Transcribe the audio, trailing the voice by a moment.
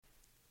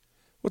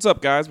What's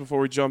up, guys? Before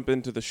we jump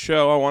into the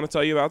show, I want to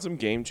tell you about some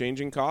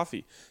game-changing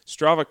coffee.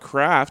 Strava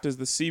Craft is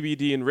the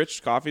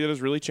CBD-enriched coffee that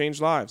has really changed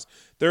lives.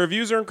 Their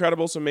reviews are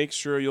incredible, so make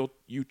sure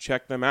you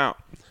check them out.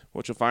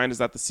 What you'll find is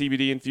that the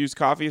CBD-infused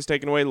coffee has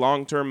taken away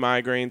long-term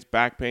migraines,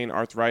 back pain,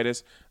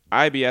 arthritis,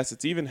 IBS.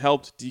 It's even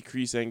helped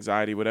decrease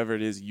anxiety, whatever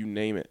it is, you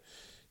name it.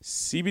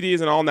 CBD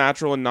is an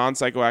all-natural and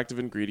non-psychoactive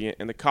ingredient,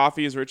 and the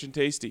coffee is rich and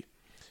tasty.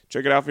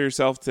 Check it out for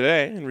yourself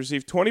today and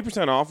receive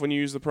 20% off when you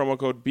use the promo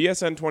code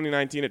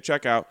BSN2019 at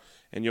checkout,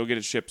 and you'll get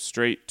it shipped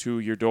straight to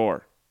your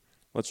door.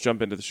 Let's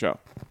jump into the show.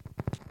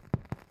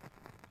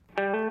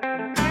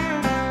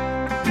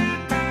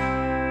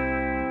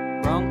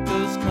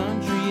 Broncos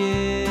country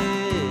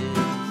is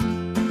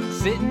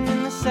sitting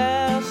in the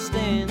south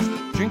stands,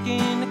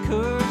 drinking the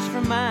Coors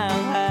from Mile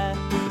High,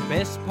 the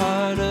best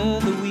part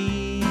of the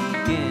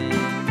weekend,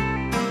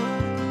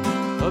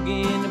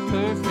 hugging a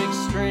perfect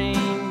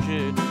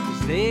stranger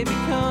as they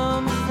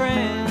become a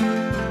friend,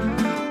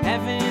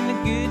 having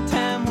a good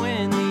time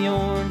when the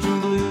orange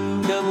and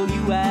blue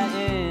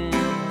WIN,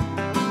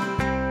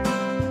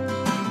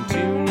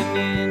 tuning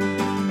in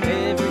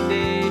every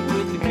day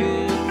with the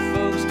good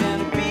folks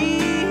down at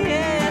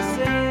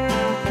BSN.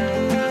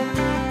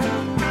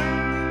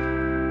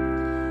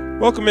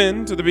 Welcome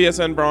in to the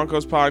BSN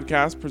Broncos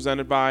Podcast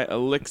presented by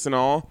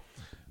Elixinol.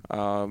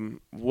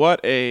 What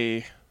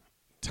a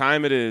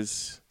time it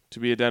is to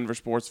be a Denver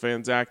sports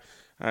fan, Zach.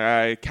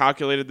 I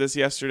calculated this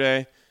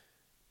yesterday.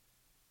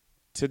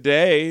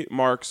 Today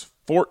marks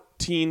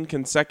 14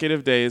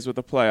 consecutive days with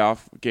a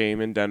playoff game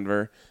in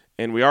Denver,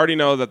 and we already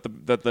know that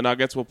the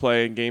Nuggets will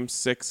play in Game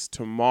 6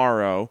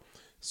 tomorrow,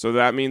 so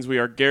that means we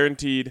are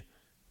guaranteed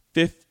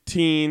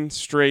 15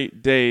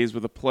 straight days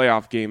with a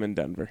playoff game in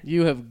Denver.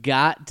 You have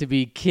got to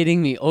be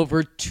kidding me.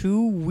 Over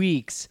 2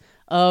 weeks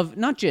of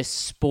not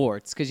just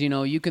sports, because,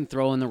 you can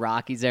throw in the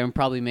Rockies there and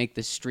probably make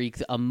the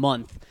streak a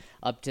month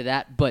up to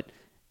that, but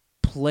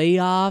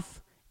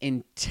playoff,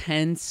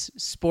 intense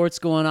sports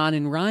going on.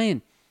 And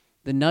Ryan,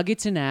 the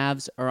Nuggets and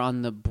Avs are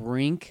on the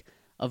brink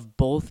of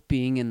both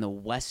being in the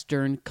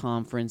Western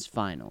Conference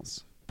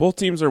Finals. Both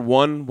teams are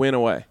one win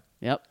away.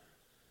 Yep.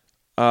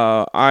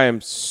 I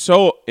am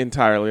so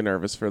entirely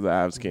nervous for the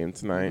Avs game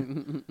tonight.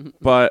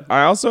 But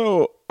I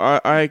also,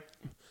 I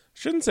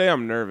shouldn't say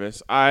I'm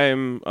nervous.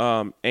 I'm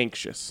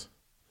anxious.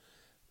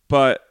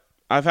 But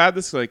I've had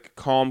this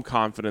calm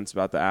confidence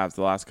about the Avs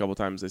the last couple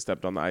times they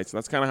stepped on the ice. And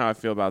that's kind of how I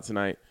feel about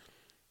tonight.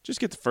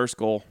 Just get the first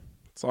goal.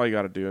 That's all you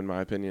got to do, in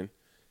my opinion.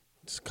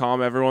 Just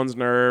calm everyone's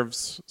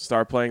nerves.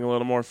 Start playing a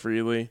little more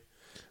freely.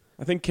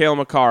 I think Cale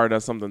Makar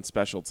does something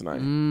special tonight.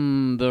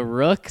 The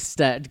Rook.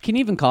 Can you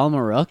even call him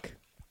a Rook?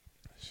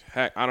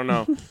 Heck, I don't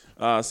know.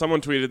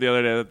 Someone tweeted the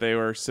other day that they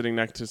were sitting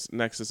next to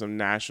some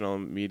national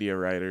media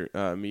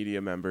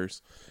media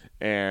members,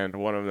 and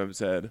one of them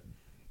said,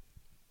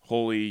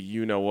 "Holy,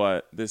 you know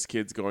what? This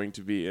kid's going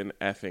to be an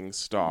effing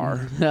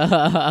star."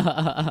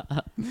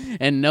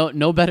 And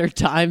no better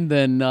time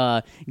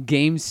than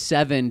Game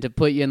 7 to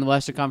put you in the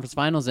Western Conference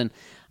Finals. And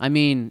I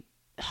mean,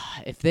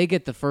 if they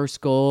get the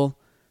first goal,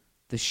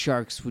 the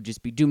Sharks would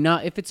just be doomed. Now,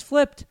 if it's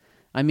flipped,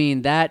 I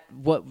mean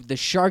the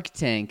Shark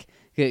Tank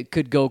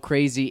could go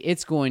crazy.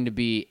 It's going to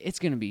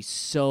be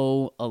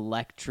so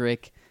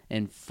electric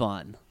and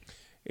fun.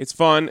 It's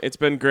fun. It's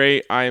been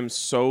great. I am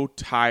so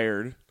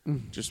tired.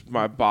 Just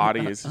my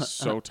body is just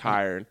so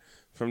tired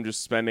from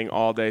just spending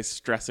all day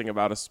stressing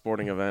about a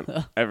sporting event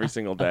every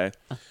single day.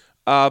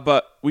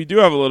 But we do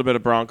have a little bit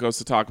of Broncos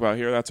to talk about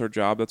here. That's our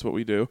job. That's what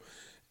we do.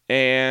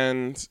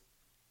 And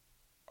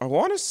I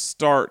want to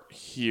start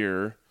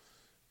here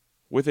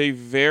with a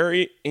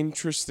very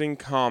interesting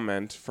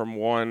comment from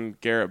one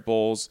Garett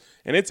Bolles.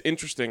 And it's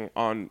interesting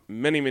on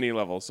many, many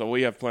levels, so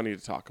we have plenty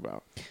to talk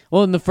about.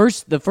 Well, in the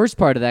first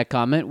part of that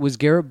comment was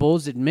Garett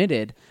Bolles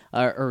admitted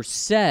or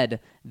said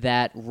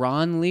that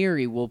Ron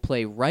Leary will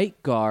play right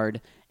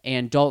guard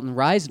and Dalton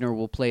Risner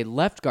will play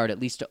left guard, at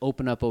least to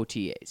open up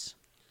OTAs.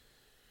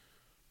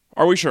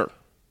 Are we sure?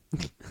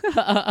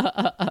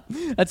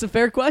 That's a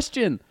fair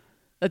question.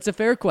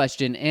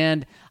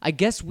 And I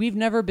guess we've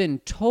never been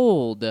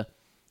told.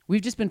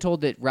 We've just been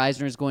told that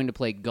Risner is going to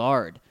play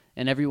guard,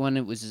 and everyone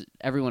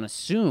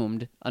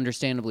assumed,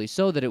 understandably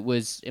so, that it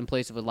was in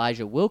place of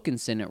Elijah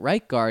Wilkinson at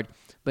right guard.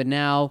 But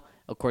now,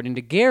 according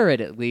to Garrett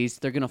at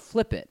least, they're going to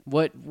flip it.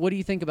 What do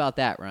you think about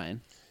that,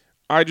 Ryan?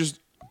 I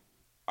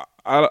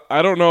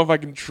don't know if I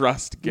can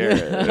trust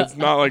Garrett. It's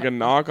not like a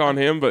knock on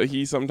him, but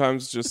he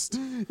sometimes just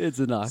it's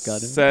a knock on him.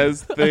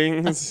 Says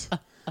things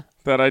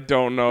that I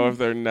don't know if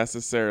they're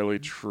necessarily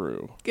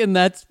true. And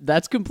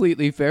that's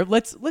completely fair.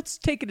 Let's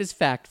take it as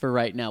fact for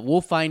right now. We'll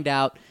find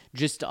out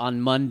just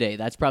on Monday.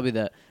 That's probably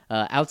the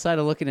outside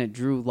of looking at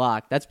Drew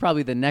Lock. That's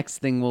probably the next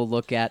thing we'll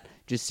look at.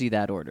 Just see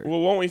that order.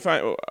 Well, won't we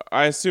find?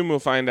 I assume we'll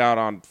find out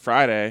on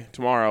Friday,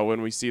 tomorrow,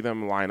 when we see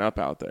them line up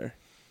out there.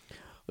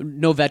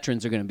 No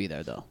veterans are going to be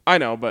there, though. I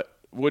know, but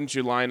wouldn't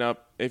you line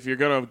up if they're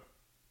gonna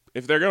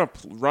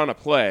run a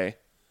play?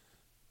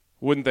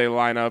 Wouldn't they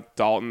line up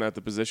Dalton at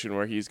the position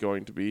where he's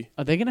going to be?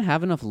 Are they going to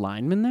have enough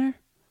linemen there?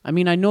 I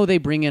mean, I know they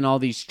bring in all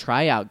these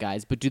tryout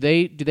guys, but do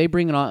they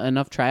bring in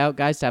enough tryout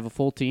guys to have a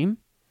full team?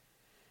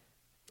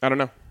 I don't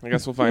know. I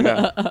guess we'll find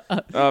out.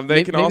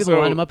 Maybe they'll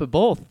line them up at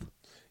both.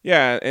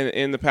 Yeah, and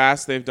in the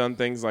past they've done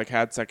things like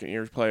had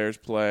second-year players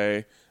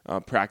play,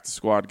 practice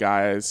squad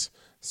guys.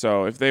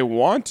 So if they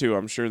want to,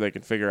 I'm sure they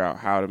can figure out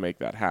how to make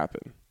that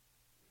happen.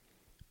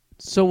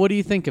 So what do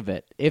you think of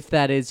it, if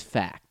that is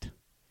fact?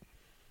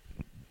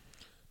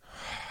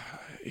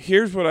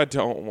 Here's what I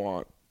don't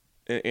want,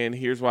 and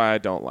here's why I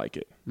don't like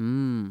it.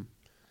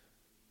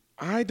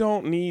 I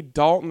don't need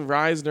Dalton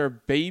Reisner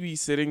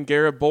babysitting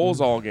Garett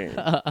Bolles all game.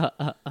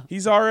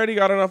 He's already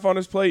got enough on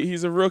his plate.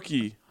 He's a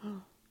rookie.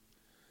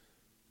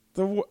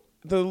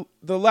 The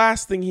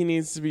last thing he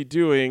needs to be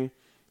doing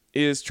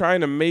is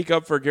trying to make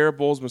up for Garett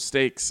Bolles'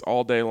 mistakes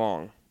all day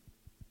long.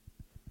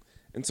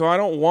 And so I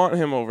don't want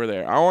him over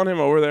there. I want him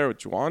over there with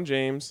Juwan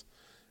James,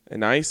 a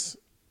nice,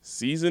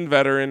 seasoned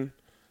veteran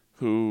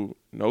who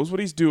knows what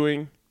he's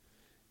doing,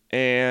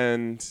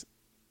 and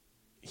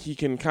he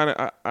can kind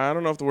of, I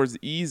don't know if the word's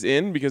ease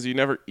in, because you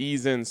never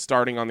ease in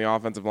starting on the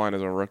offensive line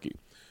as a rookie.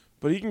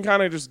 But he can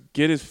kind of just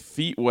get his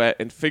feet wet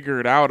and figure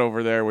it out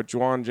over there with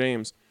Juwan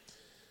James.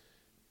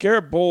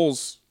 Garett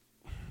Bolles,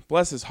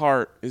 bless his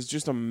heart, is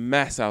just a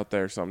mess out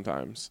there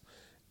sometimes.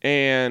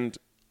 And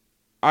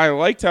I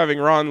liked having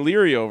Ron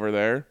Leary over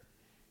there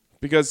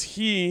because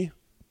he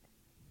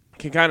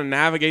can kind of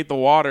navigate the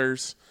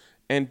waters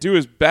and do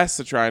his best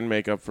to try and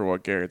make up for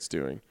what Garrett's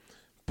doing.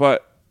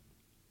 But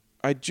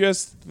I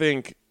just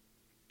think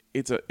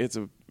it's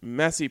a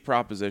messy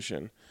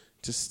proposition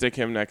to stick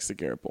him next to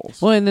Garett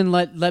Bolles. Well, and then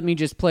let me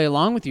just play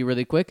along with you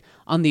really quick.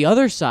 On the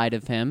other side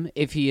of him,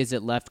 if he is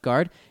at left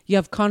guard, you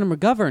have Connor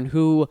McGovern,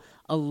 who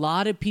a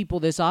lot of people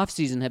this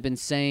offseason have been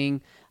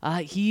saying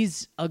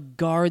he's a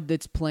guard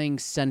that's playing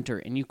center,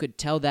 and you could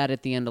tell that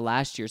at the end of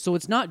last year. So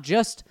it's not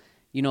just,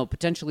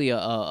 potentially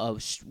a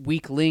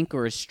weak link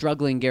or a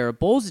struggling Garett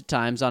Bolles at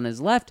times on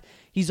his left.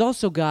 He's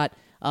also got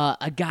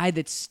a guy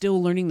that's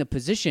still learning the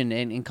position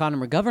in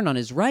Connor McGovern on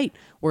his right,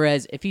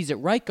 whereas if he's at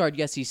right guard,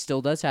 yes, he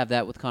still does have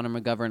that with Connor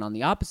McGovern on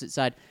the opposite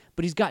side,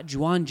 but he's got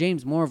Juwan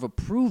James, more of a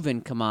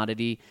proven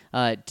commodity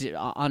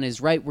on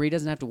his right, where he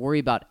doesn't have to worry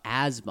about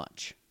as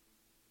much.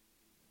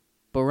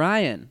 But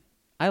Ryan,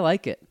 I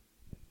like it.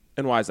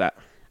 And why is that?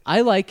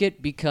 I like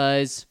it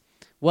because,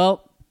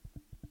 well,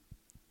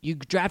 you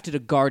drafted a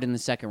guard in the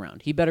second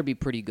round. He better be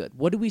pretty good.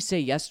 What did we say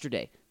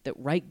yesterday? That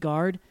right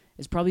guard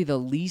is probably the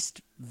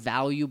least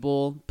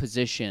valuable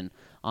position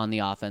on the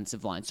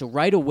offensive line. So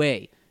right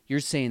away,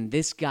 you're saying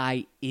this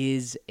guy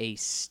is a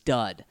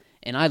stud.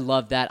 And I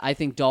love that. I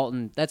think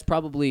Dalton, that's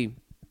probably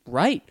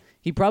right.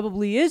 He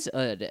probably is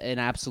an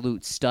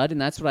absolute stud,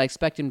 and that's what I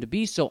expect him to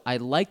be. So I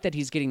like that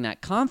he's getting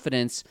that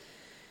confidence.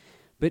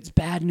 But it's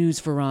bad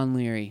news for Ron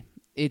Leary.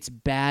 It's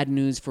bad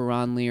news for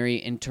Ron Leary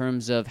in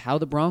terms of how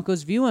the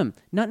Broncos view him.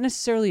 Not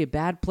necessarily a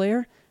bad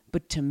player,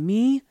 but to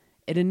me,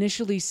 it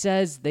initially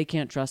says they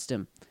can't trust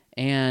him.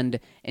 And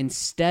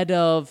instead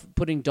of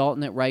putting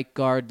Dalton at right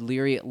guard,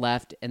 Leary at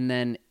left, and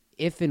then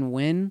if and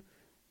when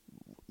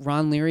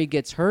Ron Leary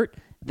gets hurt,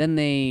 then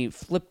they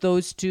flip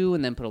those two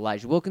and then put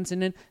Elijah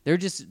Wilkinson in. They're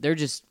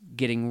just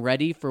getting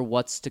ready for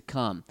what's to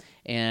come.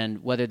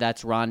 And whether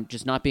that's Ron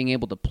just not being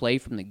able to play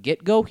from the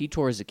get-go, he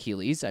tore his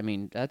Achilles. I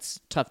mean, that's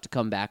tough to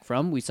come back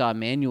from. We saw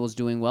Emmanuel's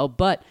doing well,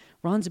 but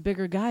Ron's a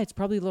bigger guy. It's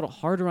probably a little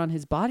harder on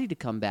his body to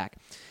come back.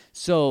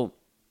 So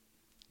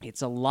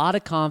it's a lot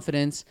of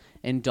confidence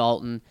in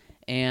Dalton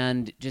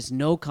and just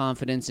no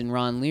confidence in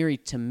Ron Leary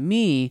to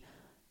me.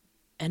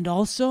 And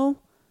also,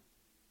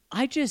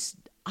 I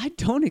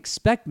don't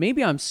expect,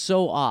 maybe I'm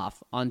so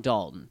off on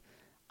Dalton.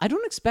 I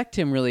don't expect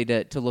him really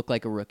to look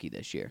like a rookie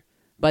this year.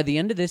 By the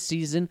end of this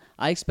season,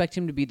 I expect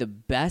him to be the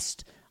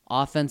best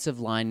offensive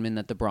lineman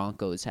that the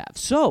Broncos have.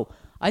 So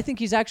I think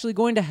he's actually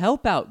going to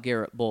help out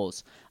Garett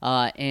Bolles.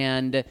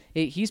 And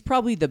he's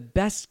probably the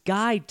best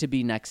guy to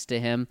be next to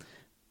him.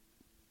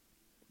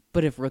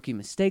 But if rookie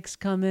mistakes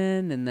come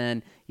in and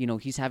then,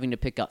 he's having to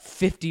pick up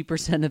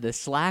 50% of the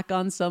slack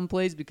on some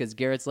plays because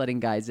Garrett's letting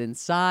guys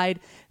inside,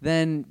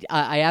 then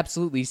I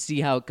absolutely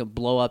see how it could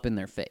blow up in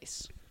their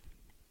face.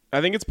 I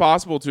think it's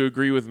possible to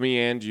agree with me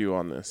and you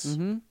on this.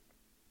 Mm-hmm.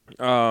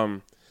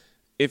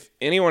 If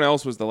anyone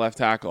else was the left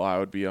tackle, I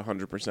would be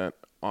 100%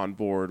 on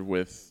board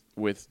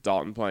with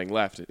Dalton playing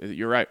left.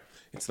 You're right.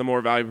 It's the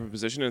more valuable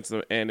position.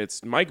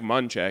 It's Mike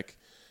Munchak,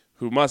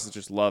 who must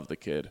just love the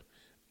kid.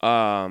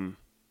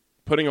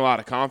 Putting a lot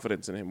of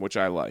confidence in him, which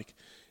I like.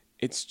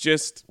 It's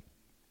just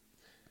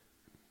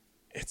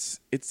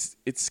it's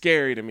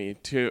scary to me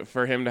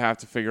for him to have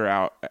to figure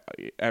out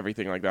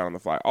everything like that on the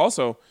fly.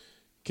 Also,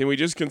 can we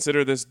just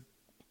consider this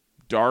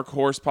dark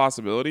horse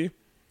possibility?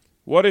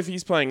 What if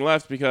he's playing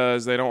left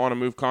because they don't want to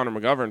move Connor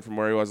McGovern from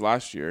where he was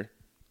last year,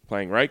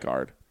 playing right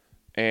guard,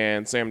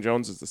 and Sam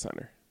Jones is the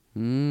center?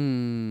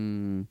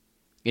 And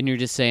you're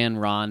just saying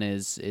Ron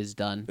is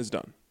done? Is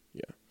done,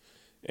 yeah.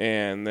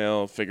 And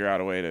they'll figure out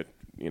a way to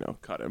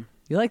cut him.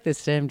 You like this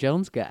Sam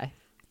Jones guy?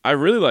 I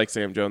really like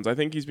Sam Jones. I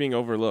think he's being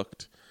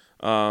overlooked.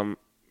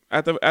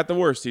 At the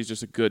worst, he's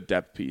just a good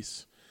depth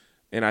piece.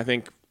 And I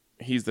think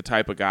he's the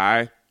type of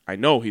guy, I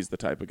know he's the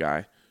type of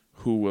guy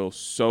who will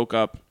soak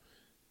up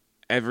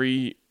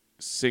every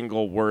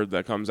single word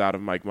that comes out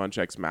of Mike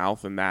Munchak's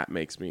mouth, and that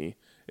makes me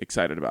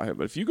excited about him.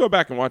 But if you go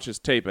back and watch his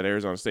tape at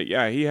Arizona State,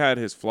 yeah, he had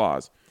his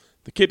flaws.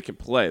 The kid can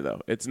play,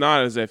 though. It's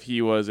not as if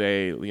he was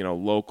a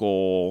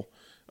local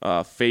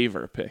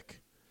favor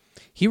pick.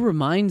 He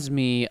reminds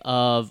me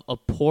of a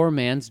poor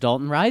man's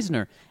Dalton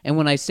Reisner. And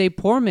when I say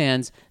poor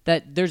man's,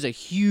 that there's a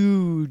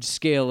huge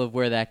scale of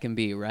where that can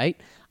be, right?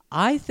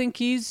 I think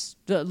he's,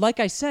 like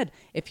I said,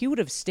 if he would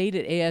have stayed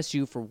at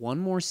ASU for one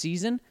more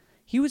season,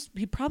 he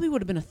probably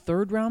would have been a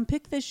third-round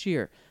pick this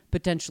year,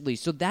 potentially.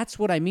 So that's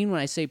what I mean when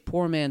I say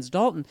poor man's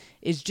Dalton,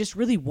 is just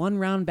really one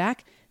round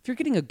back. If you're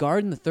getting a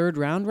guard in the third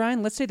round,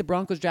 Ryan, let's say the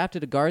Broncos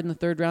drafted a guard in the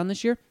third round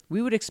this year,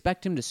 we would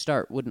expect him to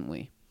start, wouldn't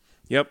we?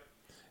 Yep.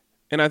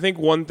 And I think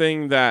one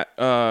thing that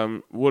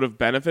would have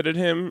benefited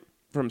him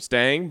from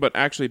staying, but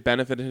actually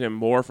benefited him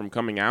more from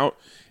coming out,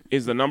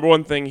 is the number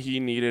one thing he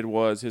needed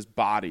was his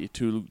body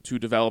to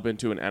develop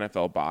into an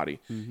NFL body.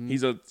 Mm-hmm.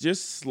 He's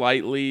just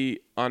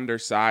slightly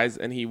undersized,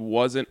 and he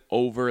wasn't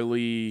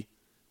overly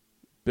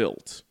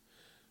built.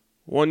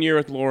 1 year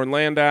with Lauren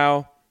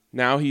Landau,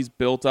 now he's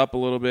built up a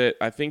little bit.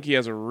 I think he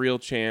has a real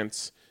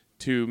chance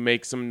to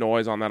make some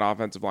noise on that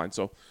offensive line.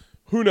 So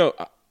who knows?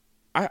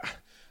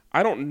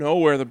 I don't know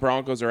where the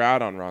Broncos are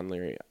at on Ron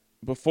Leary.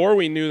 Before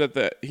we knew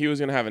that he was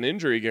going to have an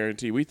injury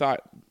guarantee, we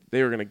thought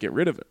they were going to get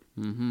rid of him.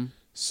 Mm-hmm.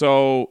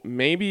 So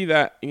maybe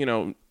that,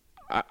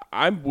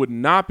 I would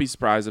not be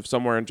surprised if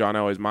somewhere in John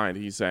Elway's mind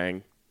he's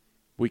saying,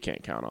 we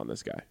can't count on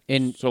this guy,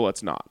 so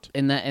let's not.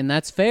 And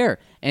that's fair.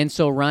 And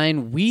so,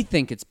 Ryan, we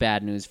think it's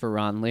bad news for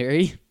Ron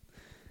Leary.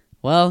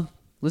 Well,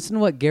 listen to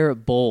what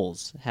Garett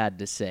Bolles had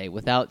to say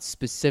without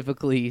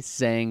specifically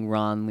saying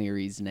Ron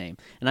Leary's name.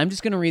 And I'm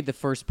just going to read the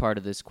first part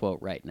of this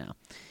quote right now.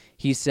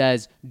 He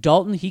says,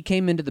 Dalton, he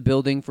came into the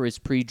building for his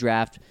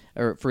pre-draft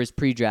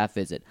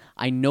visit.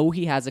 I know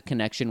he has a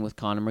connection with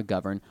Connor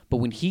McGovern, but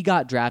when he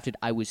got drafted,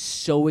 I was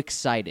so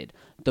excited.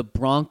 The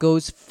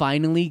Broncos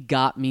finally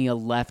got me a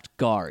left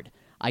guard.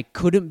 I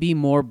couldn't be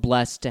more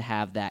blessed to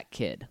have that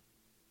kid.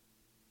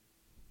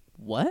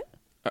 What?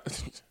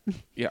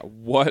 Yeah,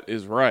 what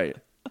is right?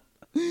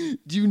 Do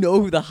you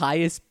know who the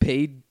highest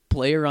paid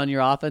player on your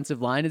offensive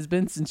line has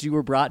been since you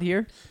were brought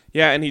here?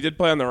 Yeah, and he did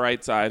play on the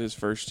right side his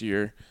first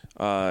year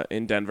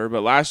in Denver.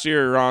 But last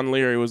year, Ron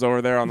Leary was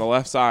over there on the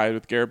left side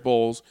with Garett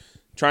Bolles,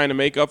 trying to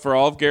make up for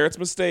all of Garrett's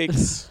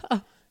mistakes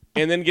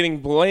and then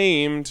getting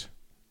blamed,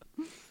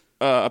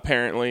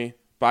 apparently,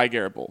 by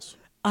Garett Bolles.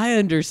 I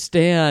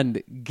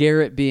understand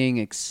Garrett being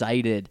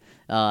excited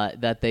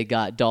that they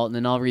got Dalton,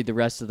 and I'll read the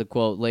rest of the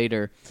quote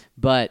later.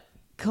 But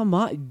come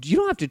on, you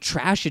don't have to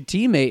trash a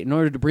teammate in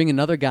order to bring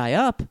another guy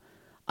up.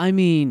 I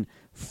mean,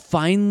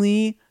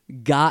 finally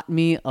got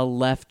me a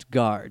left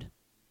guard.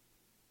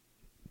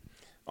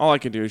 All I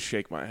can do is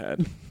shake my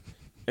head.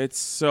 It's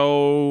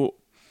so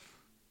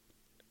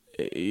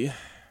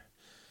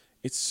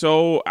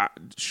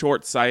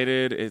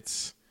short-sighted.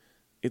 It's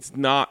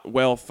not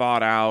well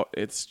thought out.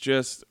 It's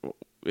just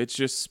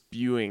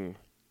spewing.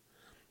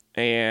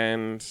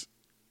 And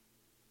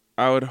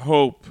I would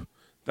hope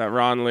that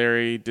Ron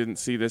Leary didn't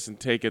see this and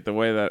take it the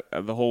way that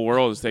the whole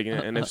world is taking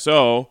it. And if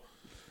so,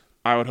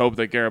 I would hope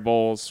that Garett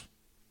Bolles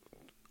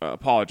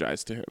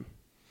apologized to him.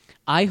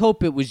 I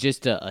hope it was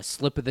just a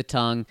slip of the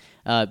tongue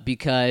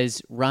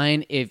because,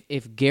 Ryan,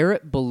 if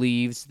Garrett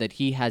believes that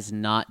he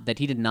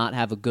did not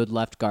have a good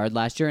left guard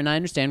last year, and I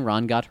understand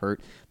Ron got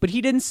hurt, but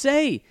he didn't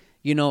say,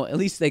 at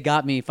least they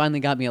finally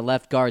got me a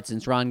left guard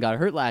since Ron got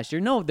hurt last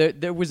year. No,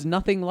 there was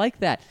nothing like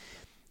that.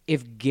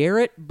 If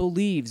Garrett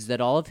believes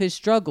that all of his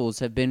struggles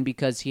have been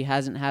because he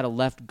hasn't had a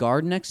left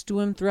guard next to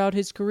him throughout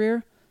his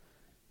career,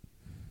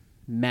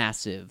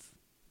 massive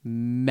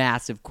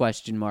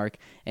question mark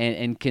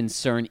and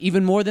concern,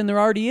 even more than there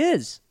already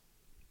is.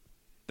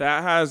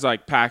 That has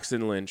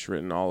Paxton Lynch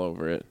written all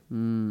over it.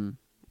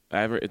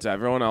 It's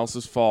everyone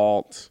else's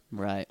fault.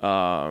 Right.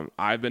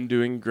 I've been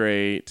doing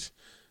great.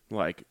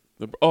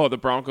 The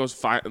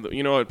Broncos.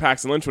 You know what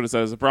Paxton Lynch would have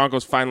said is the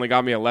Broncos finally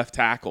got me a left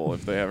tackle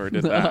if they ever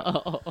did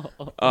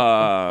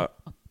that.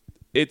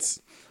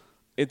 It's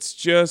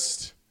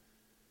just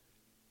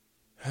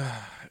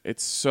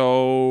it's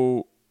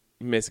so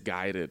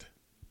misguided.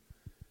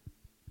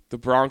 The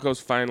Broncos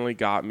finally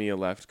got me a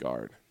left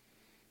guard.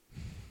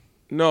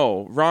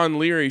 No, Ron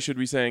Leary should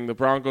be saying the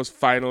Broncos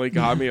finally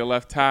got me a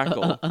left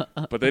tackle,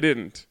 but they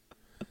didn't.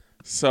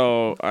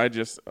 So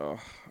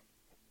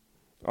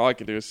all I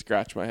can do is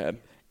scratch my head.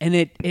 And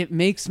it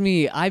makes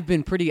me, I've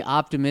been pretty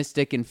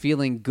optimistic and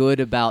feeling good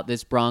about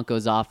this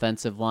Broncos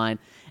offensive line.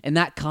 And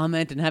that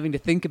comment and having to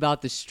think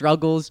about the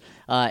struggles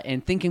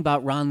and thinking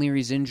about Ron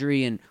Leary's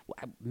injury and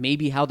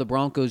maybe how the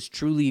Broncos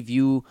truly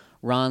view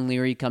Ron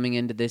Leary coming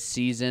into this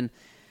season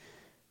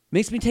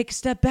makes me take a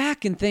step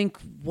back and think,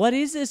 what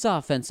is this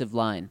offensive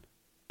line?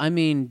 I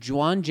mean,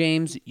 Juwan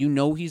James,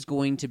 he's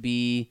going to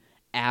be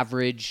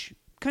average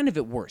kind of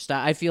at worst.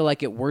 I feel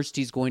like at worst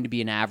he's going to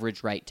be an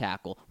average right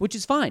tackle, which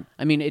is fine.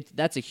 I mean,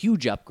 that's a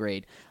huge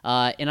upgrade.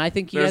 And I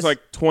think there's like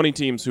 20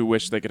 teams who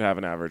wish they could have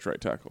an average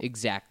right tackle.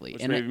 Exactly.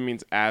 Which and maybe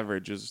means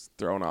average is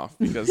thrown off.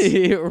 Because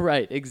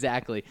right,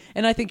 exactly.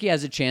 And I think he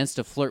has a chance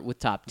to flirt with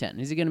top 10.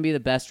 Is he going to be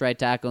the best right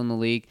tackle in the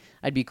league?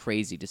 I'd be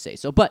crazy to say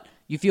so. But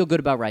you feel good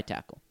about right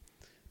tackle.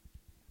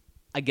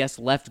 I guess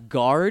left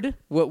guard,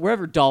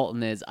 wherever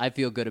Dalton is, I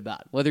feel good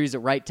about. Whether he's a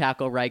right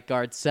tackle, right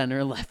guard,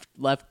 center,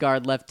 left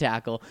guard, left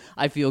tackle,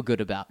 I feel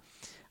good about.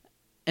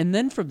 And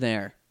then from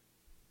there,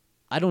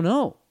 I don't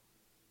know.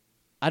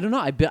 I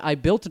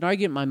built an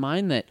argument in my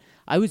mind that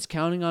I was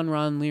counting on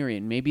Ron Leary,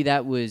 and maybe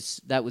that was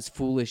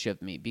foolish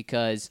of me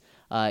because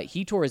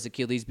he tore his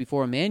Achilles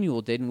before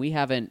Emmanuel did, and we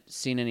haven't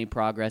seen any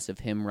progress of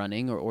him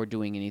running or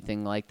doing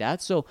anything like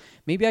that. So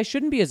maybe I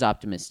shouldn't be as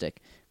optimistic.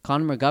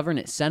 Connor McGovern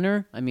at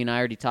center, I mean, I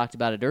already talked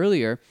about it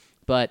earlier,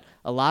 but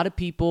a lot of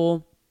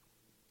people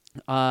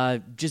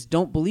just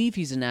don't believe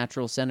he's a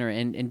natural center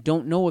and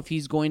don't know if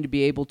he's going to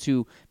be able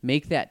to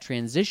make that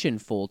transition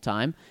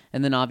full-time.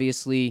 And then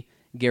obviously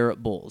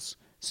Garett Bolles.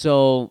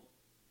 So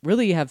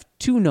really you have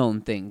two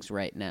known things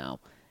right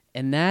now,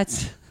 and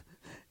that's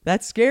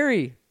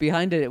scary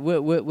behind it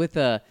with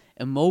a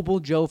immobile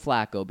Joe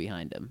Flacco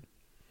behind him.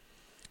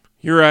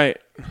 You're right.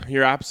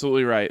 You're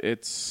absolutely right.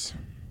 It's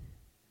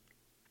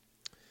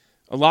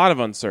a lot of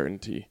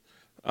uncertainty,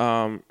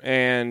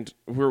 and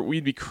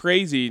we'd be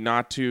crazy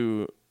not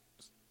to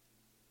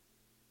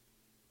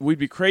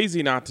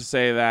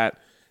say that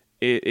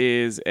it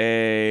is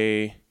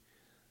a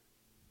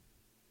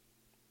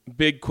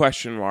big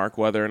question mark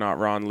whether or not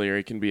Ron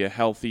Leary can be a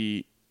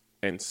healthy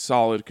and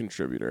solid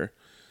contributor.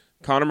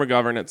 Connor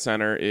McGovern at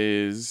center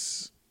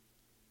is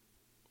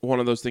one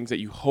of those things that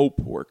you hope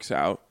works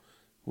out.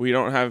 We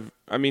don't have,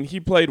 I mean,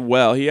 he played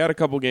well. He had a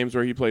couple games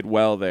where he played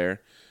well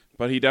there,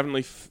 but he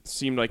definitely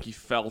seemed like he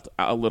felt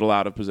a little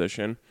out of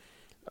position.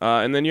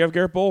 And then you have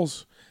Garett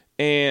Bolles.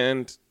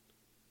 And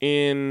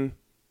in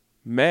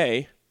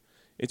May,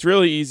 it's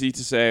really easy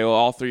to say, well,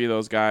 all three of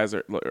those guys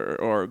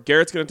or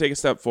Garrett's going to take a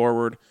step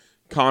forward,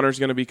 Connor's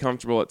going to be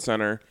comfortable at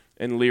center,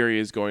 and Leary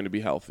is going to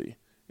be healthy.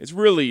 It's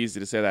really easy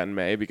to say that in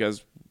May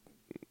because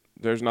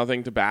there's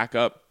nothing to back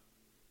up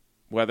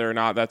whether or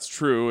not that's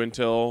true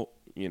until,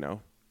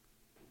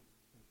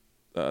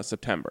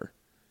 September.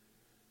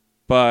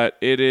 But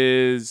it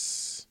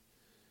is,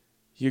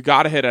 you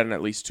got to hit on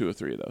at least two or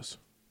three of those,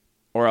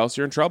 or else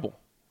you're in trouble.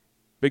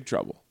 Big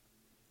trouble.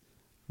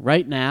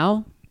 Right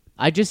now,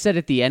 I just said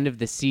at the end of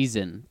the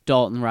season,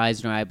 Dalton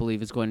Risner, I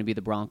believe, is going to be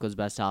the Broncos'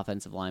 best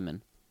offensive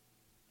lineman.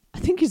 I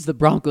think he's the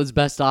Broncos'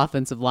 best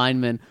offensive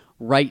lineman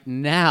right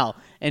now,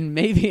 and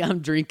maybe I'm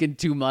drinking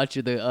too much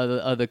of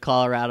the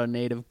Colorado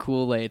native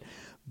Kool-Aid,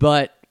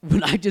 but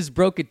when I just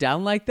broke it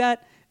down like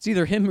that, it's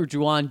either him or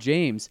Juwan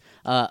James,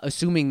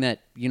 assuming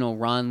that,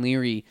 Ron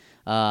Leary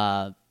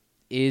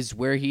is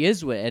where he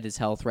is at his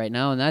health right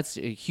now, and that's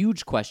a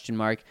huge question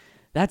mark.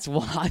 That's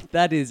why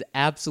that is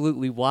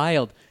absolutely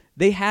wild.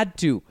 They had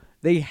to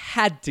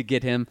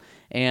get him,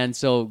 and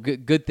so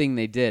good thing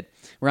they did.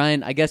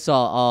 Ryan, I guess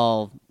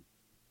I'll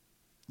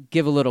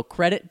give a little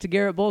credit to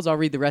Garett Bolles. I'll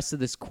read the rest of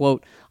this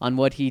quote on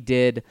what he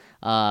did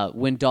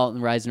when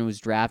Dalton Risner was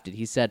drafted.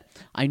 He said,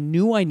 "I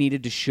knew I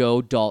needed to show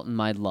Dalton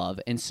my love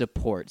and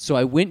support, so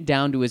I went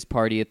down to his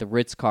party at the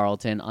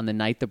Ritz-Carlton on the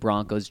night the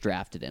Broncos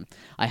drafted him.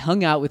 I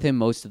hung out with him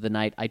most of the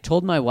night. I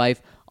told my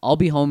wife, I'll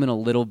be home in a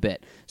little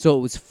bit. So it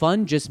was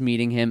fun just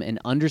meeting him and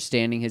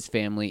understanding his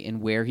family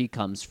and where he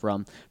comes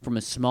from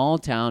a small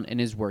town and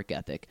his work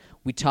ethic.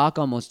 We talk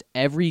almost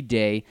every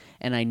day,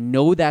 and I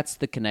know that's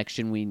the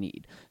connection we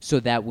need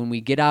so that when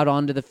we get out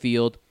onto the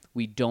field,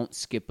 we don't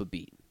skip a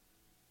beat."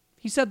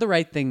 He said the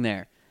right thing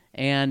there,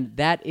 and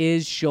that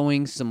is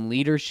showing some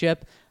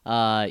leadership.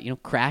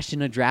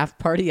 Crashing a draft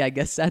party, I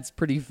guess that's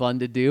pretty fun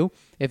to do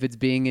if it's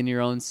being in your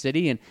own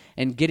city,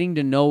 and getting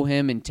to know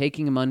him and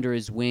taking him under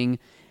his wing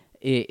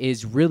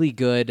is really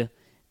good.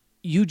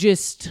 You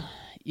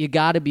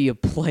got to be a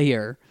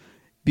player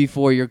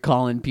before you're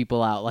calling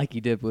people out like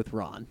you did with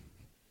Ron.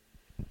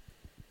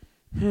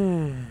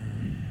 I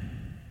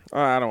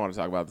don't want to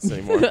talk about this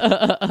anymore.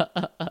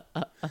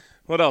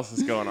 What else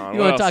is going on?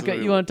 You want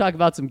to talk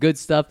about some good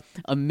stuff?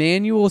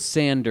 Emmanuel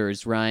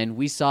Sanders, Ryan.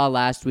 We saw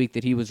last week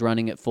that he was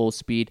running at full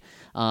speed.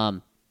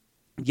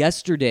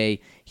 Yesterday,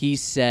 he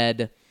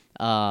said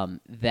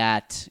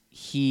that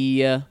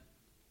he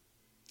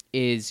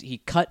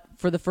cut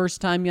for the first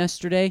time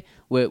yesterday,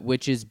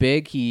 which is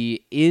big.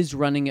 He is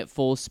running at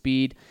full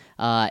speed,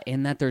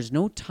 and that there's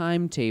no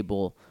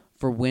timetable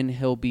for when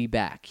he'll be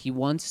back. He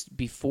wants,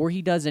 before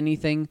he does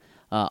anything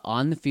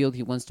on the field,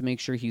 he wants to make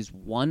sure he's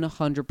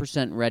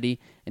 100% ready,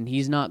 and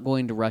he's not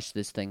going to rush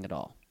this thing at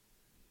all.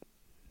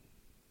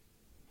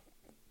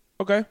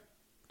 Okay.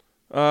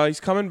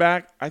 He's coming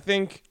back. I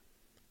think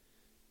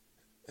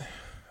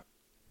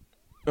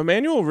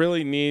Emmanuel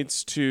really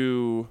needs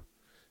to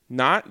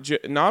not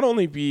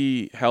only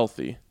be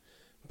healthy,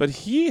 but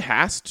he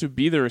has to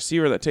be the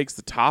receiver that takes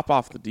the top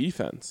off the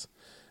defense.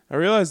 I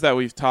realize that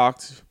we've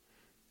talked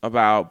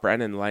about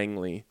Brennan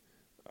Langley,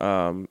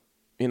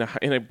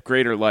 in a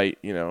greater light,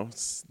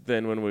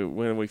 than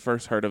when we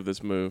first heard of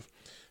this move.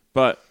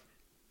 But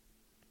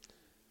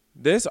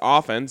this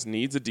offense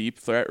needs a deep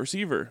threat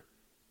receiver.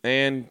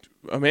 And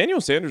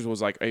Emmanuel Sanders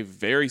was like a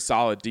very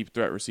solid deep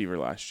threat receiver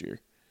last year.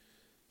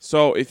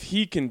 So if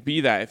he can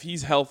be that, if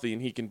he's healthy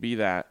and he can be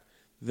that,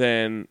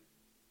 then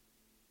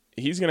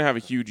he's going to have a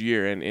huge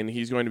year, and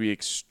he's going to be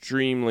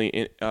extremely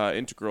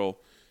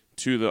integral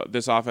to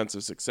this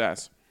offensive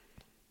success.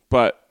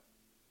 But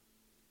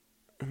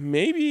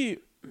maybe,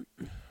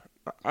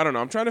 I don't know.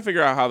 I'm trying to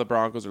figure out how the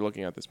Broncos are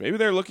looking at this. Maybe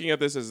they're looking at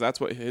this as that's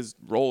what his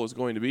role is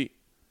going to be.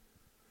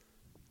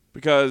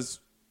 Because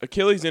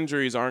Achilles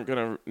injuries aren't going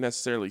to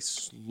necessarily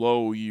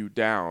slow you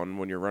down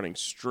when you're running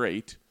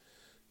straight.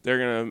 They're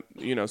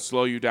going to,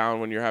 slow you down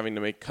when you're having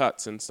to make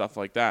cuts and stuff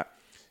like that.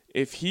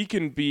 If he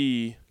can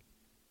be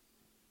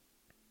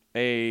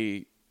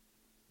a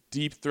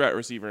deep threat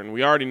receiver, and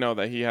we already know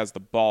that he has the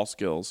ball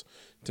skills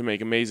to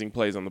make amazing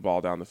plays on the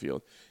ball down the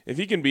field. If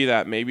he can be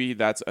that, maybe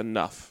that's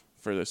enough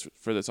for this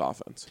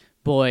offense.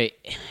 Boy,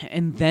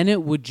 and then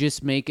it would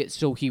just make it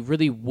so he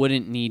really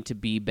wouldn't need to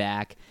be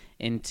back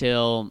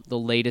until the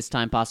latest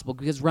time possible.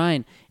 Because,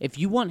 Ryan, if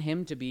you want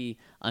him to be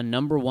a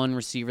number one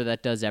receiver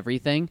that does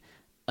everything,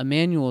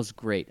 Emmanuel's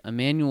great.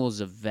 Emmanuel's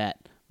a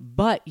vet.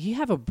 But you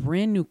have a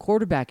brand new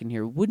quarterback in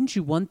here. Wouldn't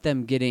you want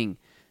them getting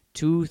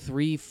 2,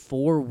 3,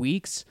 4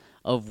 weeks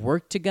of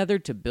work together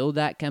to build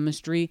that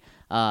chemistry?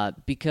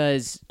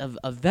 Because of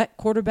a vet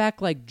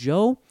quarterback like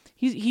Joe,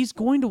 he's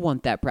going to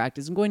want that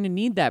practice and going to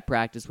need that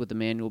practice with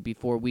Emmanuel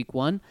before week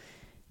 1.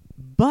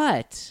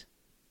 But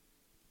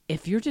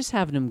if you're just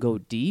having him go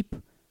deep,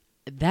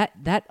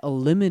 that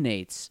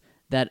eliminates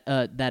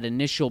that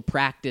initial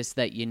practice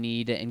that you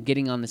need and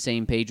getting on the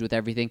same page with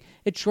everything.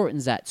 It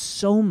shortens that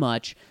so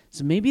much.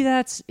 So maybe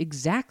that's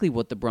exactly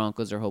what the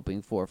Broncos are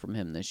hoping for from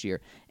him this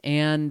year.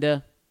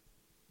 And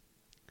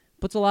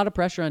puts a lot of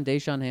pressure on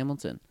Deshaun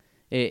Hamilton.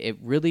 It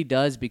really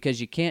does,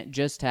 because you can't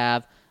just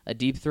have a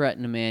deep threat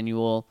in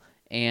Emmanuel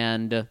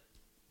and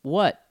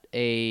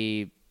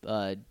a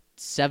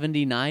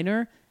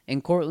 79er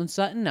in Cortland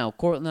Sutton. Now,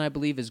 Cortland, I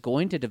believe, is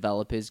going to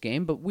develop his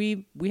game, but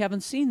we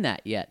haven't seen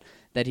that yet,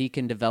 that he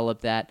can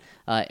develop that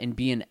and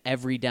be an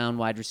every down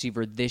wide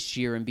receiver this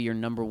year and be your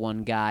number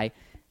one guy.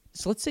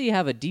 So let's say you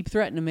have a deep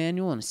threat in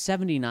Emmanuel and a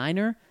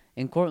 79er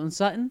in Cortland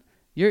Sutton.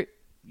 You're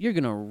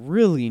going to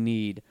really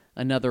need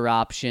another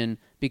option,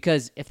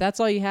 because if that's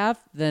all you have,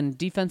 then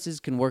defenses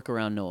can work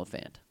around Noah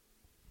Fant.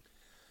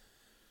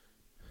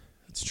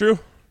 It's true.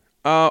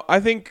 I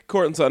think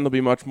Cortland Sutton will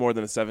be much more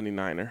than a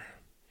 79er.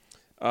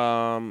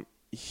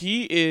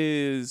 He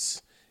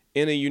is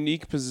in a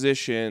unique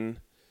position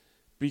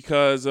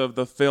because of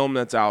the film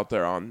that's out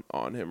there on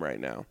him right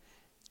now.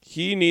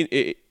 He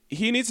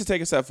needs to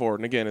take a step forward.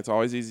 And again, it's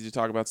always easy to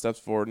talk about steps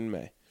forward in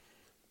May.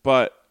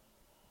 But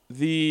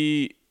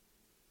the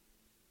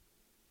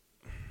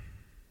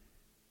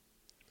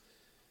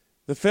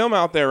film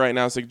out there right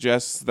now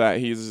suggests that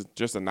he's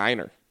just a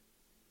niner.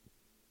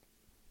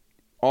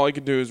 All he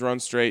can do is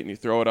run straight, and you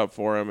throw it up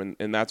for him,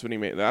 and that's when he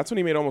made. That's when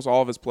he made almost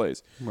all of his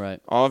plays.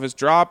 Right. All of his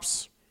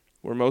drops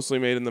were mostly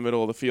made in the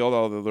middle of the field,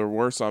 although there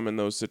were some in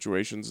those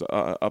situations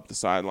up the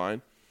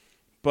sideline.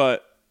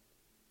 But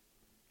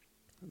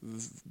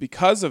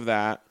because of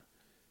that,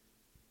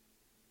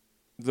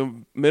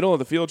 the middle of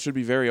the field should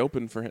be very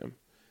open for him.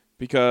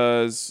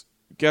 Because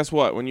guess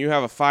what? When you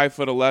have a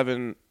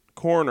 5'11"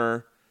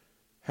 corner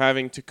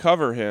having to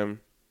cover him,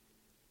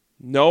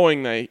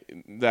 knowing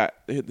that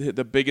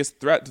the biggest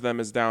threat to them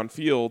is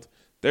downfield,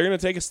 they're going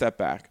to take a step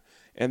back.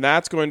 And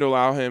that's going to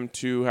allow him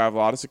to have a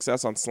lot of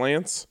success on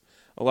slants,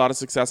 a lot of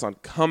success on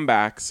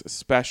comebacks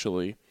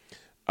especially,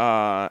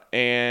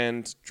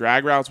 and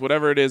drag routes,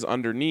 whatever it is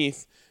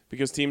underneath,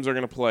 because teams are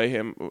going to play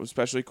him,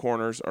 especially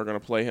corners, are going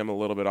to play him a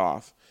little bit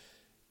off.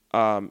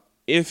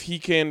 If he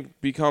can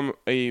become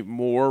a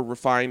more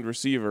refined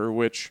receiver,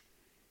 which,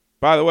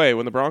 by the way,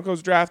 when the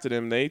Broncos drafted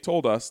him, they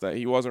told us that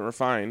he wasn't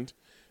refined.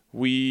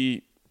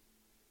 We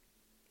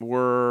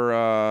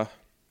were,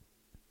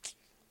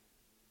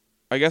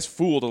 I guess,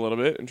 fooled a little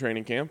bit in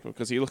training camp,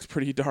 because he looked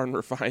pretty darn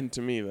refined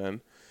to me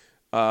then.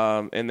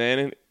 And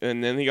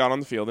then he got on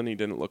the field and he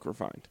didn't look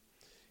refined.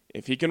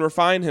 If he can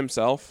refine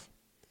himself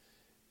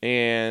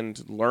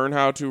and learn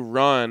how to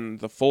run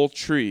the full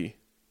tree,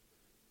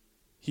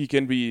 he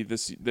can be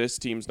this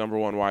team's number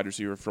one wide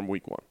receiver from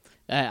week 1.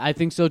 I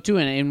think so too.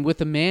 And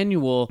with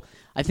Emmanuel,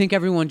 I think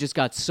everyone just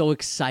got so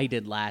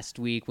excited last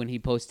week when he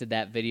posted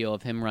that video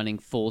of him running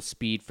full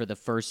speed for the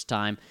first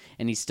time.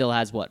 And he still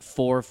has, 4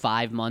 or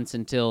 5 months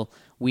until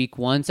week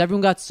 1. So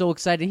everyone got so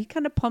excited. He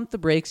kind of pumped the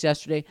brakes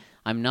yesterday.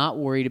 I'm not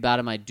worried about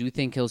him. I do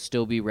think he'll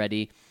still be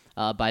ready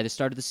by the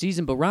start of the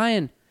season. But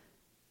Ryan,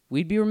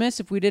 we'd be remiss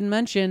if we didn't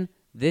mention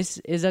this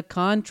is a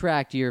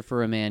contract year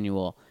for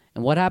Emmanuel.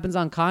 And what happens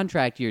on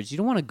contract years? You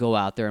don't want to go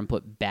out there and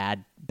put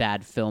bad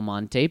film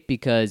on tape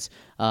because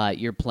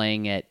you're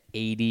playing at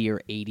 80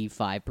 or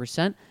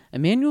 85%.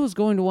 Emmanuel's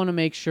going to want to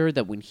make sure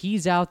that when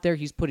he's out there,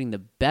 he's putting the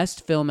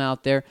best film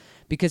out there,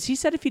 because he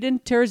said if he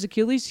didn't tear his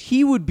Achilles,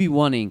 he would be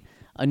wanting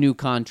a new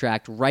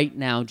contract right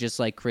now, just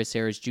like Chris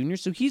Harris Jr.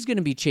 So he's going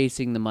to be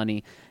chasing the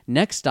money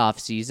next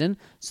offseason.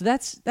 So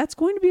that's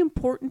going to be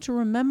important to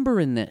remember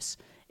in this.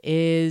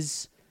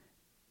 Is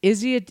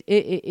he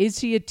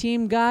a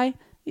team guy?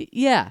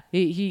 Yeah,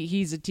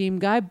 he's a team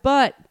guy,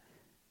 but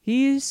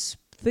he's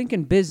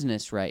thinking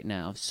business right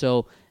now.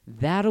 So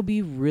that'll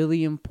be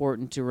really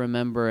important to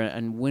remember,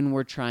 and when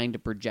we're trying to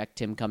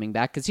project him coming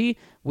back, because he,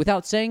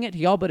 without saying it,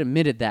 he all but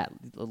admitted that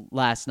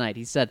last night.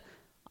 He said,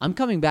 I'm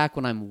coming back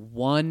when I'm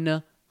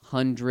 100%.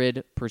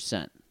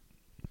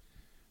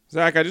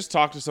 Zach, I just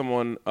talked to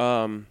someone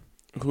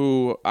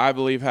who I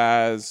believe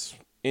has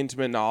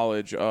intimate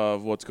knowledge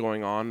of what's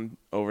going on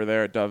over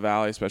there at Dove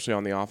Valley, especially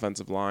on the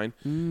offensive line.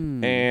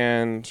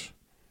 And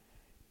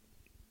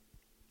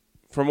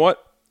from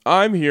what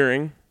I'm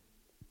hearing,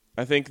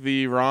 I think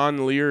the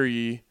Ron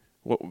Leary,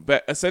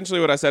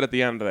 essentially what I said at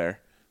the end there,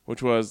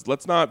 which was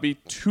let's not be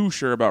too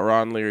sure about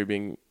Ron Leary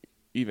being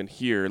even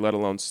here, let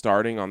alone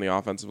starting on the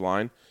offensive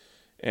line.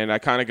 And I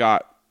kind of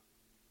got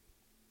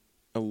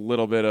a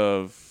little bit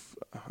of,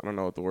 I don't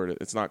know what the word is.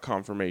 It's not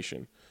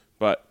confirmation,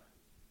 but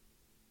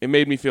it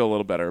made me feel a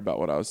little better about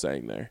what I was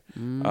saying there.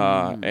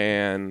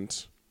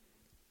 And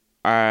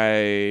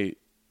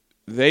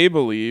they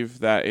believe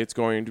that it's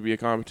going to be a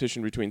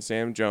competition between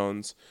Sam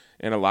Jones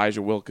and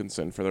Elijah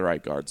Wilkinson for the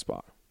right guard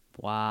spot.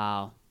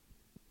 Wow.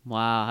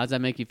 How does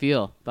that make you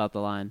feel about the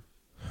line?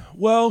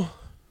 Well,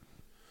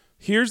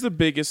 here's the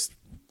biggest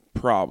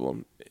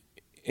problem.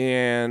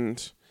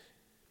 And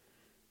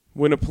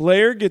when a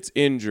player gets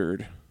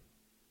injured,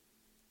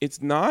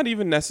 it's not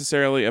even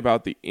necessarily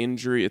about the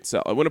injury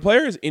itself. When a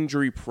player is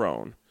injury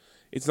prone,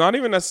 it's not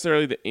even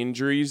necessarily the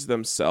injuries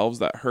themselves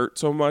that hurt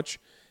so much.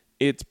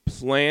 It's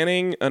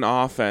planning an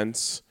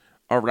offense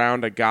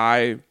around a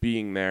guy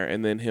being there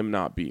and then him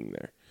not being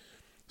there.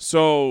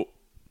 So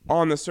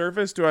on the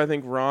surface, do I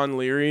think Ron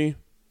Leary,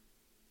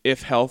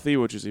 if healthy,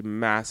 which is a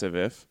massive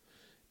if,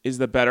 is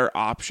the better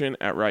option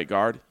at right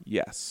guard?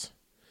 Yes.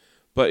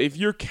 But if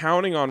you're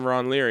counting on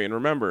Ron Leary, and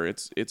remember,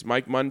 it's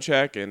Mike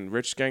Munchak and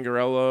Rich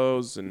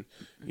Scangarello's and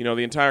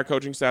the entire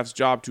coaching staff's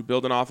job to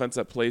build an offense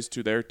that plays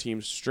to their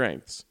team's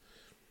strengths.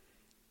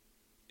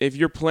 If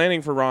you're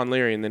planning for Ron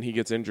Leary and then he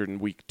gets injured in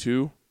week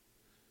 2,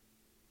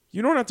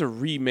 you don't have to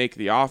remake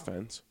the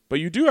offense, but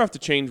you do have to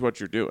change what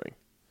you're doing.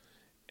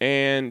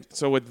 And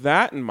so with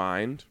that in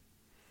mind,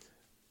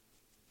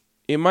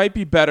 it might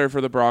be better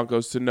for the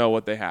Broncos to know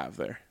what they have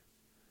there.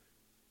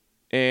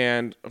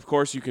 And, of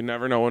course, you can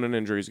never know when an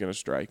injury is going to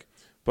strike.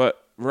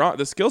 But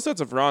the skill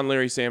sets of Ron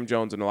Leary, Sam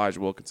Jones, and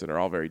Elijah Wilkinson are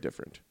all very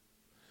different.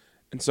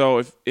 And so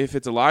if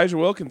it's Elijah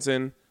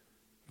Wilkinson,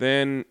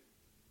 then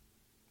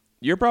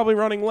you're probably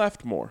running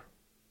left more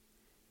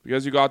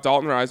because you got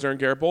Dalton Reisner and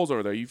Garett Bolles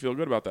over there. You feel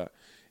good about that.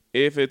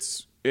 If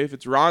it's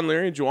Ron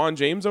Leary and Juwan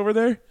James over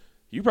there,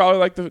 you probably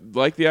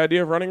like the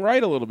idea of running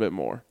right a little bit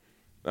more.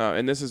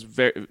 And this is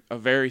a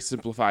very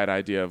simplified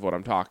idea of what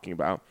I'm talking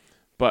about,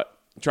 but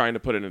trying to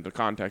put it into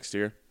context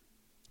here.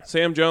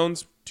 Sam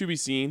Jones, to be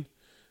seen,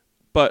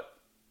 but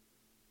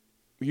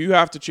you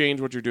have to change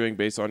what you're doing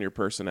based on your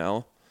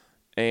personnel.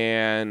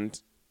 And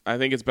I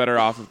think it's better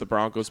off if the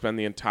Broncos spend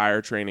the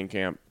entire training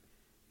camp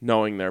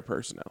knowing their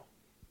personnel.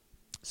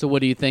 So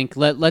what do you think?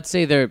 Let's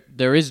say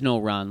there is no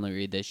Ron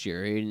Leary this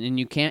year, and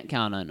you can't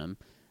count on him.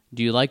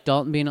 Do you like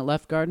Dalton being at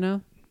left guard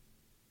now?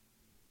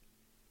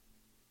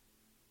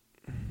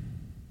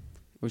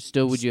 Or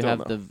would you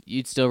have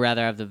you'd still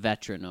rather have the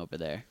veteran over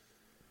there?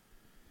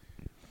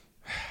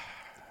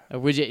 Or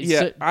would you?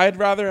 Yeah, I'd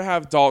rather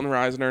have Dalton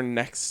Reisner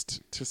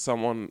next to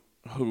someone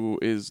who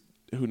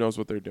knows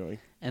what they're doing.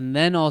 And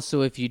then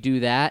also, if you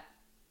do that,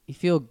 you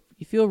feel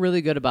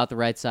really good about the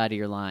right side of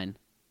your line.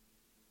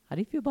 How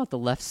do you feel about the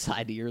left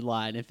side of your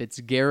line if it's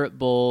Garett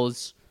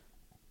Bolles,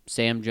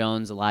 Sam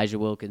Jones, Elijah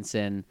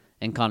Wilkinson,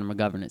 and Connor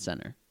McGovern at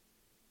center?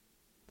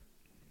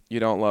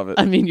 You don't love it.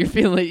 I mean,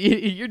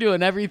 you're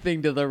doing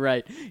everything to the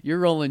right. You're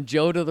rolling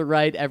Joe to the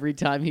right every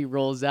time he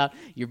rolls out.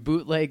 You're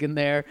bootlegging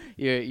there.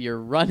 You're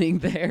running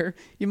there.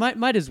 You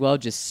might as well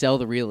just sell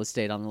the real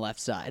estate on the left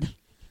side.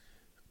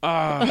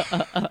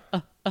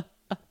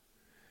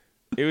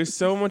 It was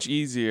so much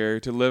easier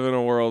to live in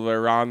a world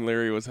where Ron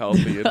Leary was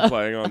healthy and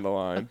playing on the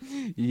line.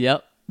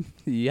 Yep.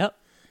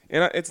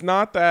 And it's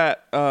not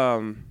that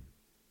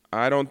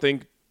I don't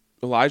think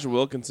Elijah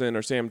Wilkinson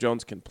or Sam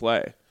Jones can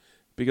play,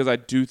 because I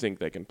do think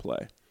they can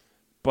play.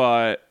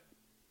 But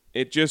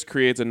it just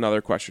creates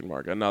another question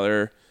mark,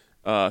 another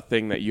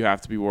thing that you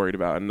have to be worried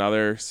about,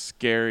 another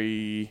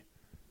scary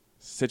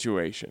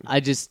situation. I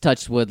just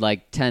touched wood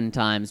like 10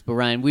 times, but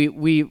Ryan,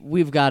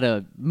 we've got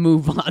to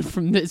move on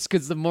from this,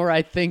 because the more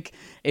I think,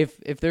 if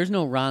there's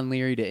no Ron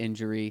Leary to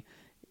injury,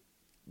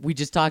 we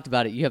just talked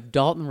about it. You have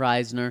Dalton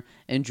Reisner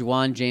and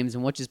Juwan James,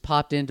 and what just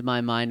popped into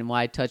my mind and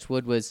why I touched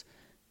wood was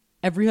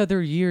every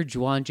other year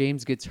Juwan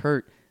James gets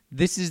hurt.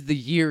 This is the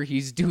year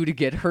he's due to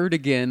get hurt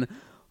again.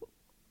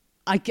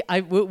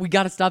 We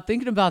got to stop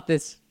thinking about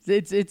this.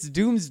 It's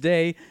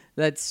doomsday.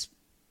 That's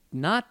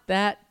not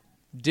that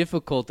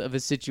difficult of a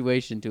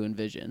situation to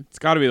envision. It's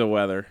got to be the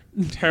weather.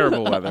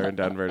 Terrible weather in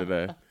Denver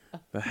today.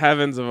 The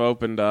heavens have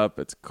opened up.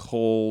 It's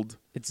cold.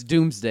 It's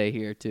doomsday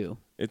here too.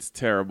 It's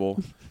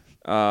terrible.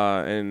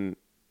 And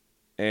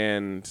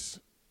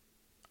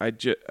I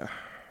just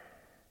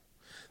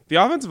the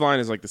offensive line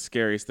is like the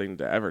scariest thing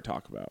to ever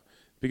talk about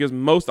because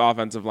most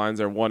offensive lines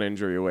are one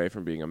injury away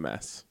from being a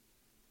mess.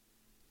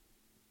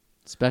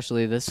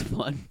 Especially this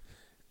one.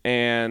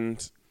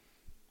 And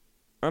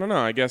I don't know.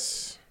 I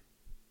guess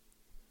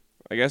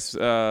that's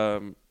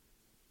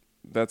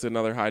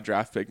another high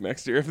draft pick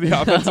next year if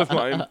the offensive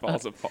line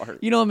falls apart.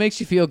 You know what makes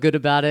you feel good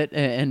about it,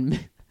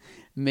 and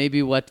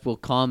maybe what will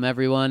calm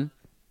everyone?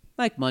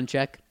 Like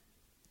Munchak.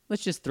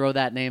 Let's just throw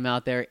that name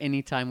out there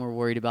anytime we're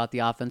worried about the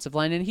offensive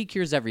line, and he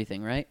cures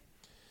everything, right?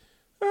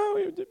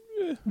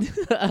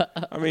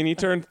 I mean, he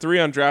turned 3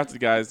 undrafted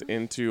guys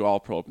into all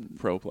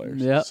pro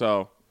players. Yep.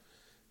 So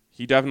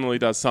he definitely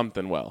does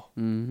something well.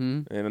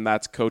 Mm-hmm. And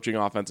that's coaching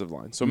offensive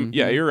line. So,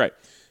 yeah, you're right.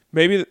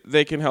 Maybe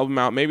they can help him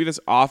out. Maybe this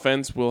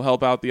offense will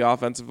help out the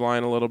offensive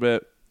line a little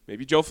bit.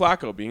 Maybe Joe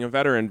Flacco being a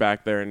veteran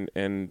back there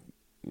and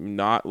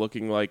not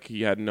looking like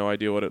he had no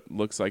idea what it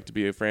looks like to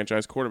be a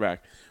franchise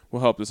quarterback will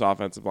help this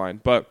offensive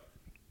line. But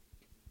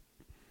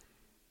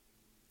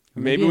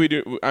maybe we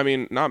do. I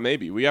mean, not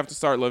maybe. We have to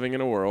start living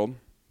in a world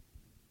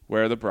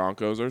where the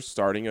Broncos are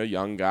starting a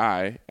young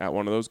guy at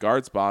one of those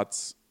guard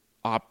spots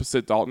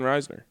opposite Dalton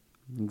Reisner.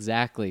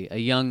 Exactly. A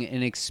young,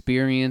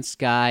 inexperienced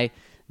guy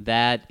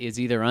that is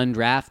either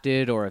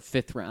undrafted or a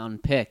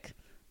 5th-round pick.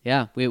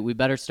 Yeah, we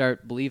better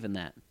start believing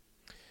that.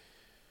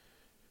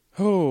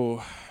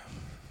 Oh,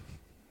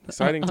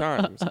 exciting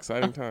times,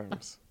 exciting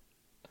times.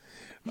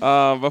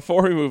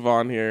 Before we move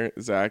on here,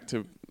 Zach,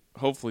 to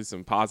hopefully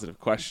some positive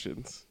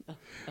questions, I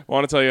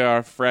want to tell you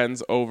our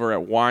friends over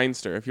at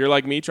Weinster. If you're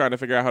like me trying to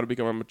figure out how to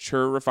become a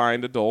mature,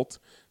 refined adult,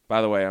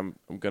 by the way, I'm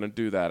going to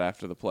do that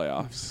after the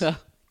playoffs.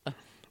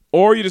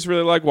 Or you just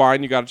really like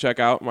wine, you got to check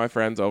out my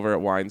friends over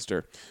at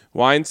Weinster.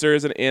 Weinster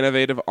is an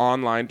innovative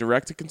online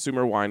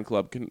direct-to-consumer wine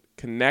club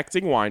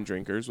connecting wine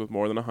drinkers with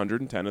more than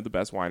 110 of the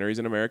best wineries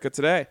in America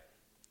today.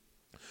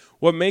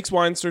 What makes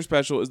Weinster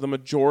special is the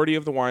majority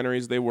of the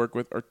wineries they work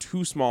with are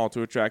too small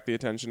to attract the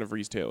attention of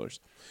retailers.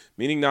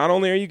 Meaning not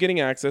only are you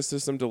getting access to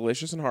some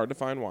delicious and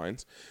hard-to-find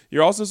wines,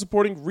 you're also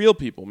supporting real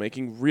people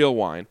making real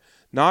wine,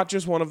 not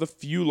just one of the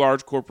few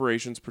large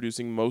corporations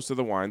producing most of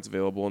the wines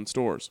available in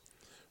stores.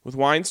 With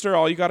Weinster,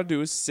 all you got to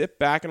do is sit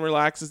back and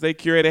relax as they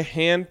curate a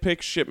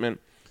hand-picked shipment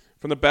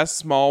from the best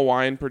small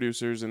wine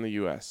producers in the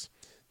U.S.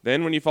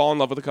 Then when you fall in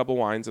love with a couple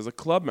wines as a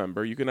club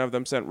member, you can have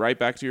them sent right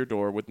back to your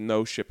door with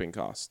no shipping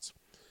costs.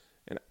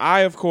 And I,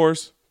 of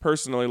course,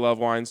 personally love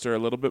Weinster a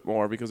little bit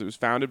more because it was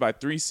founded by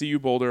 3 CU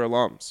Boulder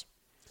alums.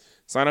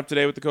 Sign up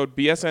today with the code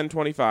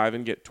BSN25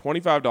 and get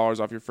 $25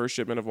 off your first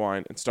shipment of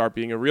wine and start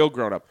being a real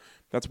grown-up.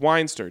 That's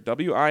Weinster,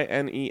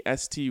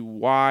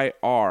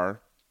 Winestyr,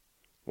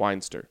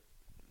 Weinster.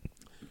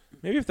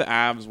 Maybe if the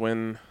Avs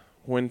win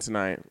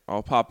tonight,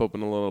 I'll pop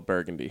open a little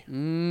Burgundy.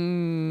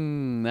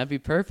 That'd be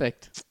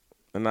perfect.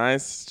 A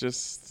nice,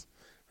 just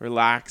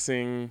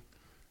relaxing,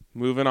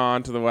 moving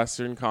on to the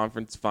Western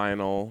Conference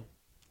Final,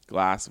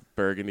 glass of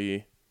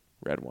Burgundy,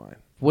 red wine.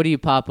 What do you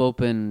pop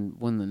open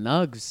when the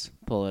Nugs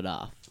pull it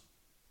off?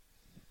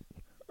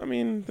 I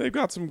mean, they've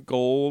got some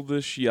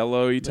goldish,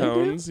 yellowy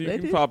tones. You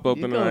can pop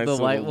open a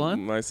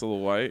nice little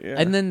white. Yeah.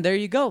 And then there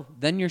you go.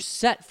 Then you're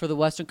set for the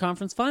Western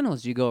Conference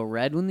Finals. You go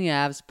red when the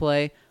Avs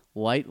play,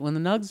 white when the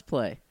Nugs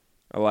play.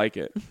 I like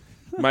it.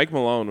 Mike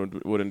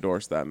Malone would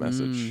endorse that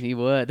message. He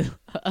would.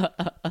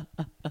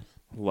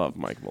 Love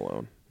Mike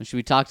Malone. Should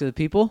we talk to the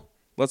people?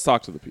 Let's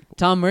talk to the people.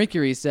 Tom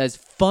Mercury says,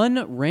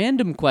 fun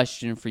random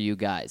question for you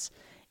guys.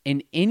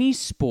 In any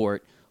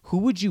sport, who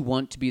would you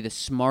want to be the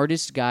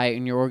smartest guy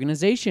in your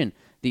organization?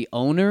 The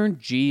owner,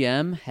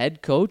 GM,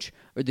 head coach,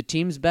 or the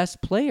team's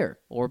best player,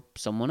 or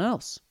someone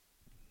else?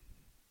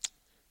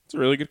 It's a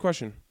really good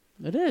question.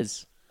 It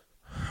is.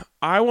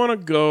 I want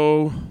to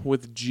go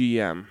with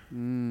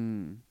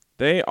GM.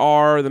 They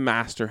are the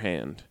master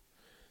hand.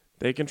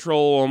 They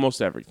control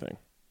almost everything.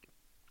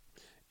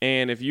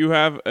 And if you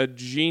have a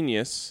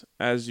genius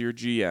as your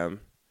GM,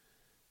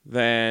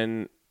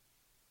 then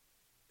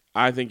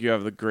I think you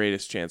have the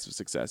greatest chance of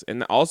success.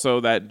 And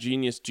also that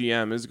genius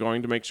GM is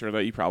going to make sure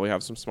that you probably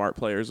have some smart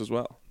players as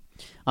well.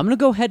 I'm going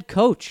to go head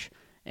coach,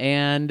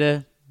 and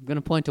I'm going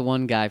to point to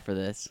one guy for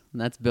this,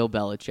 and that's Bill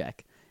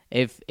Belichick.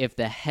 If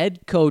the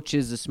head coach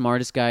is the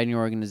smartest guy in your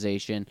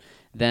organization,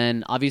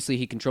 then obviously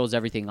he controls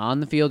everything on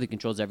the field, he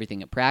controls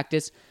everything at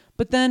practice,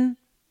 but then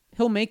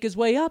he'll make his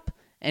way up,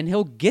 and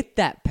he'll get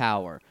that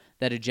power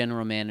that a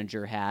general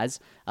manager has,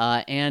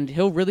 and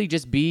he'll really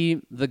just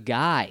be the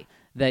guy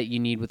that you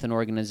need with an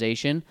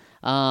organization.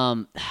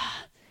 I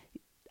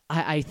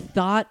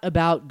thought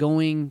about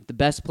going the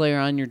best player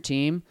on your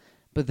team,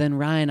 but then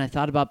Ryan, I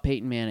thought about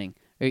Peyton Manning.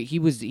 He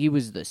was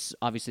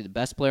obviously the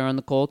best player on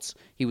the Colts.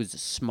 He was the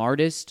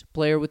smartest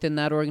player within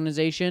that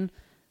organization.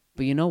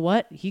 But you know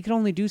what? He could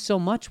only do so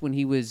much when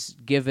he was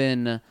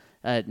given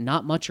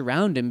not much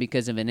around him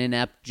because of an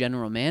inept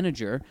general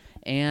manager.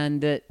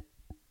 And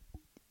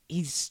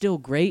he's still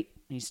great.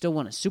 He still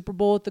won a Super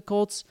Bowl at the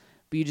Colts.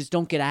 but you just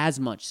don't get as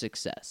much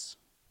success.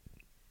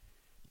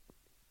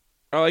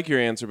 I like your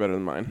answer better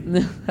than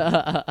mine.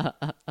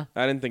 I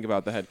didn't think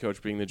about the head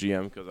coach being the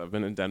GM because I've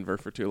been in Denver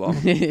for too long.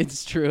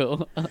 It's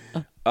true.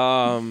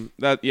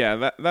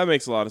 That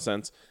makes a lot of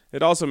sense.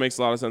 It also makes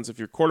a lot of sense if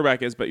your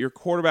quarterback is, but your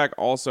quarterback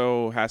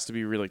also has to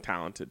be really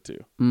talented too.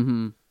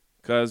 Mm-hmm.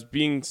 Because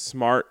being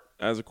smart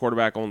as a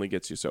quarterback only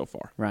gets you so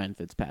far. Ryan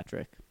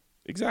Fitzpatrick.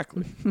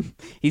 Exactly.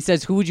 He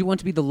says, who would you want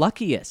to be the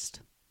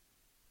luckiest?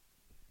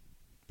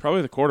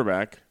 Probably the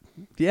quarterback.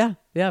 Yeah,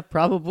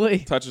 probably.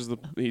 He touches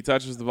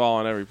the ball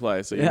on every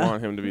play, so you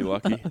want him to be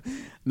lucky.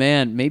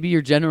 Man, maybe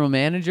your general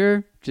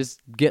manager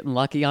just getting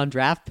lucky on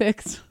draft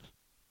picks.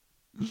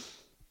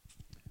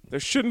 There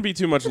shouldn't be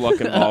too much luck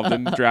involved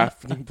in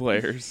drafting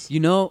players.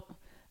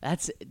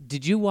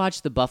 Did you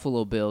watch the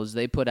Buffalo Bills?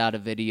 They put out a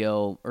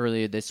video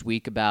earlier this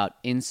week about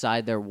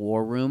inside their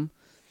war room.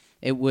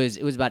 It was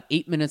about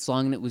 8 minutes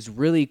long, and it was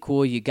really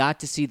cool. You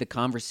got to see the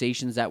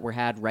conversations that were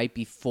had right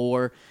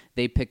before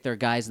they picked their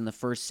guys in the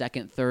first,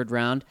 second, third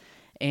round.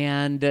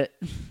 And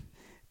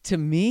to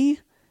me,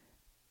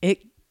 it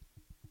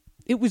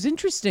was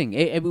interesting.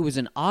 It was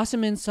an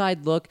awesome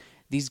inside look.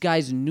 These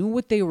guys knew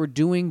what they were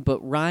doing, but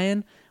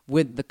Ryan,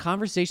 with the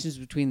conversations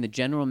between the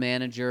general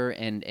manager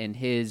and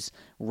his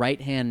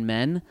right-hand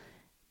men,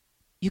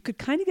 you could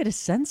kind of get a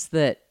sense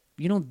that,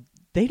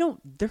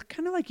 they're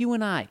kind of like you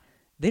and I.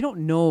 They don't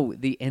know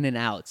the in and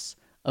outs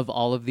of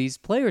all of these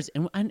players.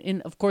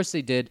 And of course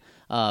they did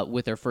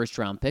with their first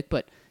round pick,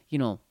 but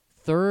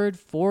third,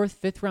 fourth,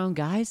 fifth round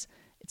guys,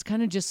 it's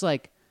kind of just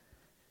like,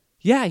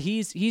 yeah,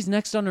 he's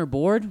next on our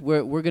board.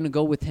 We're going to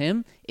go with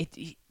him.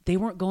 They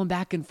weren't going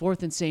back and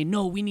forth and saying,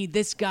 no, we need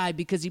this guy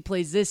because he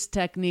plays this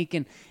technique.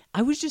 And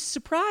I was just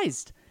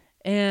surprised.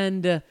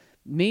 And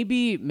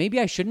maybe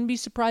I shouldn't be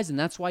surprised. And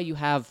that's why you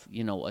have,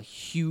 a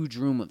huge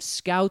room of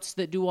scouts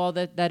that do all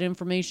that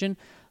information.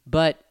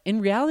 But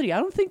in reality, I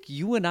don't think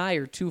you and I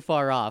are too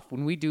far off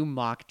when we do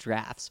mock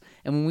drafts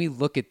and when we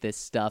look at this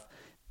stuff.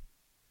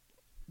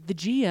 The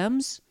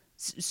GMs,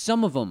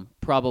 some of them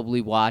probably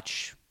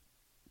watch,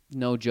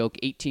 no joke,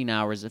 18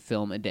 hours of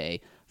film a day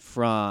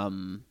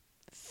from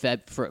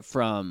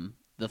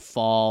the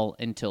fall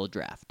until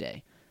draft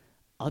day.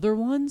 Other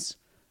ones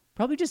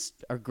probably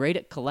just are great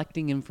at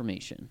collecting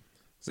information.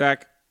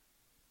 Zach,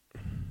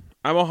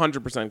 I'm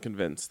 100%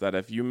 convinced that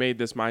if you made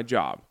this my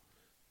job,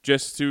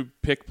 just to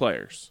pick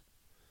players,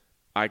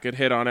 I could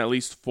hit on at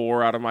least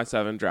 4 out of my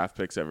 7 draft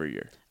picks every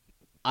year.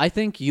 I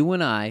think you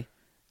and I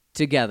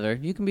together,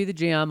 you can be the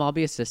GM, I'll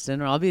be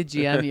assistant, or I'll be the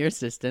GM, you're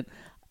assistant.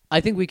 I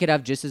think we could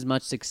have just as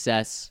much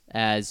success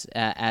as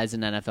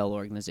an NFL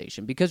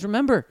organization. Because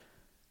remember,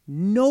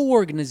 no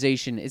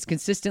organization is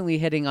consistently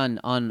hitting on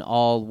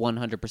all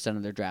 100%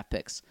 of their draft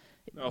picks.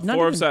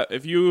 No,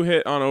 if you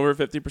hit on over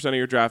 50% of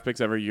your draft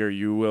picks every year,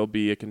 you will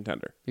be a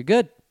contender. You're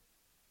good.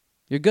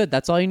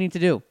 That's all you need to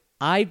do.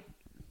 And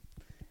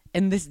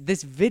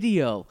this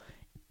video,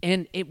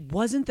 and it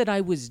wasn't that I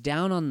was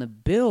down on the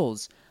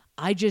Bills.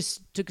 I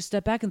just took a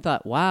step back and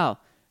thought, wow,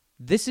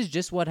 this is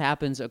just what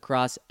happens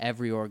across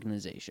every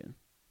organization.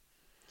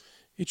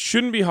 It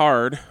shouldn't be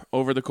hard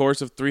over the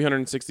course of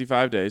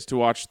 365 days to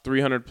watch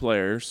 300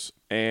 players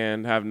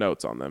and have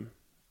notes on them.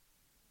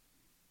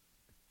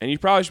 And you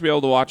probably should be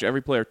able to watch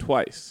every player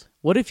twice.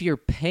 What if you're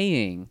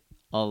paying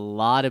a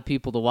lot of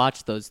people to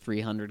watch those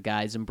 300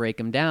 guys and break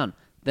them down?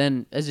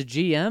 Then as a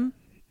GM,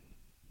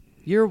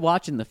 you're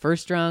watching the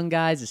first-round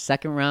guys, the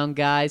second-round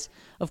guys.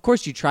 Of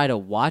course, you try to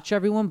watch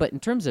everyone, but in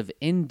terms of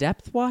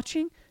in-depth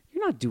watching,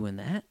 you're not doing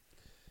that.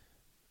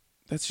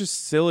 That's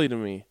just silly to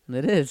me.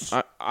 It is.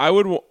 I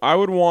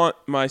would want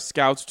my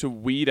scouts to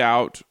weed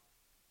out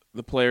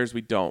the players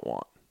we don't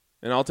want,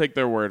 and I'll take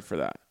their word for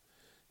that.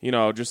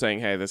 Just saying,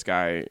 hey, this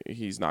guy,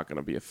 he's not going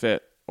to be a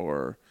fit,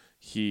 or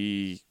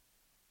he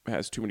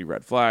has too many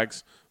red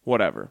flags,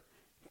 whatever.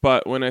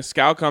 But when a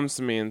scout comes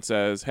to me and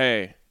says,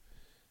 hey,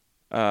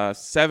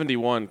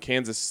 71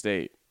 Kansas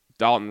State,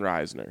 Dalton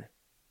Reisner,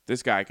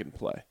 this guy can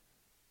play.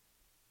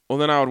 Well,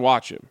 then I would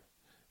watch him.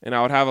 And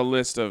I would have a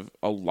list of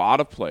a lot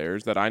of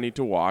players that I need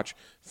to watch,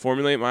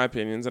 formulate my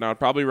opinions, and I would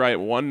probably write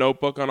one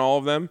notebook on all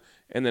of them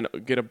and then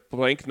get a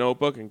blank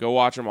notebook and go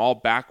watch them all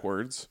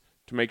backwards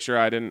to make sure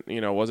I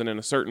wasn't in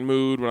a certain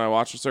mood when I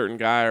watched a certain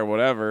guy or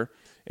whatever,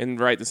 and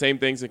write the same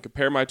things and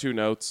compare my 2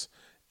 notes.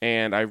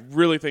 And I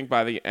really think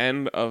by the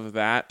end of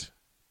that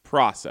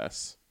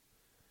process,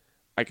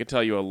 I could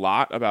tell you a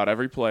lot about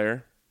every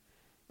player.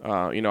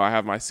 I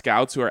have my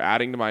scouts who are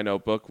adding to my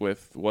notebook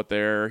with what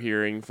they're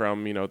hearing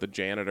from, the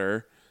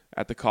janitor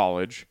at the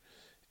college.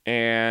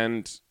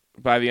 And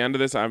by the end of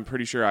this, I'm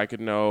pretty sure I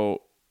could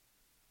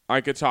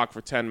talk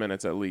for 10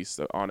 minutes at least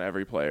on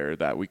every player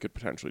that we could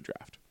potentially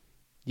draft.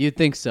 You'd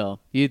think so.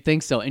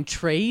 And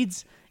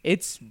trades,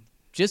 it's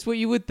just what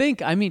you would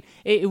think. I mean,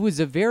 it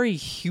was a very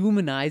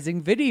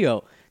humanizing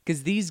video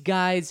because these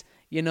guys,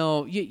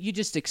 you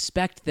just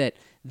expect that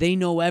they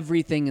know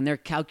everything and they're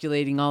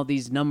calculating all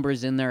these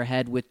numbers in their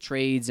head with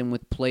trades and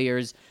with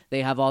players.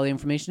 They have all the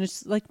information.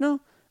 It's like, no,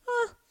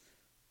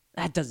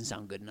 that doesn't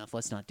sound good enough.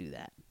 Let's not do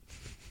that.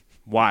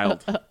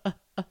 Wild.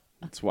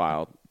 It's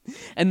wild.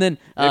 And then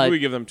Maybe we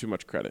give them too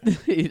much credit.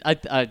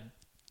 I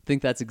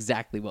think that's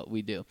exactly what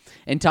we do.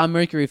 And Tom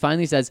Mercury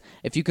finally says,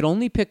 if you could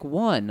only pick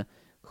one,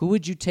 who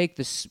would you take?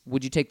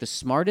 Would you take the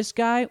smartest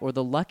guy or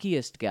the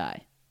luckiest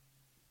guy?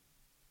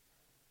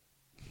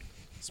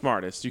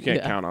 Smartest. You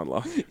can't count on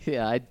luck.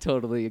 Yeah, I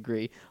totally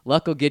agree.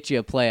 Luck will get you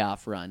a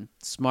playoff run.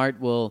 Smart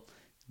will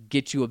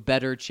get you a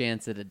better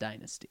chance at a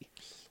dynasty.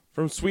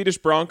 From Swedish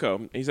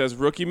Bronco, he says,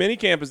 rookie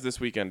minicamp is this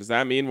weekend. Does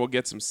that mean we'll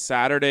get some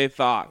Saturday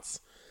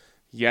thoughts?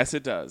 Yes,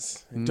 it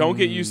does. Don't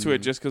get used to it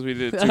just because we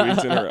did it 2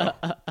 weeks in a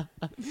row.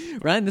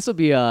 Ryan, this will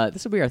be our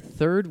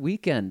third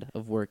weekend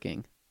of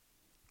working.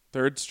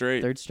 Third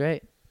straight.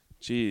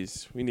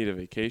 Jeez, we need a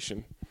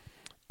vacation.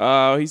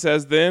 He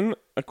says, then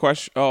a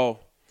question. Oh,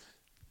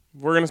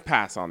 we're going to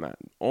pass on that.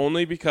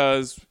 Only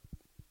because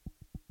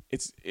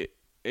it's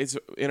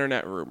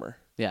internet rumor.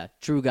 Yeah,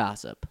 true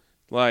gossip.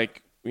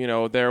 Like,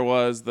 there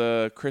was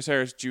the Chris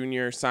Harris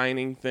Jr.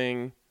 signing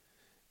thing,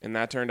 and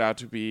that turned out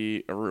to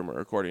be a rumor,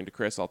 according to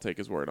Chris. I'll take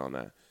his word on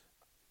that.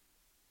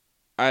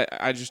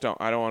 I just don't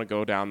want to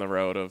go down the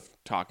road of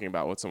talking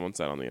about what someone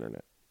said on the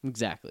internet.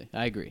 Exactly.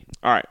 I agree.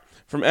 All right.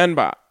 From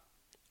Nbot.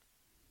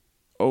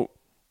 Oh,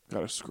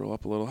 got to scroll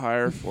up a little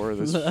higher for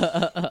this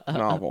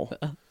novel.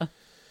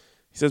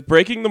 He says,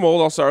 breaking the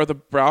mold, I'll start with a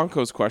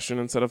Broncos question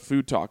instead of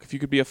food talk. If you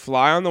could be a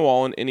fly on the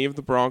wall in any of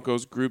the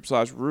Broncos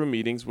group/room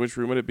meetings, which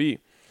room would it be?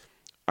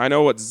 I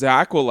know what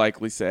Zach will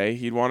likely say.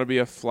 He'd want to be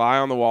a fly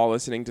on the wall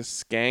listening to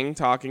Skang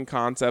talking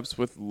concepts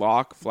with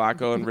Locke,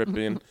 Flacco, and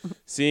Ripien,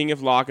 seeing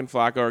if Locke and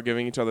Flacco are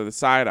giving each other the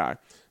side eye.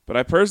 But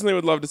I personally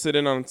would love to sit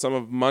in on some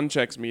of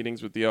Munchak's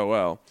meetings with the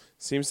OL.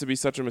 Seems to be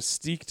such a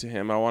mystique to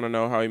him. I want to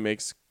know how he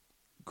makes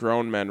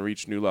grown men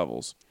reach new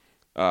levels.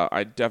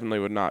 I definitely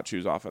would not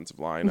choose offensive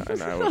line,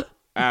 and I would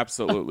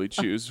absolutely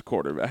choose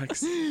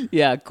quarterbacks.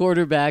 Yeah,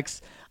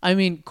 quarterbacks. I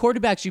mean,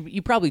 quarterbacks,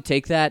 you probably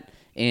take that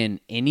in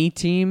any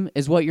team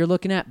is what you're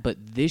looking at.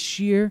 But this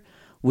year,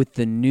 with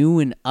the new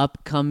and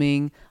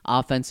upcoming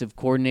offensive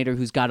coordinator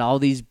who's got all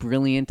these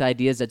brilliant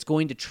ideas that's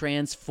going to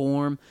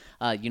transform,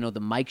 the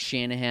Mike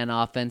Shanahan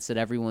offense that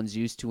everyone's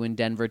used to in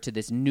Denver to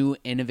this new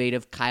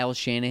innovative Kyle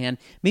Shanahan,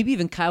 maybe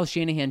even Kyle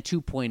Shanahan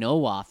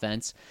 2.0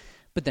 offense.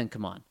 But then,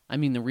 come on. I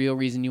mean, the real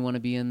reason you want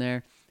to be in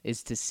there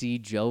is to see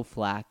Joe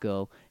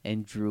Flacco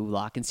and Drew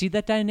Lock and see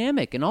that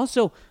dynamic. And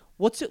also,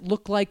 what's it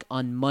look like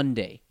on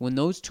Monday when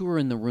those two are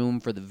in the room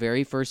for the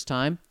very first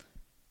time?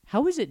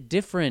 How is it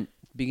different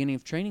beginning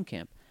of training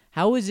camp?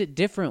 How is it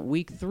different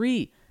week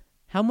 3?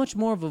 How much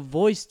more of a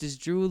voice does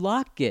Drew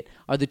Lock get?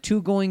 Are the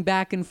two going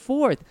back and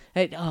forth?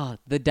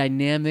 The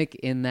dynamic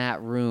in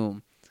that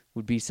room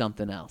would be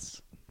something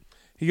else.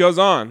 He goes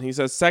on. He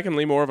says,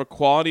 secondly, more of a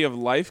quality of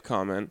life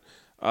comment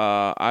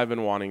I've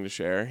been wanting to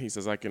share. He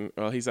says,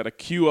 he said a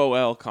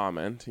QOL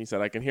comment. He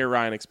said, I can hear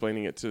Ryan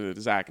explaining it to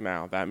Zach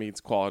now. That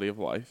means quality of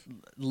life.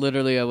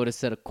 Literally, I would have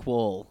said a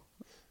quol.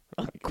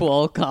 A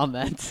quol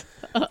comment.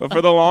 But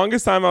for the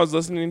longest time, I was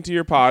listening to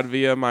your pod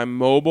via my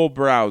mobile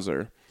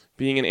browser.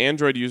 Being an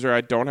Android user, I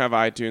don't have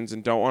iTunes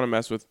and don't want to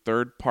mess with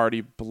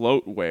third-party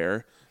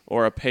bloatware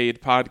or a paid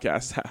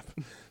podcast app.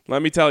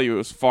 Let me tell you, it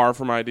was far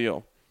from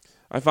ideal.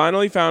 I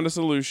finally found a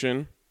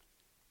solution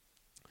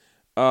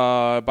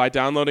by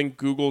downloading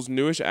Google's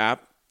newish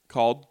app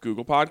called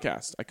Google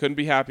Podcast. I couldn't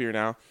be happier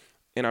now,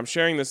 and I'm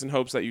sharing this in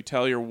hopes that you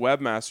tell your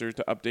webmaster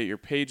to update your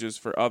pages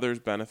for others'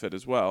 benefit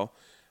as well.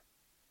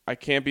 I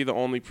can't be the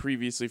only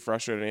previously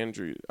frustrated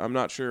Andrew. I'm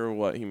not sure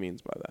what he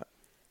means by that.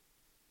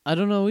 I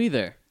don't know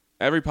either.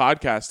 Every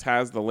podcast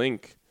has the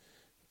link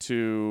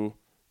to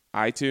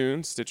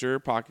iTunes, Stitcher,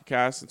 Pocket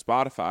Cast, and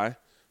Spotify.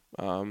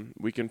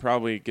 We can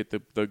probably get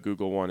the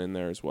Google one in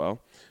there as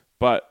well.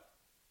 But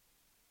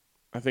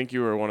I think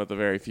you were one of the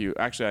very few.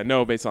 Actually, I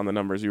know based on the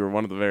numbers, you were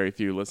one of the very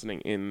few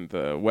listening in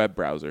the web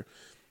browser.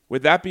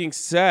 With that being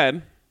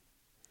said,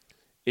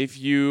 if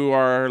you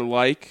are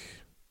like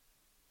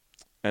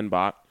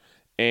Nbot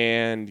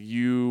and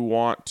you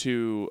want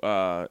to,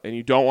 and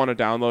you don't want to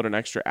download an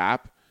extra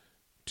app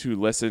to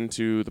listen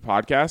to the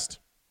podcast,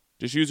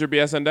 just use your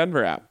BSN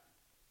Denver app.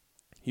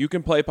 You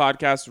can play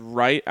podcasts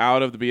right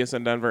out of the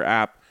BSN Denver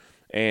app,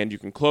 and you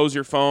can close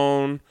your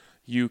phone.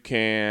 You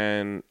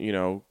can,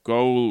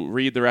 go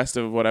read the rest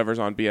of whatever's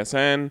on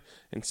BSN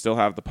and still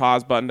have the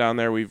pause button down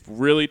there. We've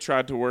really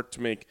tried to work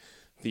to make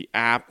the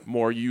app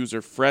more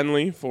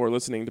user-friendly for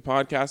listening to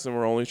podcasts, and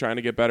we're only trying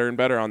to get better and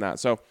better on that.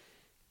 So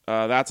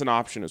that's an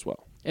option as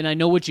well. And I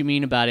know what you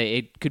mean about it.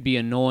 It could be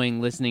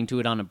annoying listening to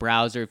it on a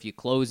browser if you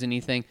close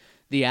anything.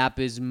 The app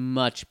is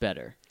much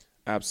better.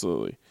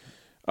 Absolutely.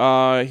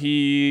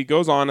 He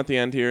goes on at the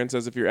end here and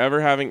says, if you're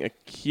ever having a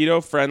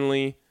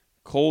keto-friendly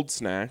cold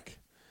snack...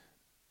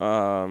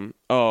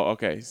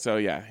 okay. So,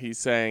 yeah, he's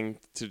saying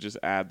to just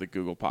add the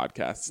Google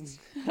Podcasts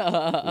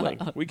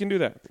link. We can do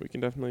that. We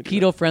can definitely do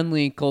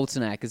keto-friendly cold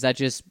snack. Is that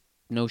just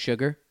no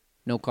sugar,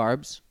 no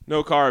carbs?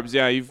 No carbs,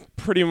 yeah.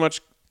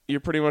 You're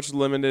pretty much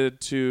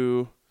limited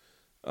to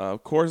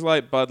Coors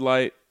Light, Bud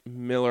Light,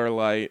 Miller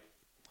Light,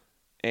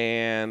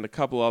 and a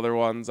couple other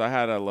ones. I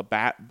had a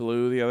Labatt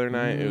Blue the other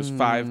night. It was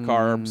 5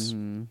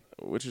 carbs,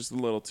 which is a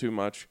little too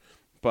much.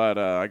 but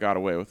I got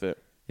away with it.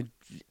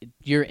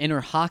 Your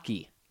inner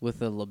hockey with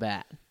the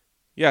Labatt.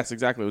 Yes,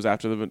 exactly. It was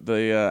after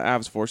the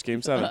Avs forced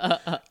Game 7.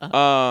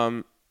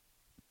 I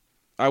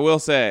will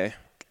say,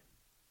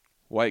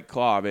 White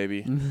Claw,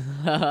 baby. 2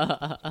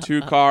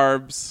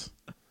 carbs,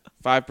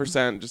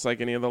 5%, just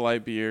like any of the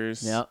light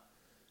beers. Yep.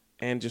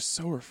 And just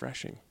so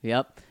refreshing.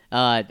 Yep.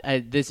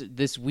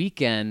 This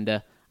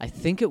weekend, I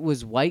think it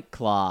was White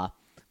Claw.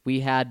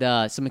 We had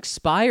some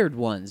expired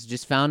ones.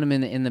 Just found them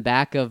in the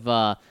back of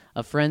a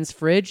friend's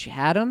fridge.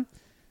 Had them.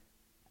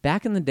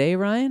 Back in the day,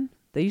 Ryan,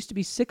 they used to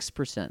be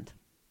 6%.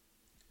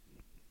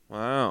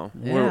 Wow.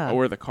 Yeah.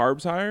 Were the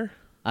carbs higher?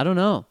 I don't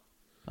know.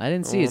 I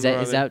didn't see. Is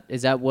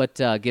that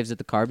what gives it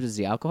the carbs? Is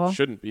the alcohol?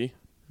 Shouldn't be.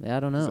 Yeah, I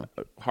don't know.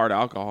 Hard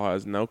alcohol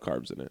has no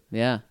carbs in it.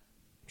 Yeah.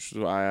 Which is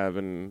why I've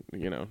been,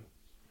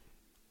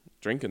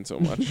 drinking so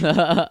much.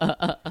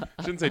 I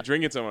shouldn't say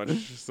drinking so much.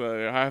 It's just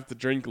I have to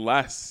drink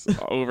less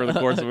over the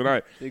course of a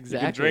night.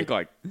 Exactly. You can drink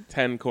like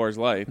 10 Coors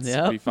Lights.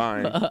 Yep. Be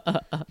fine.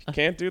 You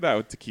can't do that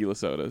with tequila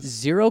sodas.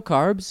 0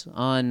 carbs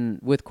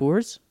with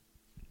Coors?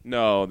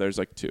 No, there's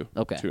like 2.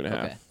 Okay. 2.5.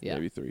 Okay. Yeah.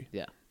 Maybe 3.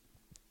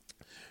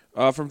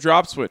 Yeah. From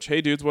Drop Switch.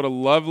 Hey, dudes, what a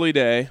lovely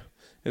day.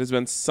 It has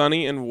been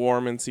sunny and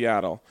warm in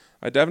Seattle.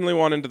 I definitely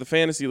want into the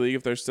fantasy league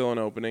if there's still an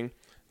opening.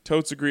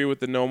 Totes agree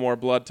with the no more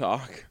blood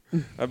talk.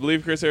 I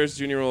believe Chris Harris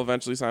Jr. will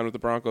eventually sign with the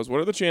Broncos.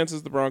 What are the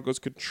chances the Broncos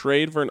could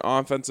trade for an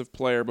offensive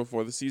player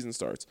before the season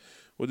starts?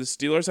 Would the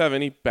Steelers have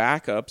any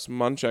backups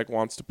Munchak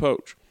wants to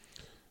poach?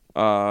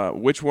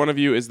 Which one of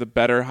you is the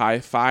better high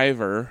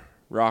fiver?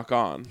 Rock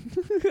on.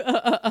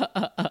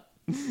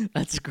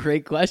 That's a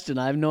great question.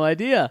 I have no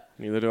idea.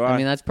 Neither do I. I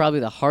mean, that's probably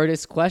the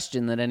hardest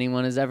question that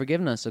anyone has ever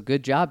given us. So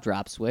good job,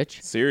 Drop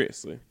Switch.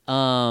 Seriously.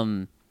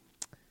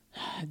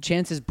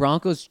 Chances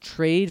Broncos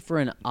trade for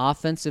an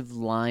offensive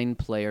line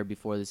player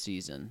before the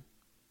season.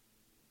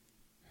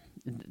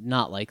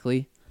 Not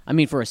likely. I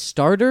mean, for a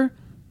starter,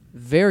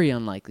 very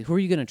unlikely. Who are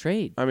you going to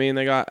trade? I mean,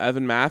 they got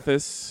Evan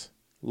Mathis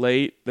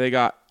late. They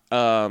got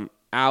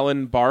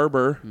Alan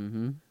Barber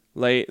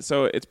late.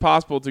 So it's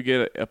possible to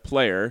get a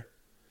player.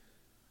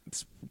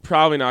 It's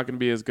probably not going to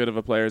be as good of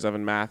a player as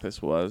Evan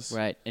Mathis was.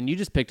 Right. And you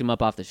just picked him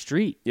up off the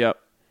street. Yep.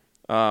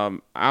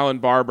 Alan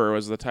Barber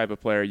was the type of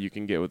player you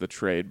can get with a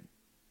trade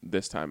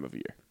this time of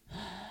year.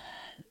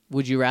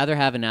 Would you rather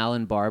have an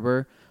Alan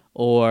Barber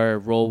or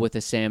roll with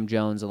a Sam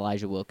Jones,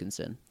 Elijah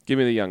Wilkinson? Give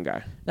me the young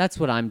guy. That's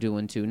what I'm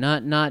doing too.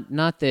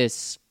 Not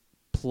this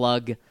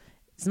plug.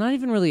 It's not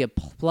even really a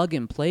plug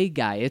and play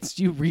guy. It's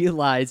you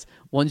realize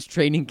once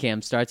training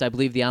camp starts, I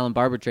believe the Alan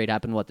Barber trade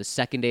happened, the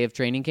second day of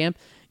training camp?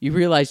 You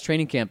realize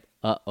training camp,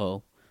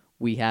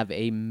 we have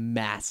a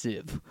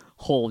massive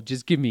hole.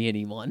 Just give me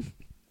anyone.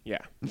 Yeah.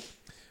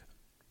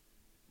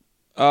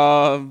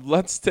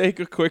 Let's take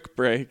a quick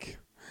break,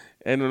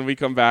 and when we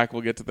come back,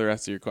 we'll get to the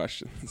rest of your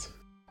questions.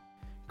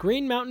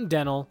 Green Mountain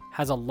Dental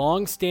has a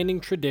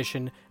long-standing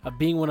tradition of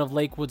being one of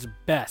Lakewood's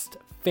best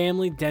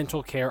family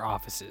dental care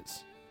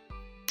offices.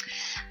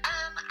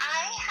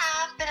 I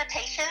have been a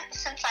patient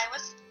since I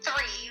was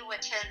 3,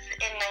 which is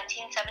in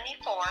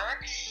 1974.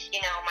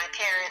 My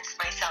parents,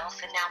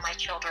 myself, and now my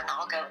children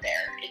all go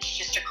there. It's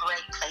just a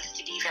great place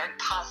to be, very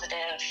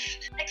positive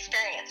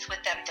experience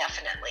with them,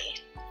 definitely.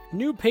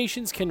 New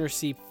patients can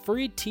receive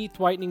free teeth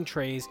whitening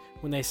trays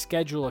when they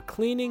schedule a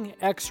cleaning,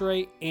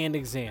 x-ray, and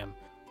exam.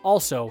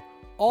 Also,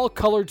 all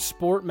colored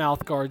sport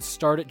mouth guards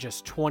start at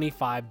just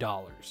 $25.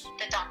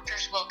 The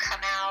doctors will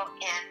come out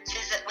and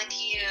visit with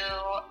you,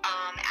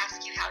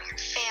 ask you how your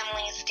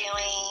family's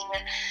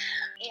doing,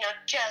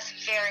 just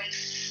very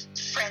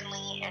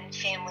friendly and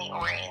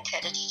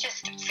family-oriented. It's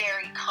just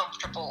very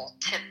comfortable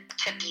to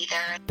be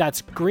there.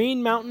 That's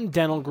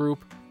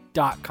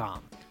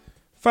greenmountaindentalgroup.com.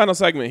 Final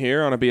segment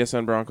here on a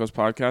BSN Broncos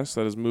podcast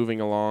that is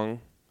moving along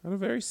at a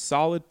very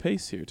solid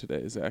pace here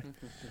today, Zach.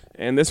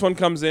 And this one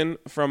comes in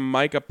from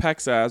Micah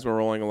Pexa as we're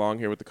rolling along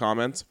here with the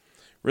comments.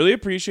 Really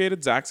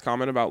appreciated Zach's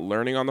comment about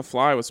learning on the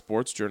fly with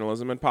sports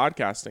journalism and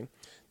podcasting.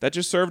 That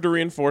just served to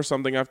reinforce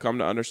something I've come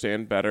to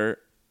understand better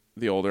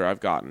the older I've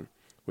gotten.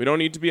 We don't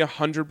need to be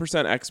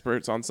 100%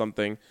 experts on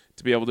something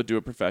to be able to do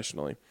it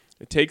professionally.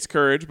 It takes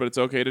courage, but it's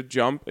okay to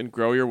jump and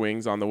grow your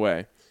wings on the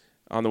way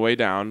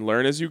down.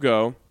 Learn as you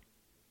go,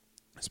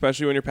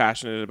 especially when you're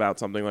passionate about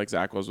something like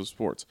Zach was with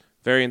sports.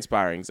 Very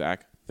inspiring,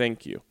 Zach.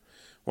 Thank you.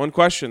 One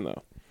question,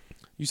 though.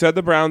 You said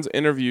the Browns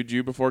interviewed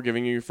you before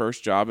giving you your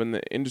first job in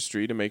the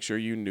industry to make sure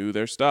you knew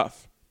your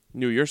stuff.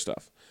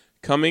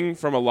 Coming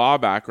from a law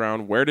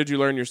background, where did you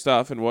learn your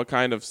stuff, and what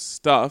kind of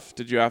stuff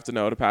did you have to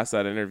know to pass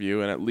that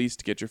interview and at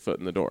least get your foot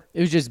in the door?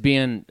 It was just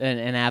being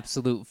an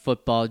absolute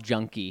football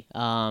junkie.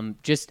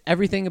 Just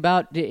everything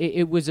about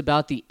it was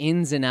about the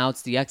ins and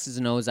outs, the X's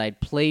and O's. I'd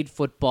played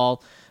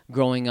football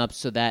growing up,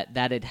 so that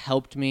had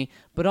helped me.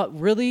 But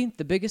really,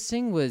 the biggest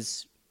thing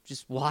was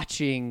just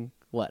watching,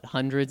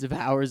 hundreds of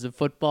hours of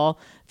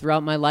football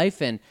throughout my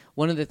life. And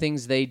one of the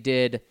things they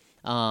did,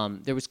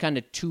 there was kind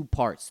of 2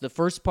 parts. The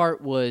first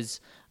part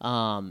was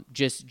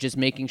just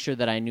making sure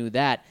that I knew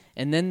that.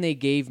 And then they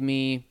gave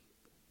me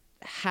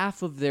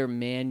half of their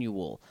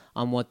manual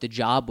on what the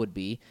job would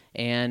be,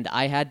 and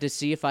I had to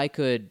see if I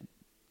could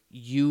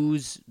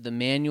use the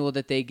manual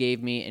that they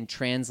gave me and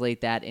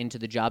translate that into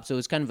the job. So it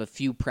was kind of a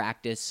few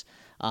practice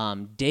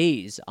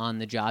days on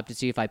the job to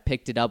see if I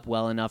picked it up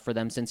well enough for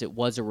them, since it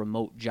was a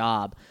remote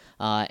job,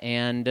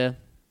 and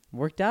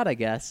worked out, I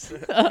guess.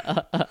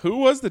 Who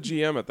was the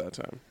GM at that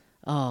time?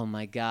 Oh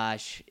my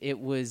gosh, it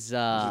was.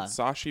 Was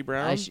it Sashi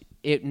Brown?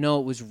 No,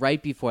 it was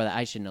right before that.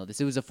 I should know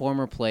this. It was a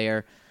former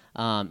player.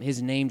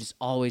 His name just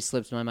always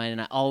slips my mind,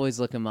 and I always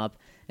look him up,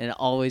 and it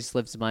always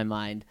slips my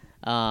mind.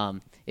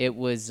 It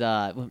was.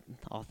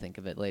 I'll think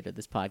of it later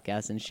this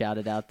podcast and shout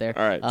it out there.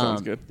 All right,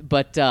 sounds good.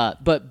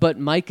 But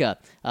Micah,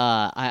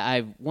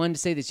 I wanted to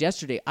say this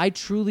yesterday. I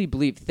truly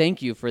believe.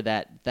 Thank you for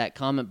that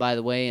comment, by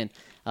the way, and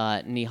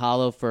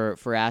Nihalo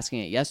for asking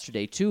it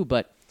yesterday too.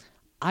 But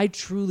I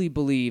truly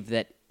believe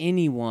that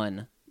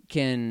anyone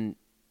can,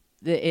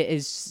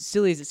 as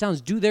silly as it sounds,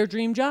 do their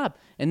dream job.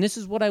 And this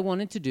is what I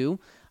wanted to do.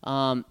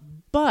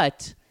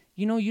 But,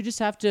 you just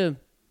have to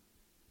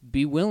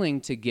be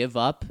willing to give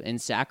up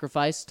and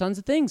sacrifice tons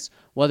of things,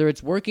 whether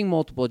it's working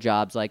multiple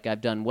jobs like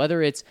I've done,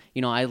 whether it's,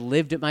 I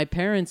lived at my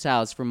parents'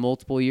 house for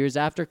multiple years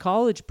after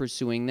college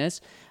pursuing this.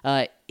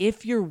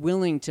 If you're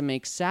willing to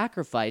make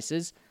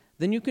sacrifices,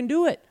 then you can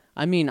do it.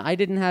 I mean, I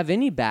didn't have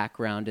any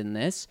background in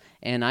this,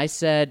 and I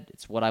said,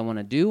 it's what I want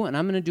to do, and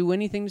I'm going to do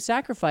anything to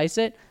sacrifice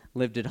it.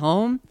 Lived at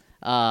home,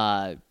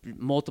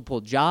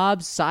 multiple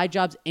jobs, side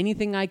jobs,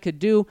 anything I could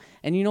do,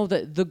 and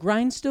the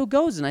grind still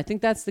goes, and I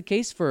think that's the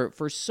case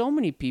for so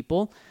many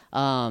people,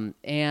 so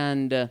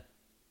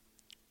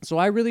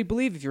I really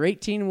believe if you're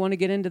 18 and want to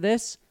get into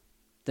this,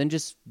 then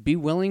just be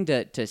willing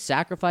to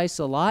sacrifice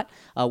a lot.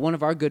 One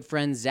of our good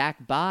friends,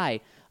 Zach Bai,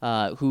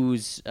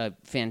 who's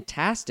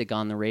fantastic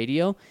on the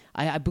radio.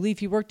 I believe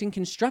he worked in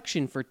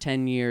construction for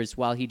 10 years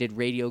while he did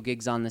radio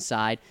gigs on the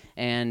side,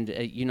 and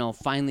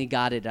finally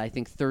got it, I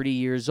think, 30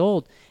 years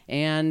old.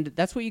 And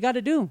that's what you got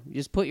to do. You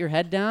just put your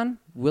head down,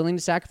 willing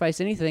to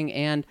sacrifice anything,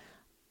 and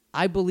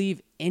I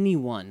believe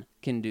anyone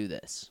can do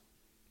this.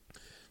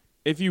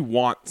 If you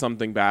want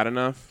something bad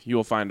enough, you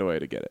will find a way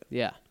to get it.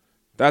 Yeah.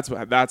 That's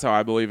how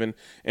I believe in.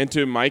 And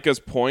to Micah's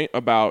point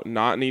about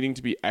not needing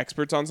to be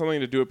experts on something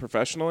to do it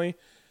professionally,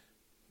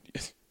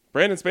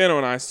 Brandon Spano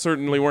and I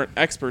certainly weren't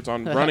experts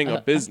on running a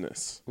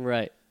business.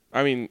 Right.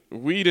 I mean,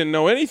 we didn't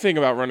know anything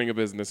about running a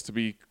business, to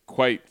be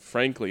quite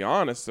frankly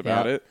honest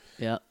about it.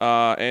 Yeah.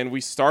 And we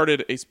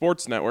started a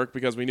sports network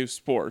because we knew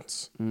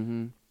sports.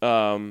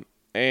 Mm-hmm.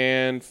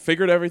 And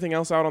figured everything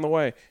else out on the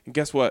way. And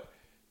guess what?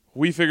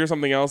 We figure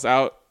something else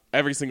out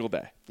every single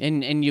day.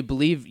 And you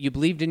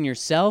believed in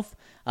yourself,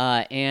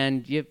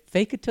 and you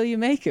fake it till you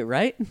make it,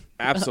 right?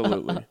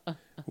 Absolutely.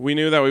 We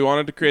knew that we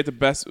wanted to create the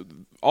best.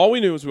 All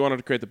we knew was we wanted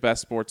to create the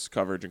best sports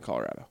coverage in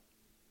Colorado.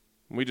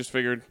 We just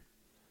figured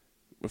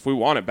if we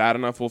want it bad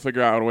enough, we'll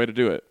figure out a way to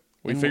do it.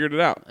 We figured it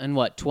out. And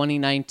what,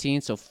 2019,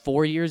 so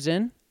 4 years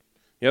in?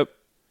 Yep.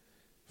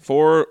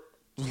 4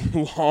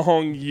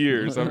 long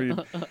years. I mean,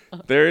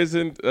 there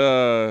isn't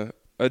a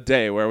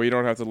day where we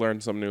don't have to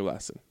learn some new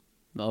lesson.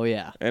 Oh,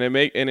 yeah. And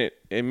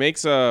it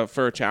makes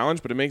for a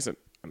challenge, but it makes it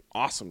an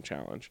awesome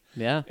challenge.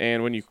 Yeah.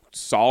 And when you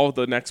solve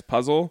the next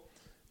puzzle,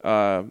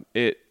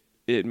 it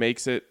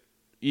makes it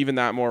even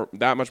that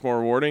much more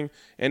rewarding.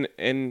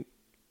 And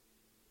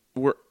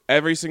we're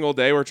every single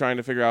day we're trying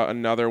to figure out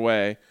another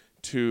way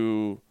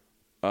to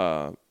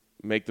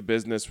make the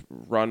business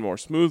run more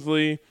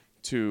smoothly,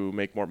 to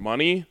make more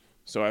money.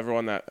 So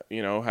everyone that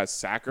has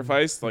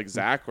sacrificed, like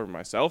Zach or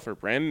myself or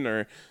Brandon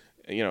or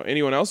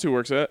anyone else who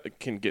works at it,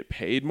 can get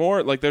paid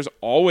more. Like there's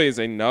always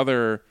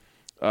another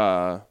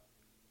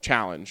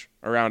challenge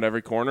around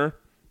every corner.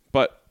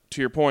 But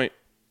to your point,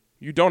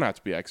 you don't have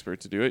to be expert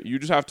to do it. You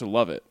just have to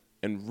love it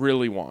and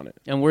really want it.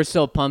 And we're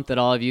so pumped that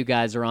all of you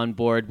guys are on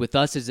board with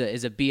us as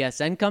a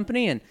BSN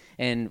company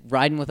and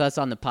riding with us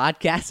on the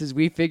podcast as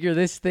we figure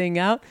this thing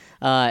out.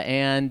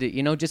 And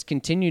just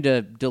continue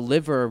to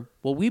deliver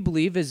what we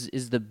believe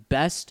is the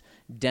best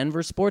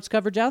Denver sports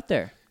coverage out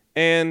there.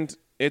 And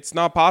it's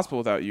not possible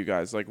without you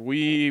guys. Like,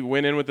 we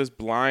went in with this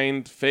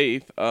blind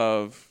faith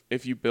of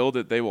if you build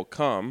it, they will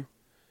come.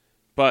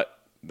 But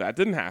that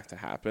didn't have to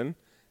happen.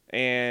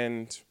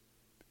 And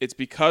it's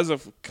because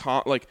of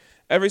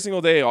every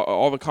single day,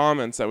 all the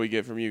comments that we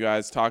get from you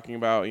guys talking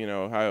about,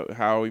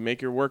 how we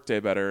make your workday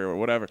better or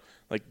whatever,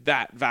 like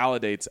that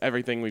validates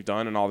everything we've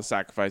done and all the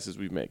sacrifices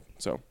we've made.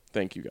 So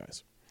thank you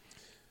guys.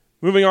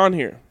 Moving on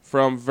here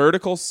from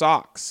Vertical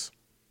Socks.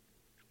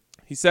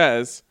 He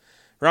says,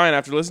 Ryan,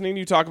 after listening to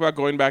you talk about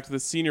going back to the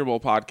Senior Bowl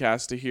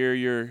podcast to hear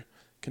your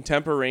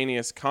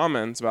contemporaneous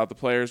comments about the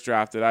players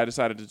drafted, I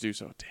decided to do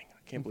so. Dang,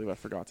 I can't believe I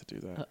forgot to do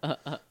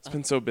that. It's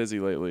been so busy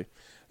lately.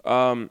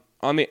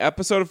 On the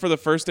episode for the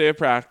first day of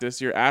practice,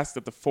 you're asked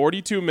at the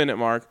 42-minute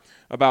mark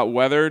about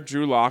whether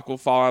Drew Lock will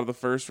fall out of the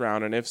first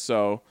round, and if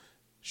so,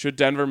 should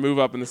Denver move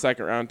up in the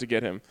second round to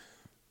get him?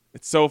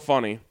 It's so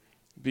funny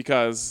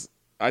because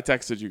I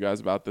texted you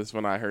guys about this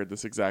when I heard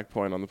this exact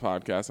point on the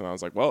podcast, and I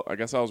was like, well, I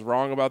guess I was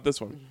wrong about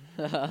this one.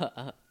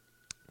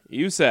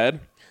 You said,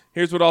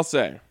 here's what I'll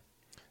say.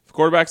 If a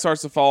quarterback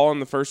starts to fall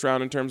in the first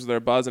round in terms of their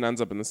buzz and ends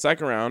up in the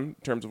second round in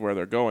terms of where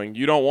they're going,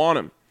 you don't want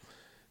him.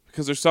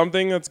 Because there's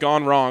something that's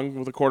gone wrong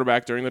with a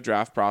quarterback during the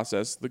draft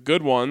process. The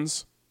good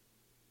ones,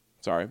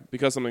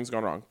 because something's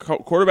gone wrong.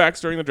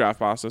 Quarterbacks during the draft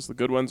process, the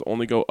good ones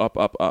only go up,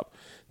 up, up.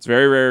 It's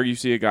very rare you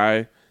see a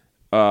guy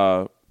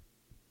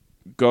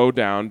go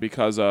down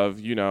because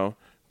of, Drew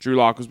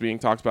Lock was being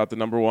talked about, the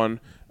number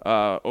one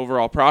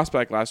overall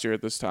prospect last year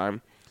at this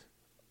time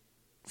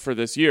for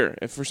this year.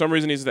 If for some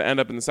reason he's to end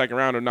up in the second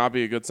round, it would not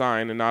be a good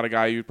sign and not a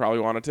guy you'd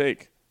probably want to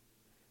take.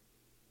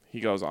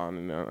 He goes on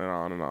and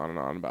on and on and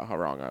on about how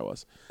wrong I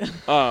was.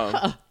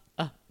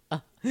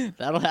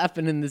 That'll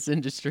happen in this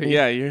industry.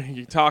 Yeah,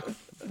 you talk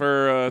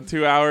for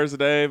 2 hours a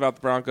day about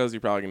the Broncos,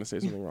 you're probably going to say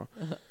something wrong.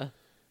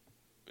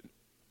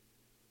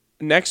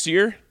 Next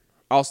year,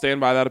 I'll stand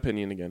by that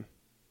opinion again.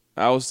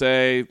 I will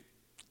say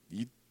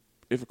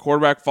if a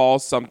quarterback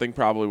falls, something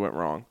probably went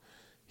wrong.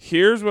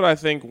 Here's what I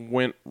think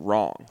went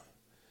wrong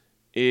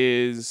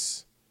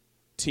is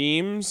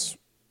teams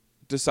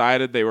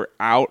decided they were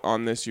out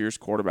on this year's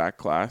quarterback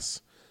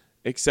class,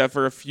 except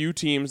for a few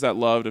teams that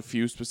loved a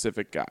few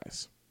specific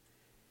guys.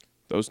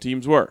 Those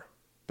teams were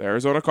the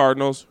Arizona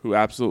Cardinals, who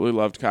absolutely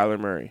loved Kyler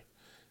Murray.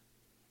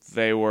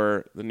 They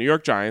were the New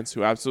York Giants,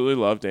 who absolutely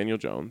loved Daniel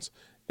Jones,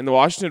 and the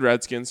Washington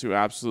Redskins, who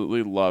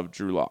absolutely loved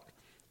Drew Lock.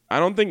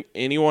 I don't think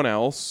anyone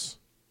else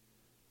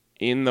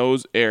in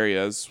those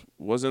areas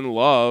was in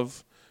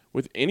love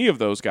with any of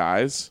those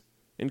guys,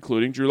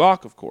 including Drew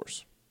Lock, of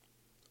course.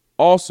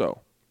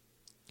 Also,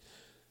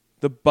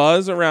 the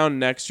buzz around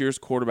next year's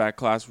quarterback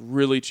class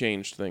really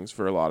changed things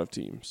for a lot of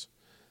teams.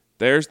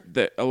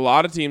 A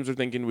lot of teams are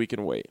thinking we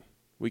can wait.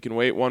 We can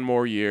wait one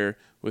more year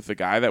with the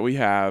guy that we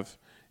have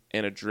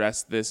and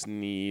address this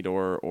need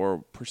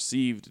or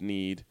perceived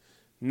need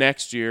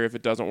next year if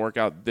it doesn't work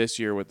out this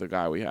year with the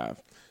guy we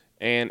have.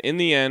 And in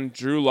the end,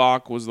 Drew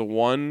Lock was the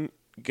one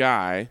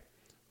guy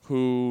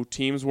who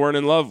teams weren't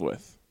in love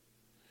with.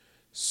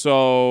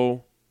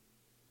 So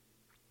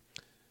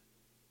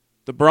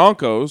the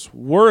Broncos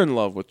were in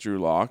love with Drew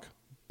Lock,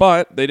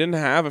 but they didn't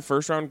have a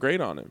first-round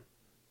grade on him.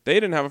 They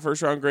didn't have a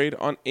first-round grade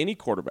on any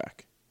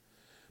quarterback.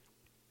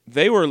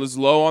 They were as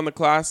low on the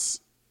class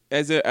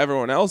as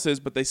everyone else is,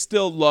 but they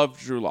still loved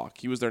Drew Lock.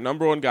 He was their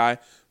number one guy,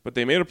 but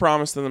they made a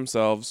promise to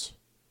themselves,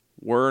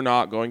 we're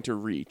not going to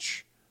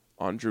reach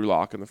on Drew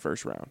Lock in the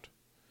first round.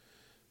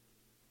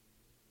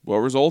 What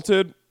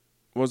resulted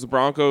was the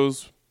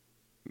Broncos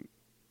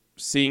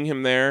seeing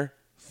him there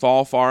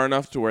fall far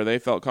enough to where they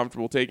felt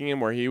comfortable taking him,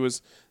 where he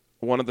was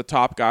one of the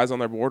top guys on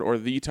their board or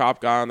the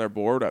top guy on their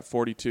board at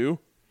 42.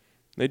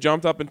 They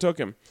jumped up and took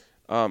him.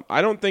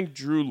 I don't think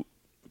Drew,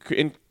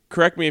 and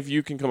correct me if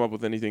you can come up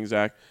with anything,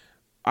 Zach,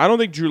 I don't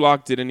think Drew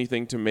Lock did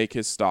anything to make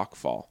his stock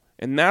fall.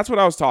 And that's what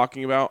I was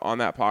talking about on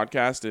that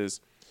podcast is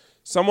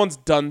someone's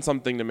done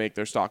something to make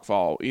their stock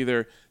fall.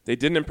 Either they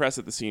didn't impress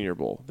at the Senior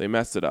Bowl, they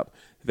messed it up.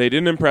 They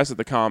didn't impress at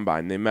the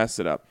Combine, they messed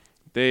it up.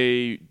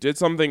 They did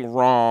something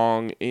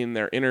wrong in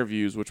their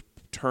interviews, which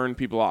turned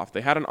people off.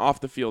 They had an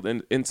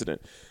off-the-field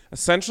incident.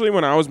 Essentially,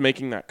 when I was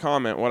making that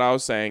comment, what I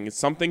was saying is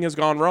something has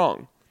gone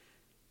wrong.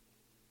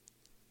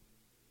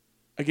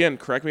 Again,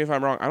 correct me if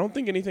I'm wrong. I don't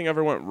think anything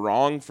ever went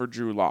wrong for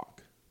Drew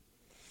Lock.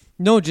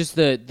 No, just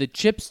the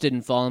chips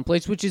didn't fall in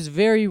place, which is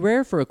very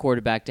rare for a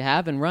quarterback to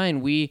have. And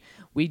Ryan, we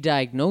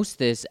diagnosed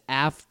this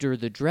after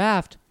the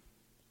draft.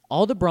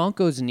 All the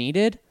Broncos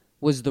needed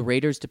was the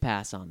Raiders to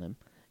pass on them.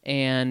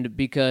 And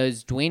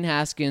because Dwayne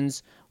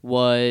Haskins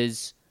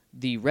was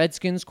the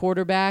Redskins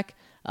quarterback,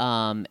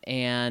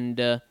 and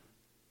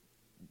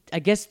I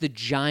guess the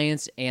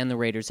Giants and the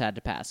Raiders had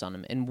to pass on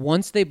him. And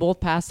once they both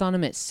passed on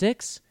him at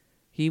 6,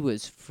 he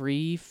was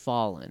free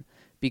falling.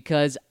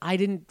 Because I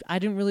didn't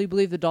really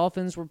believe the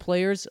Dolphins were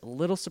players. A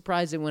little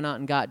surprised they went out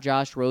and got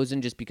Josh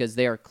Rosen just because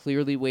they are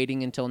clearly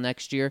waiting until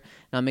next year.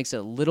 Now it makes it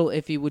a little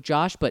iffy with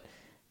Josh, but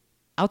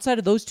outside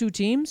of those two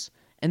teams,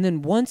 and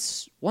then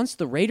once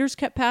the Raiders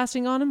kept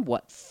passing on him,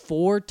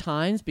 4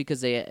 times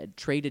because they had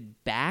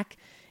traded back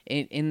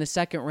in the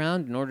second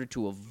round in order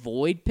to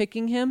avoid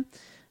picking him,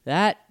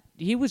 that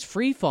he was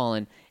free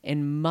falling.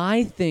 And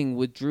my thing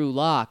with Drew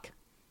Lock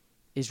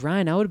is,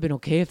 Ryan, I would have been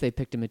okay if they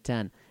picked him at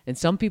 10. And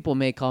some people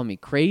may call me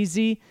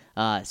crazy,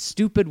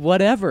 stupid,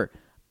 whatever.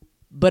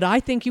 But I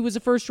think he was a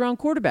first-round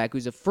quarterback. He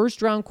was a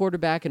first-round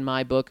quarterback in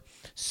my book.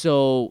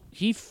 So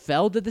he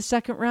fell to the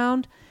second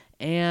round,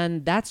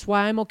 and that's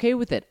why I'm okay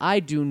with it. I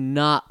do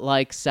not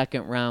like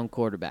second-round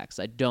quarterbacks.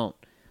 I don't.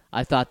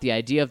 I thought the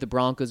idea of the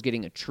Broncos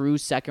getting a true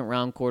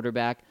second-round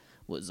quarterback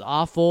was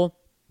awful.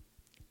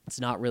 It's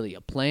not really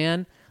a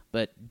plan.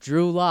 But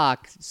Drew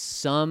Lock,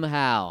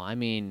 somehow,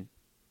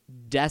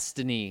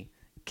 destiny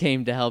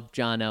came to help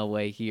John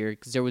Elway here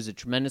because there was a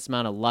tremendous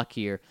amount of luck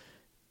here.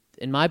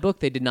 In my book,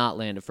 they did not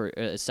land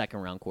a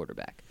second-round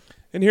quarterback.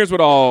 And here's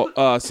what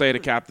I'll say to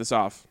cap this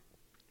off.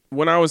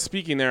 When I was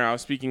speaking there, I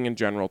was speaking in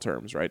general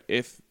terms, right?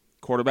 If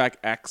quarterback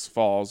X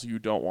falls, you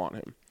don't want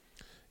him.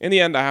 In the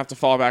end, I have to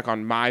fall back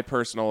on my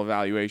personal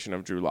evaluation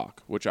of Drew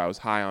Lock, which I was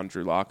high on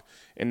Drew Lock.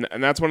 And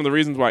that's one of the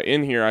reasons why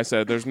in here I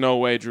said there's no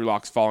way Drew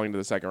Lock's falling to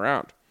the second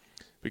round.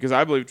 because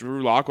I believe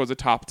Drew Lock was a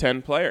top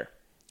 10 player.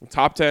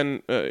 Top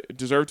 10,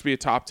 deserved to be a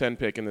top 10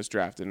 pick in this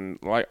draft. And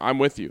I'm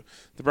with you.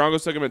 If the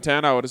Broncos took him at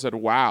 10, I would have said,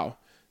 wow,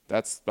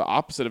 that's the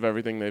opposite of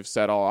everything they've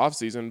said all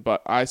offseason.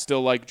 But I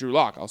still like Drew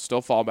Lock. I'll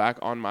still fall back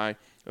on my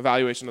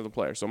evaluation of the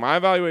player. So my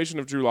evaluation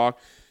of Drew Lock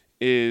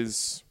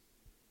is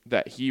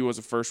that he was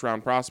a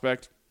first-round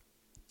prospect.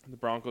 The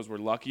Broncos were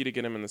lucky to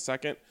get him in the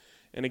second.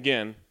 And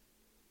again,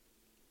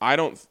 I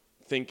don't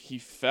think he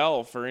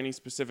fell for any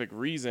specific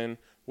reason,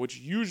 which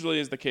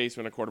usually is the case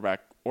when a quarterback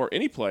or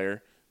any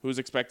player who's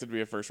expected to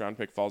be a first-round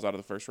pick falls out of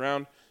the first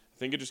round. I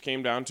think it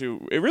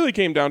really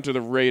came down to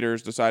the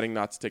Raiders deciding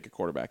not to take a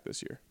quarterback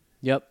this year.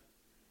 Yep.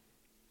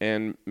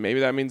 And maybe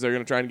that means they're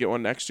going to try and get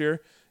one next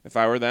year. If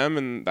I were them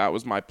and that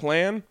was my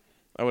plan,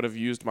 I would have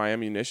used my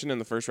ammunition in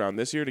the first round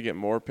this year to get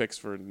more picks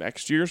for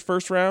next year's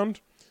first round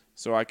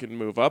so I could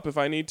move up if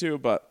I need to.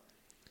 But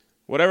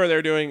whatever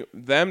they're doing,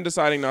 them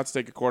deciding not to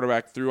take a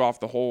quarterback threw off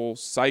the whole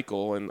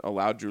cycle and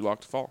allowed Drew Lock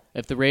to fall.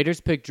 If the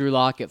Raiders picked Drew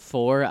Lock at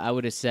 4, I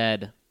would have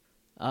said,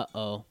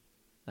 uh-oh,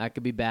 that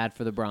could be bad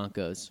for the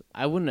Broncos.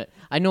 I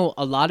know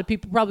a lot of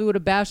people probably would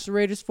have bashed the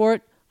Raiders for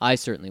it. I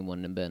certainly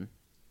wouldn't have been.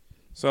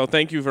 So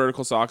thank you,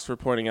 Vertical Sox, for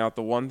pointing out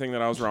the one thing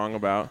that I was wrong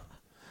about.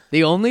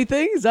 The only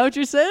thing? Is that what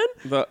you're saying?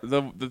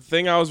 The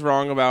thing I was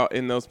wrong about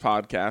in those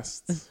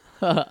podcasts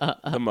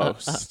the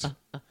most.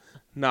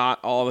 Not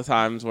all the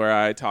times where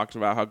I talked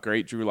about how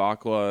great Drew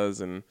Lock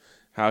was and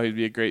how he'd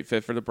be a great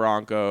fit for the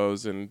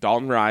Broncos, and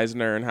Dalton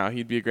Reisner and how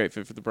he'd be a great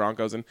fit for the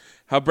Broncos, and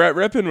how Brett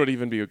Rippon would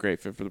even be a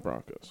great fit for the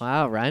Broncos.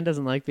 Wow, Ryan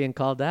doesn't like being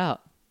called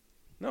out.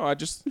 No, I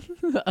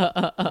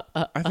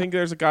think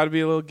there's got to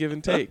be a little give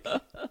and take. You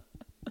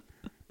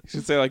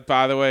should say, like,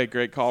 by the way,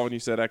 great call when you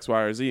said X,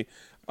 Y, or Z.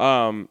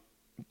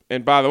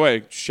 And by the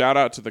way, shout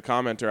out to the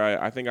commenter.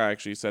 I think I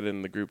actually said it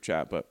in the group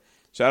chat, but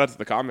shout out to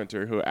the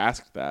commenter who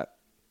asked that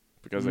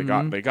because they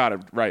got it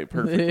right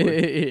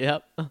perfectly.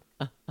 Yep.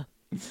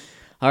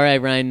 All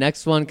right, Ryan,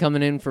 next one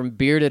coming in from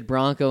Bearded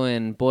Bronco,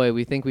 and boy,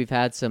 we think we've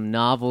had some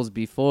novels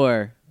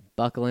before.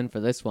 Buckle in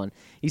for this one.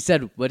 He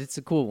said, but it's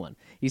a cool one.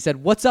 He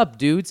said, "What's up,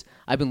 dudes?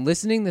 I've been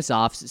listening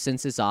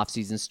since this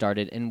offseason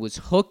started and was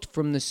hooked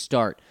from the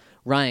start.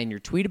 Ryan, your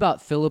tweet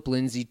about Philip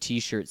Lindsay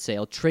t-shirt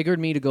sale triggered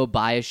me to go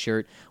buy a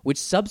shirt, which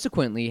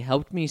subsequently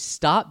helped me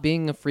stop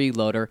being a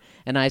freeloader,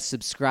 and I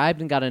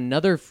subscribed and got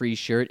another free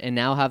shirt and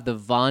now have the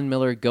Von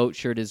Miller GOAT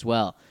shirt as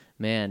well.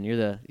 Man, you're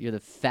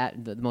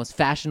the most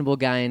fashionable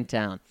guy in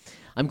town.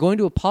 I'm going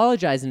to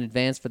apologize in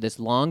advance for this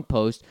long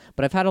post,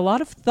 but I've had a lot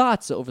of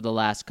thoughts over the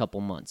last couple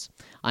months.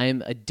 I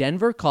am a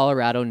Denver,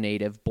 Colorado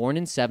native, born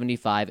in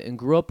 75, and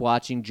grew up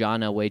watching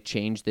John Elway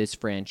change this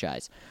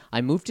franchise.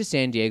 I moved to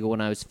San Diego when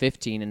I was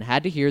 15 and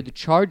had to hear the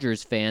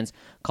Chargers fans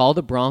call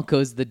the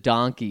Broncos the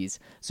Donkeys.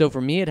 So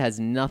for me, it has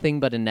nothing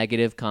but a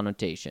negative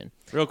connotation."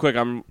 Real quick,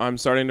 I'm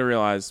starting to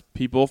realize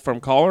people from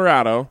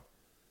Colorado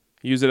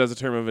use it as a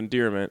term of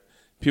endearment.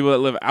 People that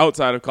live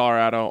outside of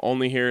Colorado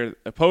only hear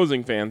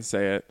opposing fans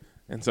say it.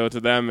 And so to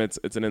them, it's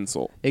an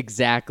insult.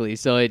 Exactly.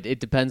 So it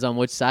depends on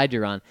which side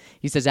you're on.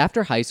 He says,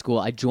 "After high school,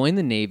 I joined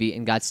the Navy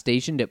and got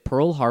stationed at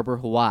Pearl Harbor,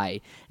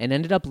 Hawaii, and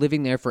ended up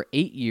living there for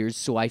 8 years,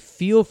 so I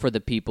feel for the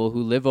people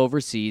who live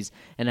overseas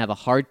and have a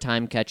hard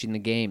time catching the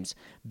games.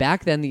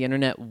 Back then, the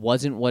internet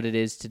wasn't what it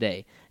is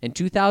today. In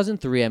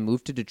 2003, I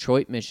moved to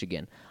Detroit,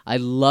 Michigan. I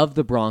love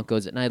the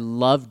Broncos, and I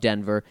love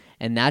Denver,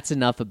 and that's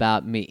enough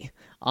about me.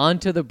 On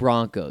to the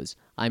Broncos.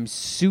 I'm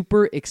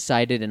super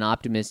excited and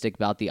optimistic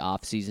about the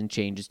offseason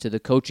changes to the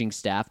coaching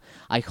staff.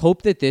 I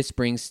hope that this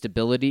brings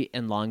stability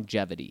and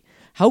longevity.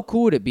 How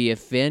cool would it be if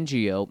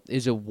Fangio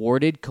is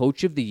awarded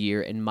Coach of the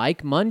Year and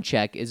Mike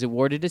Munchak is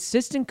awarded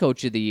Assistant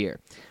Coach of the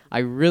Year? I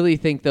really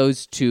think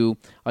those two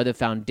are the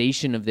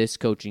foundation of this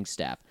coaching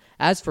staff.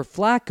 As for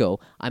Flacco,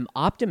 I'm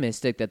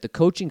optimistic that the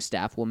coaching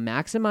staff will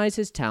maximize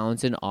his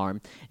talents and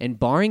arm, and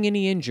barring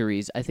any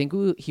injuries, I think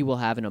he will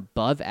have an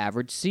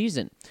above-average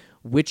season,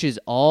 which is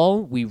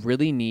all we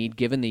really need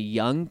given the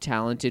young,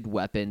 talented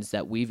weapons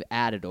that we've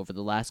added over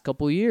the last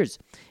couple of years.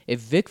 If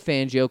Vic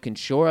Fangio can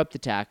shore up the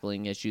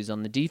tackling issues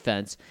on the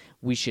defense,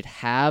 we should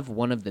have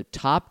one of the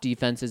top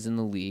defenses in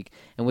the league,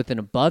 and with an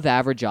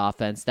above-average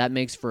offense, that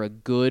makes for a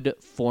good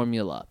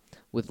formula.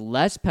 With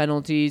less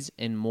penalties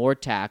and more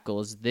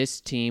tackles, this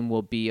team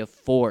will be a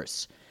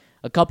force."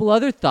 A couple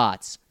other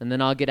thoughts, and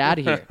then I'll get out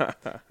of here.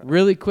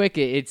 Really quick,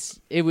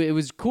 it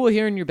was cool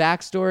hearing your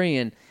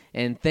backstory,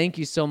 and thank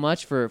you so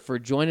much for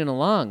joining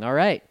along. All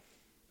right,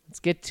 let's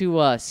get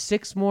to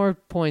 6 more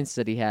points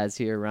that he has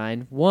here,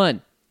 Ryan.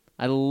 1,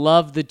 I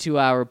love the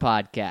 2-hour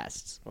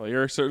podcasts. Well,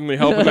 you're certainly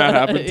helping that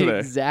happen today.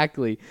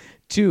 Exactly.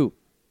 2,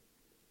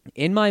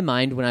 in my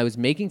mind, when I was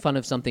making fun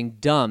of something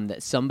dumb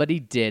that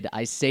somebody did,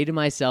 I say to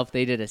myself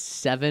they did a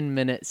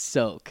 7-minute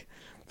soak.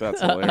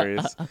 That's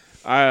hilarious.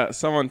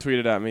 Someone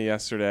tweeted at me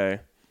yesterday.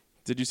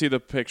 Did you see the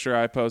picture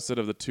I posted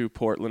of the 2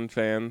 Portland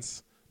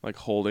fans like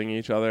holding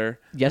each other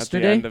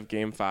yesterday at the end of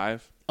Game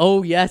 5?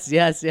 Oh, yes.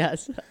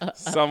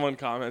 Someone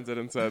commented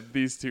and said,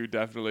 these two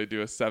definitely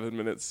do a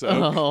 7-minute soak.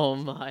 Oh,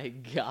 my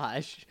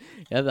gosh.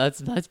 Yeah,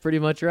 that's pretty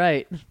much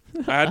right.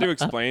 I had to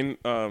explain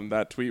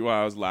that tweet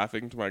while I was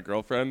laughing to my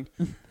girlfriend,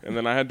 and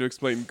then I had to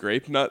explain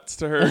grape nuts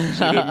to her. She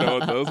didn't know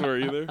what those were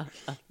either.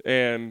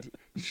 And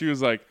she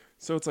was like,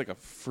 so it's like a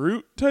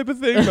fruit type of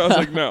thing? And I was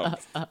like, no.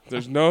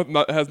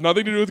 It has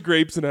nothing to do with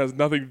grapes and it has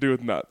nothing to do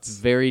with nuts.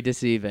 Very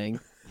deceiving.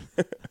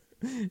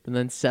 And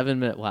then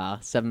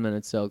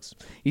 7-minute soaks.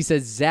 He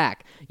says,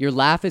 Zach, your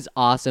laugh is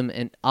awesome,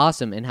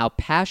 and how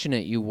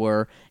passionate you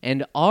were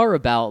and are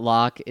about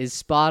Locke is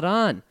spot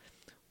on.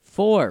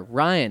 4,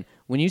 Ryan,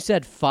 when you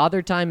said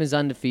Father Time is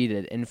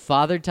undefeated and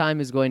Father Time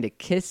is going to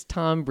kiss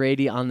Tom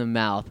Brady on the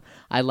mouth,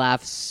 I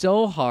laughed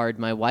so hard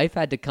my wife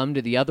had to come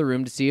to the other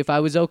room to see if I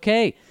was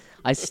okay.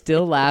 I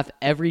still laugh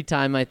every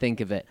time I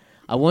think of it.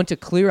 I want to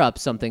clear up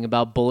something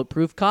about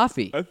bulletproof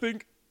coffee. I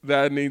think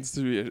that needs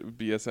to be a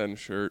BSN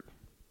shirt.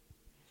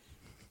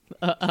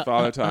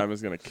 Father Time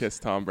is going to kiss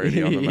Tom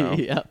Brady on the mouth.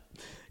 Yep.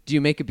 Do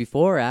you make it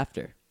before or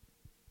after?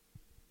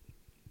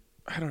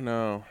 I don't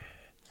know.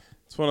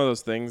 It's one of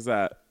those things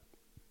that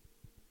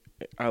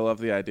I love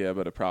the idea,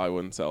 but it probably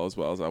wouldn't sell as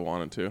well as I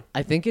wanted to.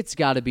 I think it's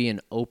got to be an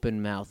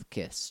open mouth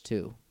kiss,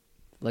 too.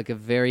 Like a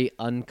very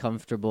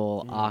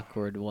uncomfortable,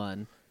 awkward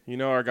one. You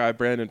know our guy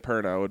Brandon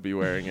Perna would be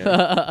wearing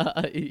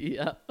it.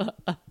 Yeah.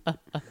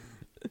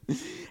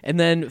 And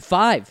then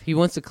 5, he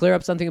wants to clear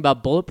up something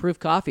about bulletproof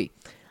coffee.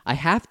 I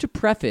have to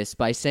preface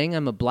by saying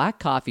I'm a black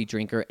coffee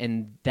drinker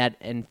and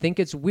think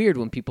it's weird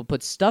when people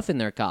put stuff in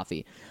their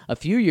coffee. A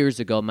few years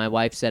ago, my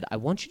wife said, I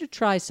want you to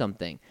try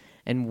something.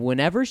 And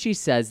whenever she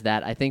says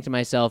that, I think to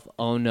myself,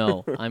 oh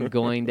no, I'm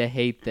going to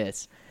hate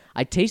this.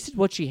 I tasted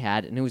what she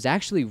had, and it was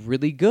actually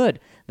really good.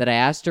 That I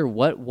asked her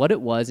what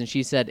it was, and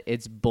she said,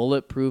 it's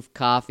bulletproof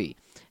coffee,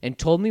 and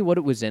told me what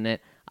it was in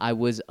it. I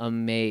was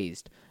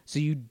amazed. So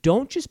you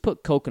don't just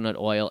put coconut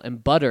oil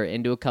and butter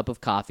into a cup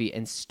of coffee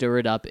and stir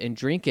it up and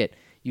drink it.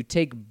 You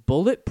take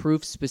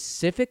bulletproof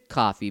specific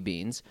coffee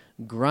beans,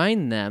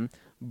 grind them,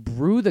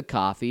 brew the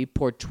coffee,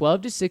 pour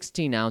 12 to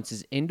 16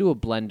 ounces into a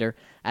blender,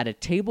 add a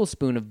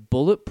tablespoon of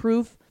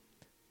bulletproof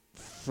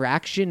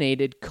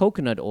fractionated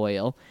coconut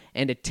oil,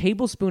 and a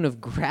tablespoon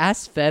of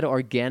grass-fed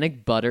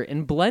organic butter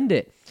and blend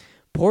it.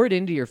 Pour it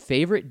into your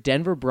favorite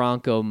Denver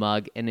Bronco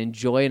mug and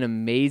enjoy an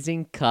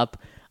amazing cup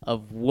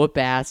of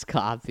whoop-ass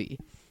coffee.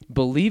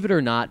 Believe it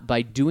or not,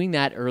 by doing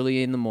that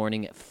early in the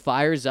morning, it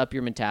fires up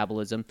your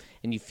metabolism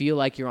and you feel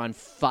like you're on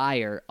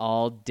fire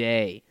all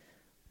day.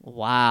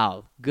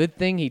 Wow. Good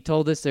thing he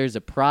told us there's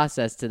a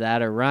process to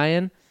that, or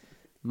Ryan,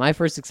 my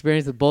first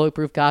experience with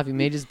bulletproof coffee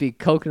may just be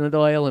coconut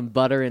oil and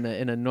butter in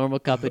a normal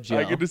cup of Joe.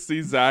 I get to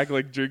see Zach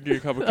like drinking a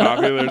cup of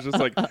coffee. There's just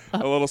like a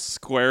little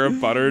square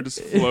of butter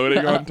just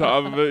floating on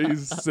top of it.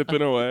 He's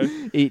sipping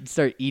away.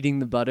 Start eating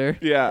the butter.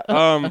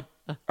 Yeah.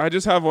 I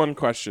just have one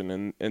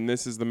question, and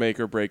this is the make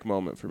or break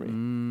moment for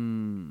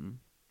me.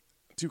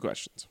 2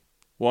 questions.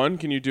 1,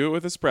 can you do it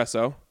with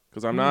espresso?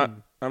 Because I'm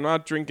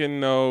not drinking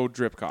no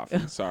drip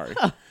coffee. Sorry.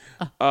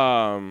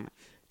 Do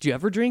you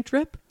ever drink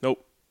drip?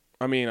 Nope.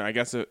 I mean, I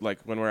guess like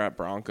when we're at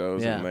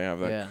Broncos and they have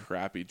that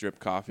crappy drip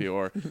coffee,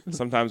 or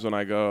sometimes when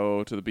I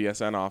go to the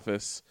BSN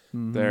office,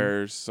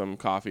 there's some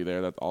coffee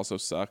there that also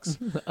sucks.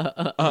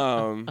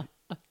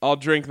 I'll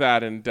drink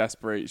that in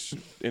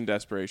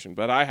desperation.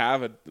 But I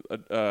have a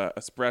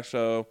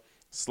espresso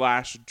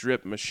 /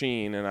 drip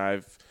machine, and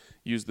I've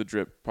used the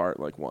drip part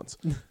like once.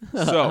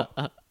 So,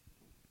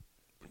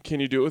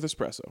 can you do it with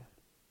espresso?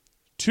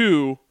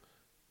 2,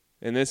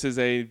 and this is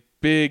a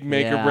big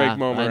make or break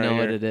moment right here. I know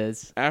what it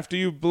is. After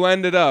you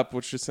blend it up,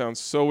 which just sounds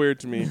so weird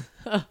to me,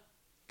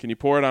 can you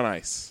pour it on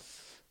ice?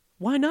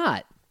 Why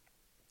not?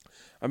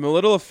 I'm a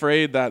little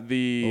afraid that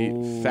the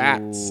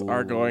fats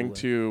are going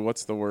to,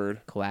 what's the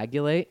word?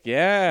 Coagulate?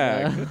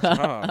 Yeah, good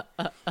job.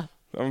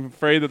 I'm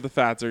afraid that the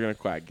fats are going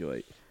to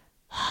coagulate.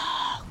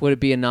 Would it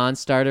be a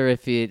non-starter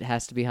if it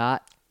has to be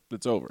hot?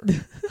 It's over.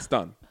 It's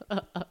done.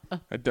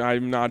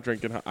 I'm not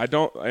drinking hot.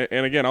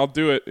 And again, I'll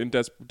do it in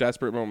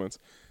desperate moments.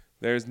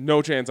 There's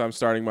no chance I'm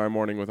starting my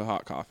morning with a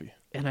hot coffee.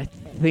 And I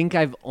think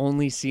I've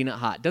only seen it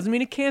hot. Doesn't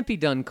mean it can't be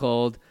done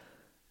cold,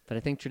 but I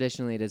think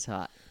traditionally it is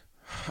hot.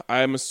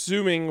 I'm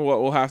assuming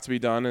what will have to be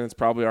done, and it's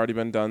probably already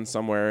been done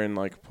somewhere in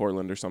like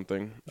Portland or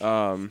something.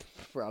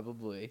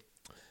 Probably.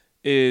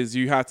 Is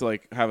you have to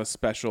like have a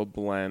special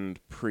blend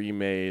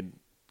pre-made,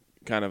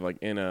 kind of like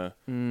in a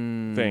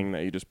thing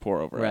that you just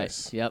pour over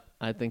ice. Right. Yep.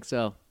 I think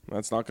so.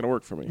 That's not going to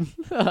work for me.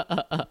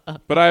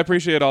 But I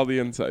appreciate all the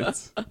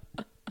insights.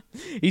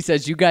 He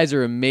says, you guys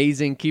are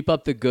amazing. Keep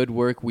up the good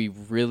work. We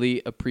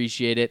really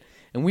appreciate it.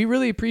 And we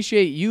really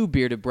appreciate you,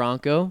 Bearded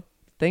Bronco.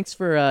 Thanks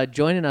for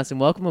joining us and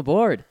welcome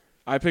aboard.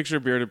 I picture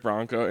Bearded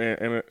Bronco,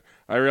 and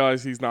I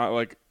realize he's not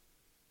like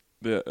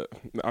I'm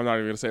not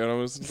even going to say what I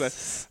was going to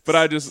say, but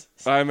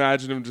I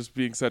imagine him just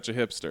being such a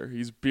hipster.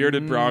 He's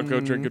Bearded Bronco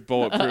drinking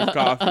bulletproof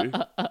coffee.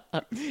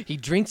 He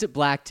drinks it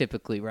black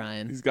typically,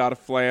 Ryan. He's got a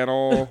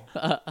flannel,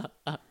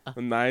 a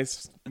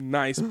nice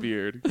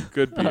beard,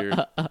 good beard.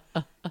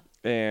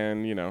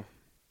 And,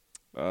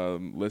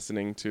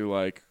 listening to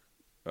like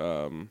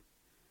dang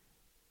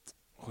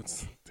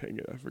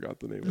it, I forgot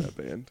the name of that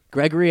band.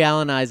 Gregory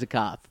Alan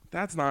Isaacoff.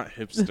 That's not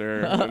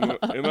hipster.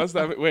 Unless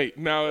that wait,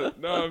 now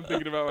I'm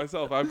thinking about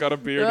myself. I've got a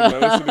beard and I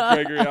listen to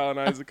Gregory Alan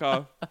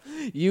Isaacoff.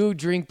 You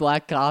drink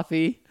black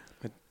coffee?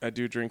 I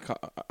do drink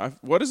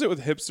what is it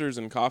with hipsters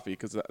and coffee?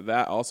 Because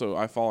that also,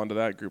 I fall into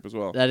that group as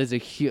well. That is a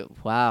huge...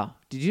 Wow.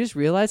 Did you just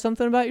realize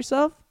something about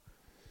yourself?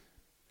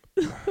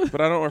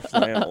 But I don't wear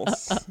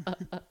flannels.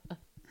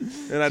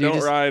 And I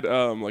don't ride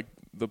like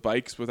the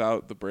bikes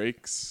without the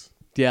brakes.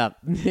 Yeah.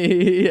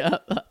 Yeah.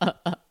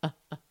 I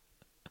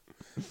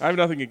have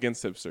nothing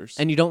against hipsters.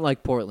 And you don't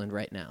like Portland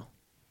right now?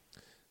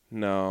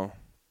 No.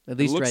 At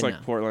least it looks right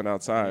like now. Portland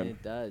outside.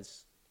 It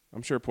does.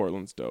 I'm sure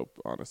Portland's dope,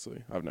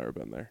 honestly. I've never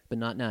been there. But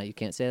not now. You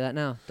can't say that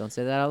now. Don't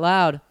say that out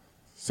loud.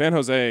 San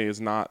Jose is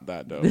not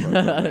that dope. I've been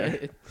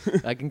there.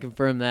 I can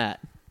confirm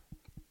that.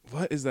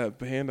 What is that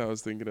band I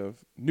was thinking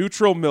of?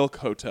 Neutral Milk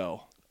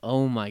Hotel.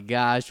 Oh my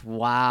gosh.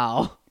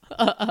 Wow.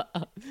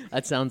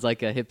 That sounds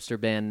like a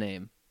hipster band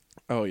name.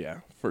 Oh, yeah,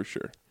 for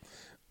sure.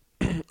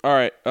 All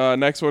right,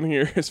 next one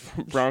here is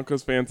from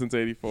Broncos fan since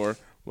 84.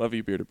 Love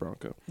you, Bearded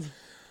Bronco.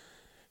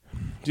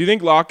 Do you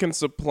think Locke can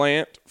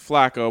supplant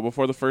Flacco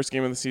before the first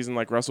game of the season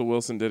like Russell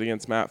Wilson did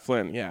against Matt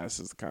Flynn? Yeah, this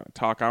is the kind of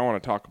talk I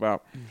want to talk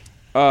about.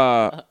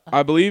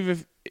 I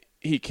believe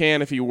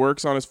if he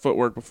works on his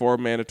footwork before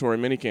mandatory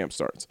minicamp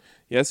starts.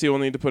 Yes, he will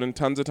need to put in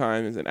tons of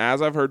time, and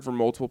as I've heard from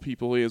multiple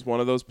people, he is one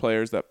of those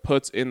players that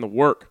puts in the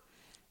work.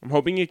 I'm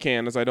hoping he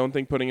can, as I don't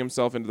think putting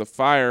himself into the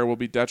fire will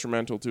be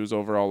detrimental to his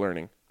overall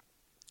learning.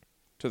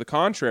 To the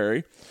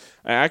contrary,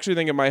 I actually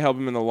think it might help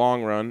him in the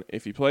long run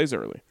if he plays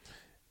early.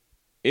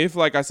 If,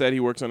 like I said, he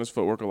works on his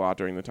footwork a lot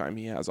during the time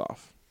he has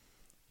off.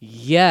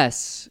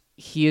 Yes,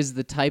 he is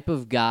the type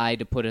of guy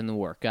to put in the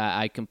work.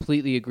 I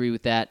completely agree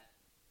with that.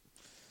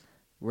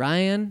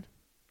 Ryan,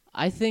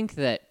 I think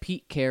that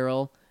Pete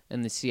Carroll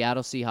and the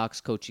Seattle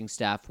Seahawks coaching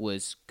staff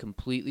was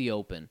completely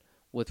open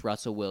with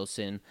Russell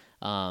Wilson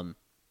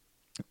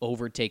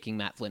overtaking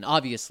Matt Flynn.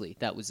 Obviously,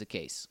 that was the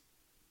case.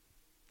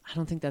 I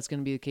don't think that's going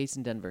to be the case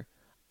in Denver.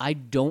 I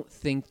don't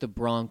think the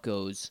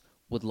Broncos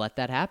would let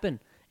that happen.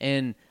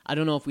 And I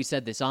don't know if we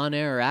said this on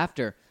air or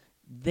after.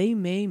 They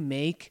may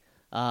make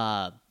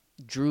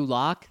Drew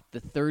Lock the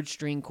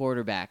third-string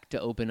quarterback to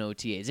open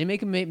OTAs. They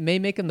may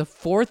make him the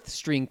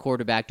fourth-string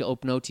quarterback to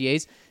open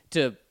OTAs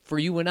for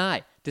you and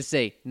I to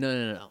say,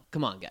 no.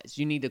 Come on, guys.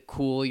 You need to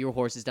cool your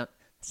horses down.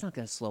 That's not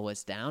going to slow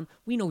us down.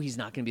 We know he's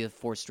not going to be the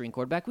fourth-string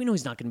quarterback. We know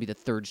he's not going to be the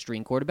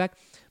third-string quarterback.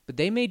 But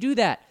they may do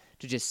that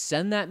to just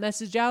send that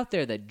message out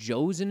there that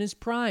Joe's in his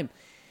prime.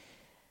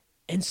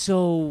 And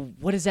so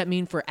what does that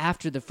mean for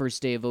after the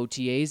first day of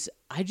OTAs?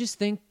 I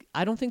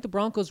don't think the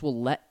Broncos will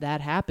let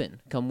that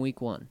happen come week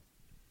 1.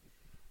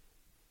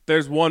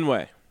 There's one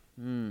way.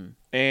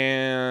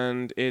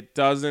 And it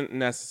doesn't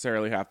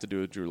necessarily have to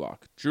do with Drew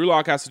Lock. Drew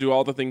Lock has to do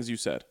all the things you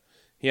said.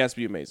 He has to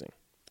be amazing.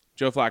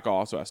 Joe Flacco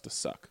also has to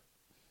suck.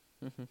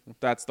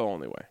 That's the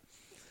only way.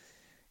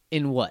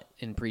 In what?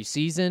 In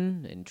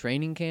preseason? In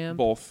training camp?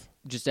 Both.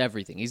 Just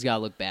everything. He's got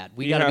to look bad.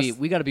 We got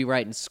to be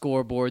writing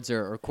scoreboards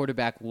or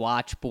quarterback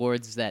watch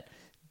boards that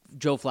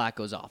Joe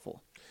Flacco's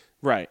awful.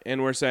 Right.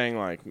 And we're saying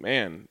like,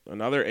 man,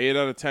 another 8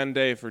 out of 10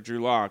 day for Drew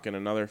Lock and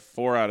another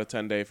 4 out of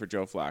 10 day for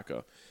Joe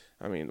Flacco.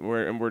 I mean,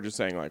 we're just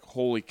saying like,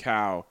 holy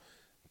cow,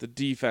 the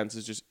defense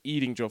is just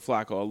eating Joe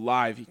Flacco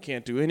alive. He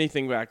can't do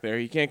anything back there.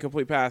 He can't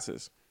complete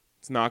passes.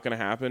 It's not going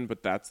to happen,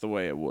 but that's the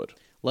way it would.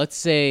 Let's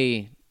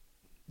say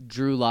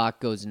Drew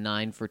Lock goes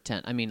 9 for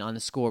 10. I mean, on the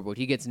scoreboard,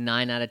 he gets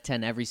 9 out of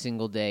 10 every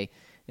single day,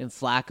 and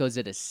Flacco's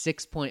at a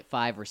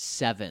 6.5 or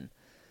 7.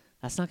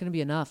 That's not going to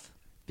be enough.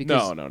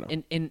 Because, no.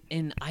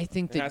 And I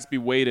think it has to be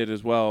weighted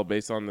as well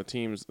based on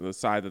the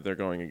side that they're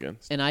going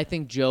against. And I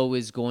think Joe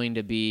is going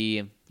to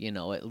be,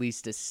 at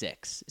least a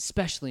 6,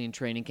 especially in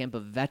training camp. A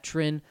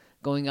veteran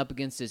going up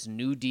against this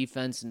new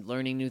defense and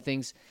learning new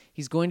things.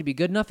 He's going to be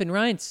good enough. And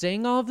Ryan,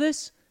 saying all of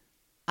this,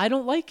 I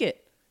don't like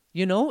it.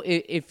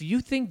 If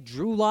you think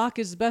Drew Lock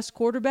is the best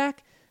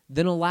quarterback,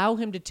 then allow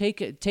him to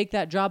take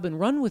that job and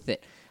run with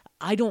it.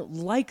 I don't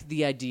like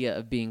the idea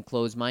of being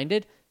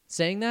closed-minded.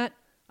 Saying that,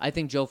 I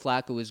think Joe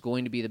Flacco is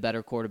going to be the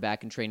better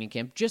quarterback in training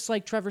camp, just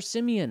like Trevor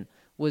Siemian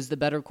was the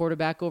better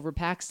quarterback over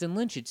Paxton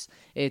Lynch.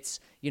 It's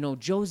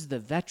Joe's the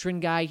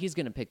veteran guy. He's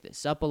going to pick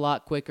this up a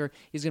lot quicker.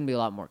 He's going to be a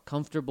lot more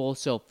comfortable.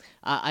 So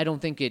I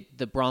don't think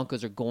the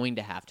Broncos are going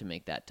to have to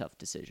make that tough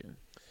decision.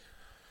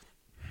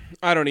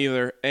 I don't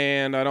either,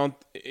 and I don't.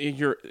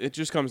 It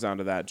just comes down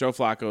to that. Joe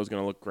Flacco is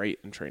going to look great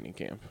in training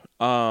camp.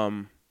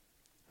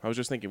 I was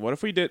just thinking, what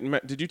if we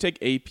did you take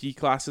AP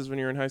classes when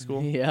you were in high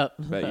school? Yep.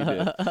 Bet you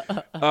did.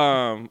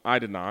 I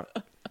did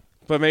not.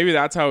 But maybe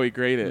that's how we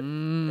grade it.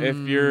 If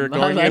you're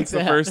going against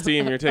the first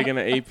team, you're taking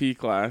an AP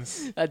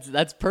class.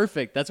 That's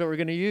perfect. That's what we're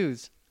going to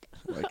use.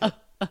 Like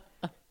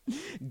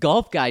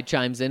Golf Guy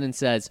chimes in and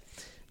says,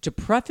 to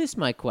preface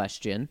my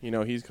question...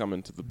 he's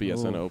coming to the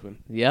BSN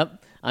Open.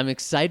 Yep. I'm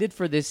excited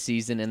for this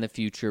season and the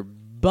future,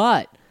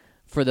 but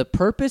for the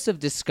purpose of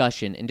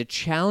discussion and to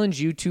challenge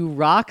you two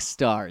rock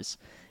stars,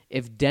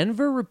 If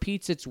Denver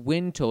repeats its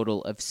win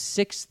total of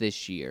 6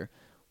 this year,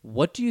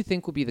 what do you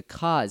think will be the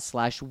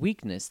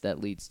cause/weakness that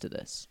leads to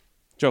this?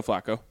 Joe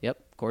Flacco.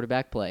 Yep,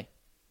 quarterback play.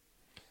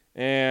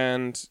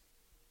 And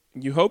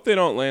you hope they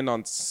don't land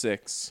on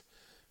 6,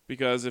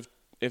 because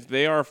if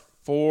they are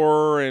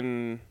 4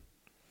 and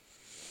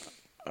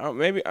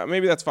maybe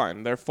that's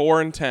fine. They're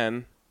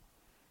 4-10,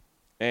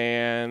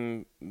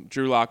 and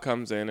Drew Lock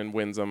comes in and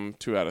wins them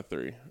 2 out of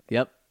 3.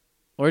 Yep.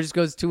 Or just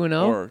goes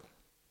 2-0. Or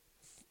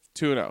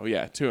 2-0.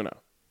 Yeah, 2-0.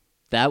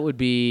 That would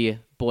be,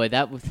 boy,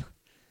 that would,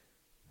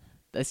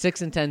 a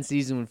 6-10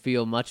 season would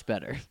feel much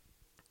better.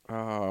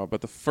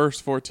 But the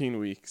first 14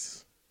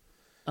 weeks.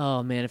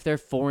 Oh man, if they're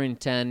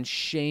 4-10,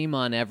 shame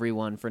on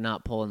everyone for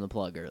not pulling the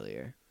plug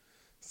earlier.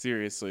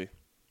 Seriously.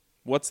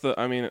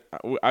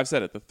 I've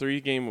said it, the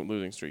 3-game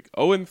losing streak.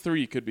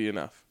 0-3 could be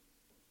enough.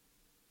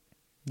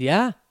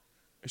 Yeah.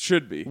 It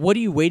should be. What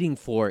are you waiting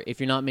for if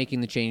you're not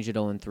making the change at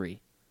 0-3?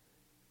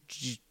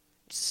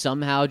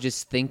 Somehow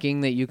just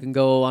thinking that you can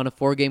go on a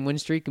 4-game win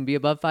streak and be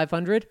above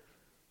 500?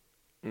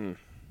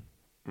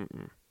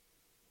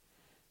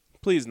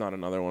 Please not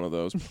another one of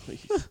those,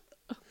 please.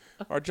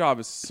 Our job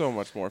is so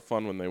much more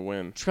fun when they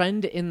win.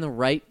 Trend in the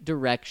right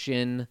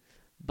direction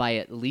by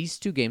at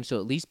least 2 games, so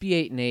at least be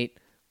 8-8,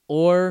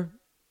 or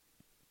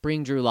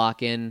bring Drew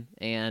Lock in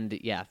and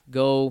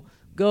go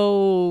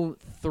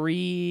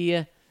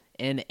 3-8,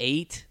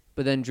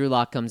 but then Drew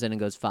Lock comes in and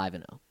goes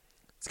 5-0.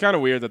 It's kind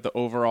of weird that the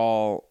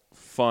overall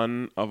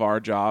fun of our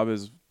job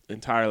is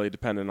entirely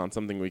dependent on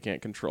something we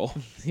can't control.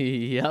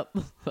 Yep.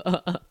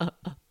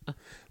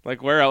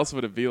 Like, where else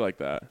would it be like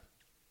that?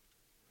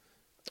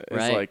 It's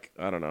Right. like,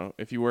 I don't know,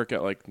 if you work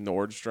at like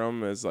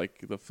Nordstrom, is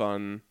like the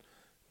fun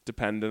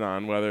dependent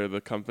on whether the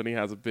company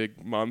has a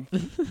big month?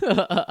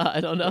 I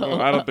don't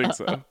know. I don't think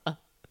so.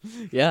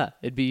 Yeah,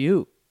 it'd be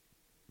you.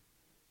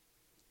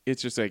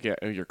 It's just like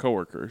your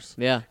coworkers.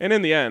 Yeah. And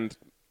in the end,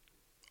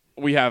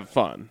 we have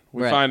fun.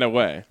 We Right. find a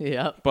way.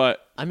 Yeah. But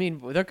I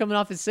mean, they're coming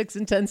off a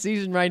 6-10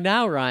 season right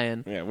now,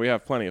 Ryan. yeah, we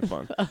have plenty of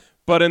fun.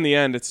 But in the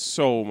end, it's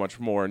so much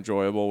more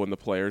enjoyable when the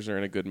players are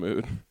in a good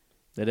mood.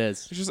 It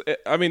is. It's just,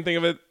 I mean, think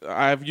of it.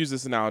 I've used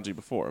this analogy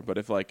before, but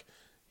if like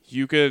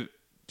you could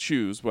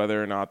choose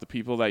whether or not the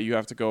people that you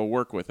have to go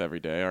work with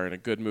every day are in a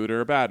good mood or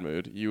a bad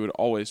mood, you would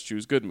always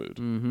choose good mood.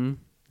 Mm-hmm.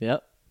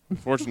 Yep.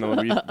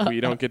 Unfortunately, we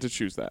don't get to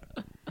choose that.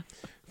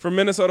 From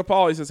Minnesota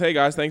Paul, he says, "Hey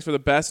guys, thanks for the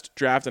best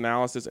draft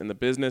analysis in the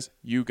business.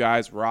 You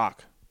guys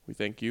rock. We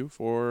thank you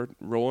for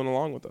rolling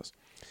along with us."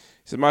 He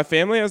said, "My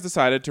family has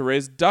decided to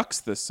raise ducks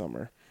this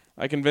summer.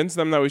 I convinced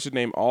them that we should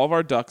name all of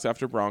our ducks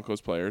after Broncos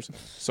players.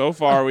 So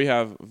far, we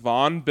have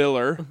Von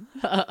Biller,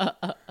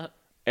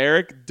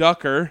 Eric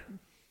Ducker,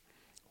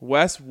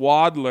 Wes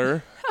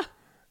Wadler,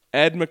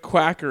 Ed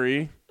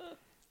McQuackery,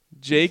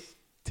 Jake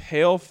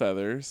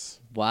Tailfeathers."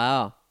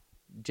 Wow.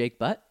 Jake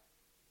Butt?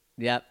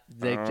 Yep.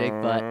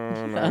 Jake Butt.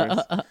 Nice.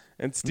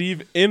 And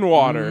Steve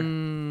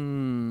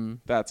Inwater.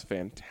 That's Yep.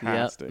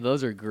 fantastic.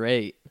 Those are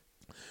great.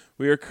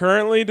 We are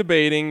currently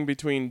debating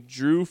between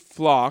Drew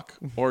Flock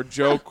or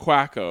Joe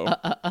Quacko.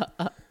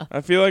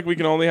 I feel like we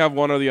can only have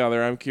one or the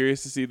other. I'm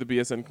curious to see if the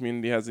BSN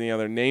community has any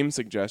other name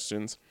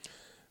suggestions.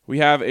 We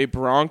have a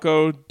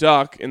Bronco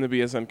duck in the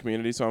BSN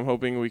community, so I'm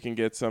hoping we can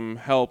get some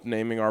help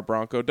naming our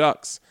Bronco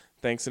ducks.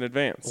 Thanks in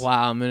advance.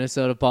 Wow,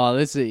 Minnesota Paul.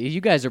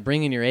 You guys are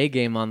bringing your A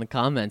game on the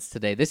comments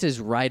today. This is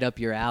right up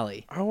your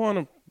alley. I want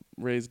to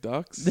raise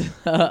ducks.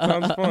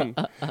 Sounds fun.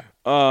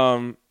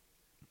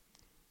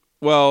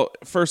 Well,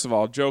 first of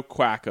all, Joe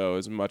Quacko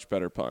is a much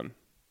better pun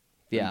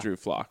than Drew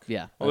Flock.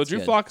 Yeah. Although that's Drew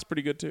good. Flock is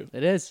pretty good too.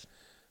 It is.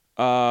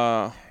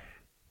 How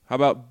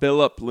about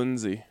Billup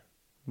Lindsay?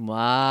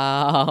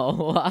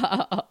 Wow.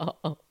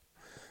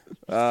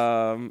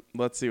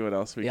 Let's see what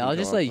else we can Yeah, I'll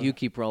just come let up you with.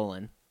 keep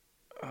rolling.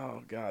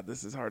 Oh, God,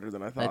 this is harder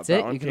than I thought. That's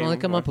That it? one You can came only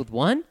come up with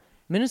one?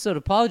 Minnesota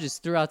Paul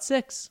just threw out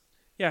 6.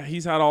 Yeah,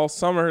 he's had all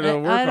summer to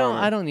work I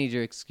on it. don't need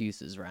your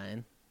excuses,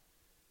 Ryan.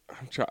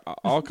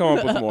 I'll come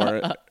up with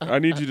more. I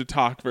need you to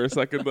talk for a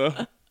second, though.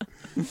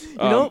 You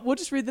know what? We'll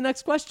just read the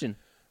next question.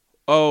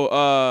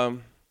 Well,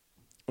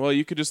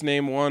 you could just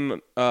name one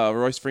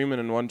Royce Freeman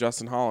and one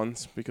Justin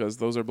Hollins, because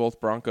those are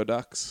both Bronco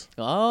Ducks.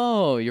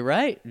 Oh, you're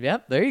right.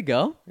 Yep, there you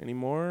go. Any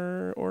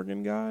more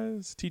Oregon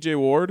guys? TJ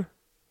Ward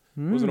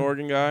was an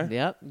Oregon guy.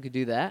 Yep, we could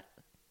do that.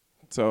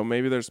 So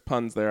maybe there's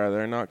puns there.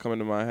 They're not coming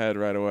to my head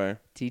right away.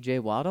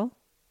 TJ Waddle?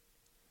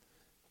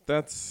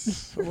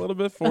 That's a little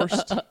bit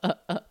forced.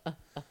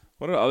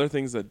 What are other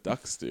things that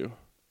ducks do?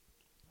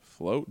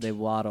 Float? They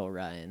waddle,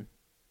 Ryan.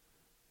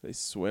 They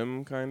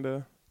swim, kind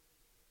of?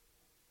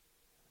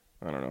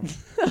 I don't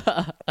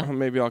know.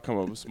 Maybe I'll come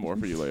up with some more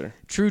for you later.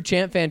 True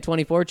Champ Fan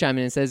 24 chiming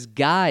in and says,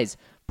 guys,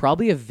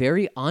 probably a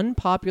very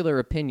unpopular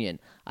opinion.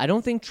 I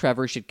don't think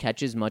Trevor should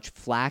catch as much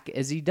flack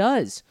as he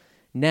does.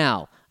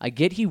 Now, I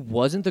get he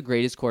wasn't the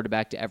greatest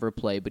quarterback to ever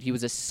play, but he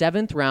was a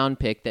 7th-round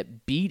pick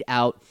that beat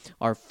out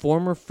our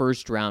former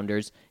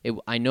first-rounders.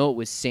 I know it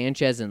was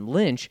Sanchez and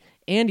Lynch,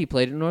 and he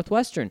played at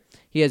Northwestern.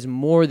 He has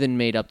more than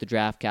made up the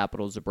draft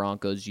capitals the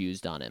Broncos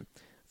used on him.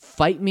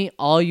 Fight me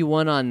all you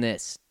want on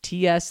this.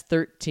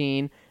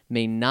 TS13,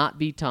 may not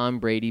be Tom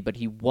Brady, but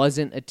he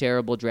wasn't a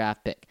terrible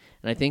draft pick.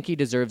 And I think he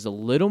deserves a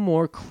little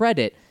more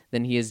credit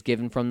than he is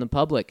given from the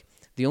public.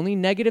 The only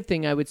negative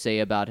thing I would say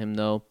about him,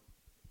 though,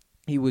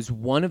 he was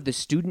one of the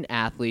student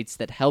athletes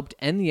that helped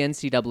end the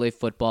NCAA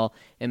football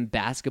and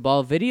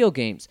basketball video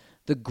games,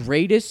 the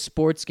greatest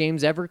sports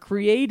games ever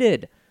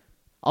created.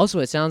 Also,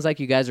 it sounds like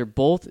you guys are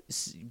both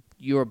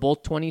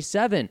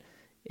 27.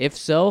 If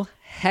so,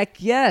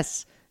 heck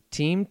yes,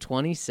 Team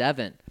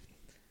 27.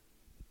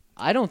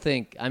 I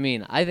think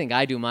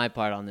I do my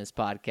part on this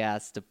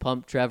podcast to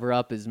pump Trevor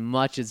up as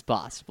much as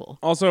possible.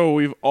 Also,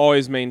 we've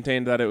always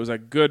maintained that it was a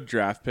good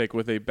draft pick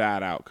with a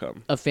bad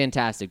outcome. A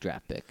fantastic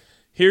draft pick.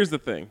 Here's the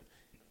thing.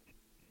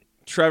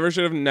 Trevor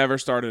should have never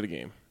started a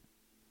game.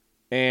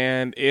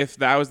 And if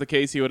that was the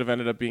case, he would have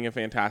ended up being a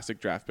fantastic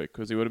draft pick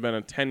because he would have been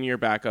a 10-year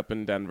backup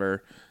in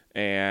Denver.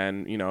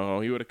 And, he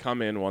would have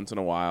come in once in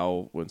a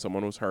while when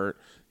someone was hurt.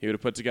 He would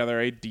have put together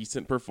a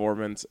decent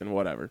performance and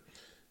whatever.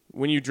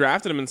 When you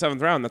drafted him in the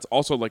 7th round, that's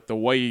also like the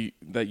way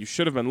that you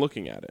should have been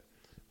looking at it.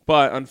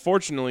 But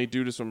unfortunately,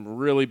 due to some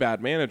really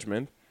bad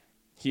management,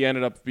 he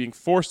ended up being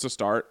forced to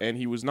start, and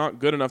he was not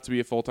good enough to be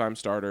a full-time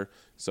starter,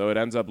 so it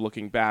ends up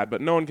looking bad. But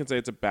no one can say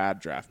it's a bad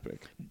draft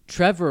pick.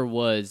 Trevor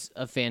was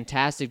a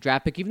fantastic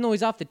draft pick, even though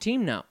he's off the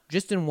team now.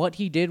 Just in what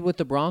he did with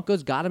the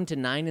Broncos, got him to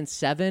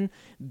 9-7,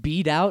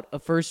 beat out a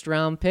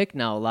first-round pick.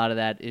 Now, a lot of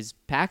that is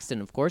Paxton,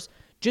 of course.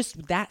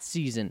 Just that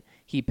season,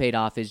 he paid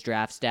off his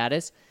draft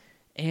status.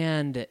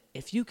 And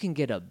if you can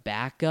get a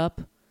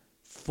backup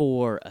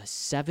for a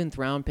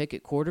 7th-round pick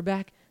at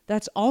quarterback,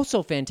 that's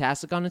also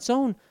fantastic on its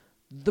own.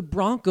 The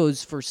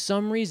Broncos, for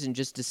some reason,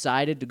 just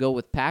decided to go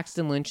with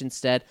Paxton Lynch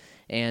instead,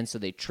 and so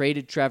they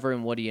traded Trevor,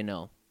 and what do you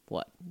know?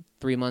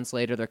 3 months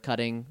later, they're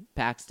cutting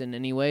Paxton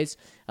anyways.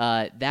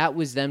 That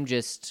was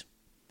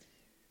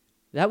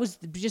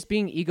just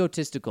being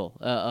egotistical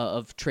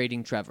of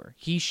trading Trevor.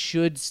 He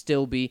should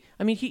still be,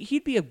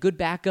 he'd be a good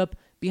backup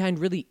behind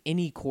really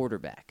any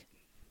quarterback.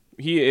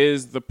 He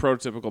is the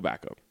prototypical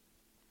backup.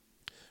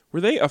 Were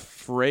they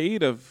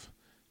afraid of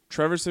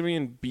Trevor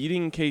Siemian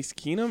beating Case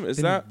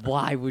Keenum?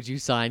 Why would you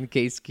sign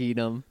Case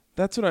Keenum?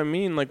 That's what I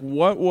mean. Like,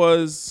 what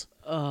was...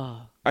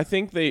 I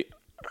think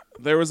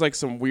there was like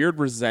some weird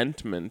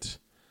resentment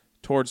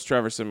towards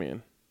Trevor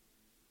Siemian.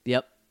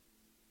 Yep.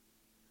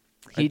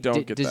 I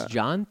don't get that. Does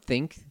John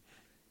think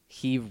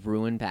he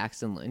ruined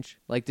Paxton Lynch?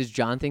 Like, does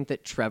John think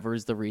that Trevor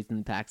is the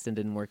reason Paxton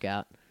didn't work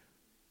out?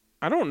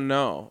 I don't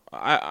know.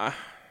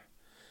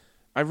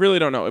 I really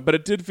don't know. But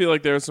it did feel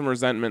like there was some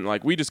resentment.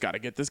 Like, we just got to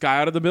get this guy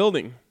out of the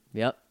building.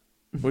 Yep.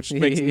 Which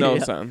makes no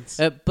sense.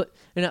 But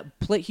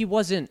he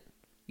wasn't,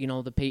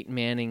 the Peyton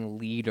Manning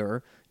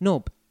leader.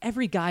 No,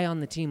 every guy on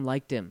the team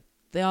liked him.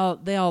 They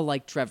all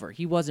liked Trevor.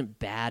 He wasn't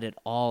bad at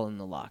all in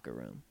the locker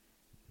room.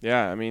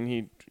 Yeah,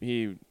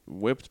 he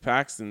whipped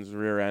Paxton's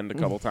rear end a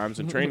couple times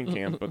in training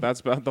camp, but that's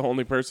about the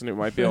only person who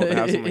might be able to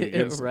have something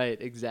against him.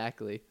 Right,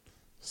 exactly.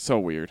 So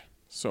weird.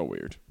 So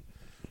weird.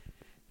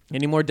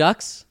 Any more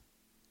ducks?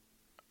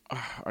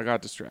 I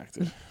got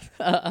distracted.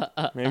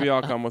 Maybe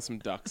I'll come with some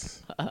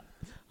ducks.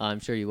 I'm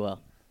sure you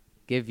will.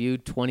 Give you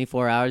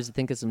 24 hours to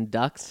think of some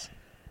ducks.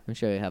 I'm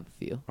sure you have a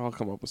few. I'll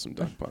come up with some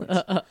duck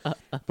puns.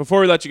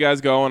 Before we let you guys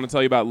go, I want to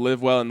tell you about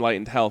Live Well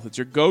Enlightened Health. It's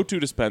your go-to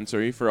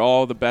dispensary for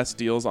all the best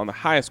deals on the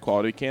highest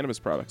quality cannabis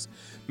products.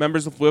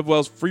 Members of Live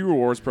Well's free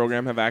rewards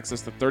program have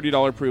access to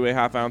 $30 pre-weigh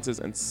half ounces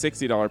and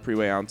 $60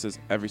 pre-weigh ounces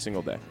every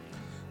single day.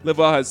 Live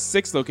Well has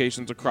 6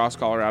 locations across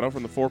Colorado,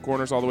 from the Four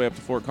Corners all the way up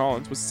to Fort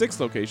Collins, with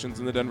 6 locations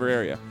in the Denver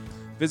area.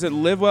 Visit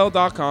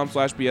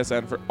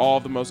livewell.com/BSN for all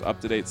of the most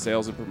up-to-date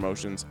sales and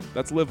promotions.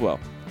 That's LiveWell,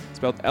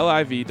 spelled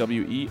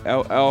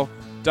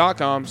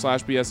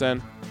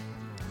LIVWELL.com/BSN.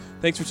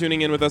 Thanks for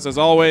tuning in with us as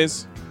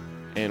always,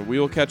 and we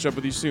will catch up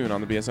with you soon on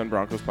the BSN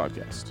Broncos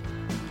Podcast.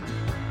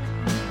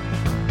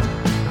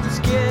 It's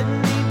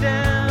getting me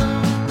down.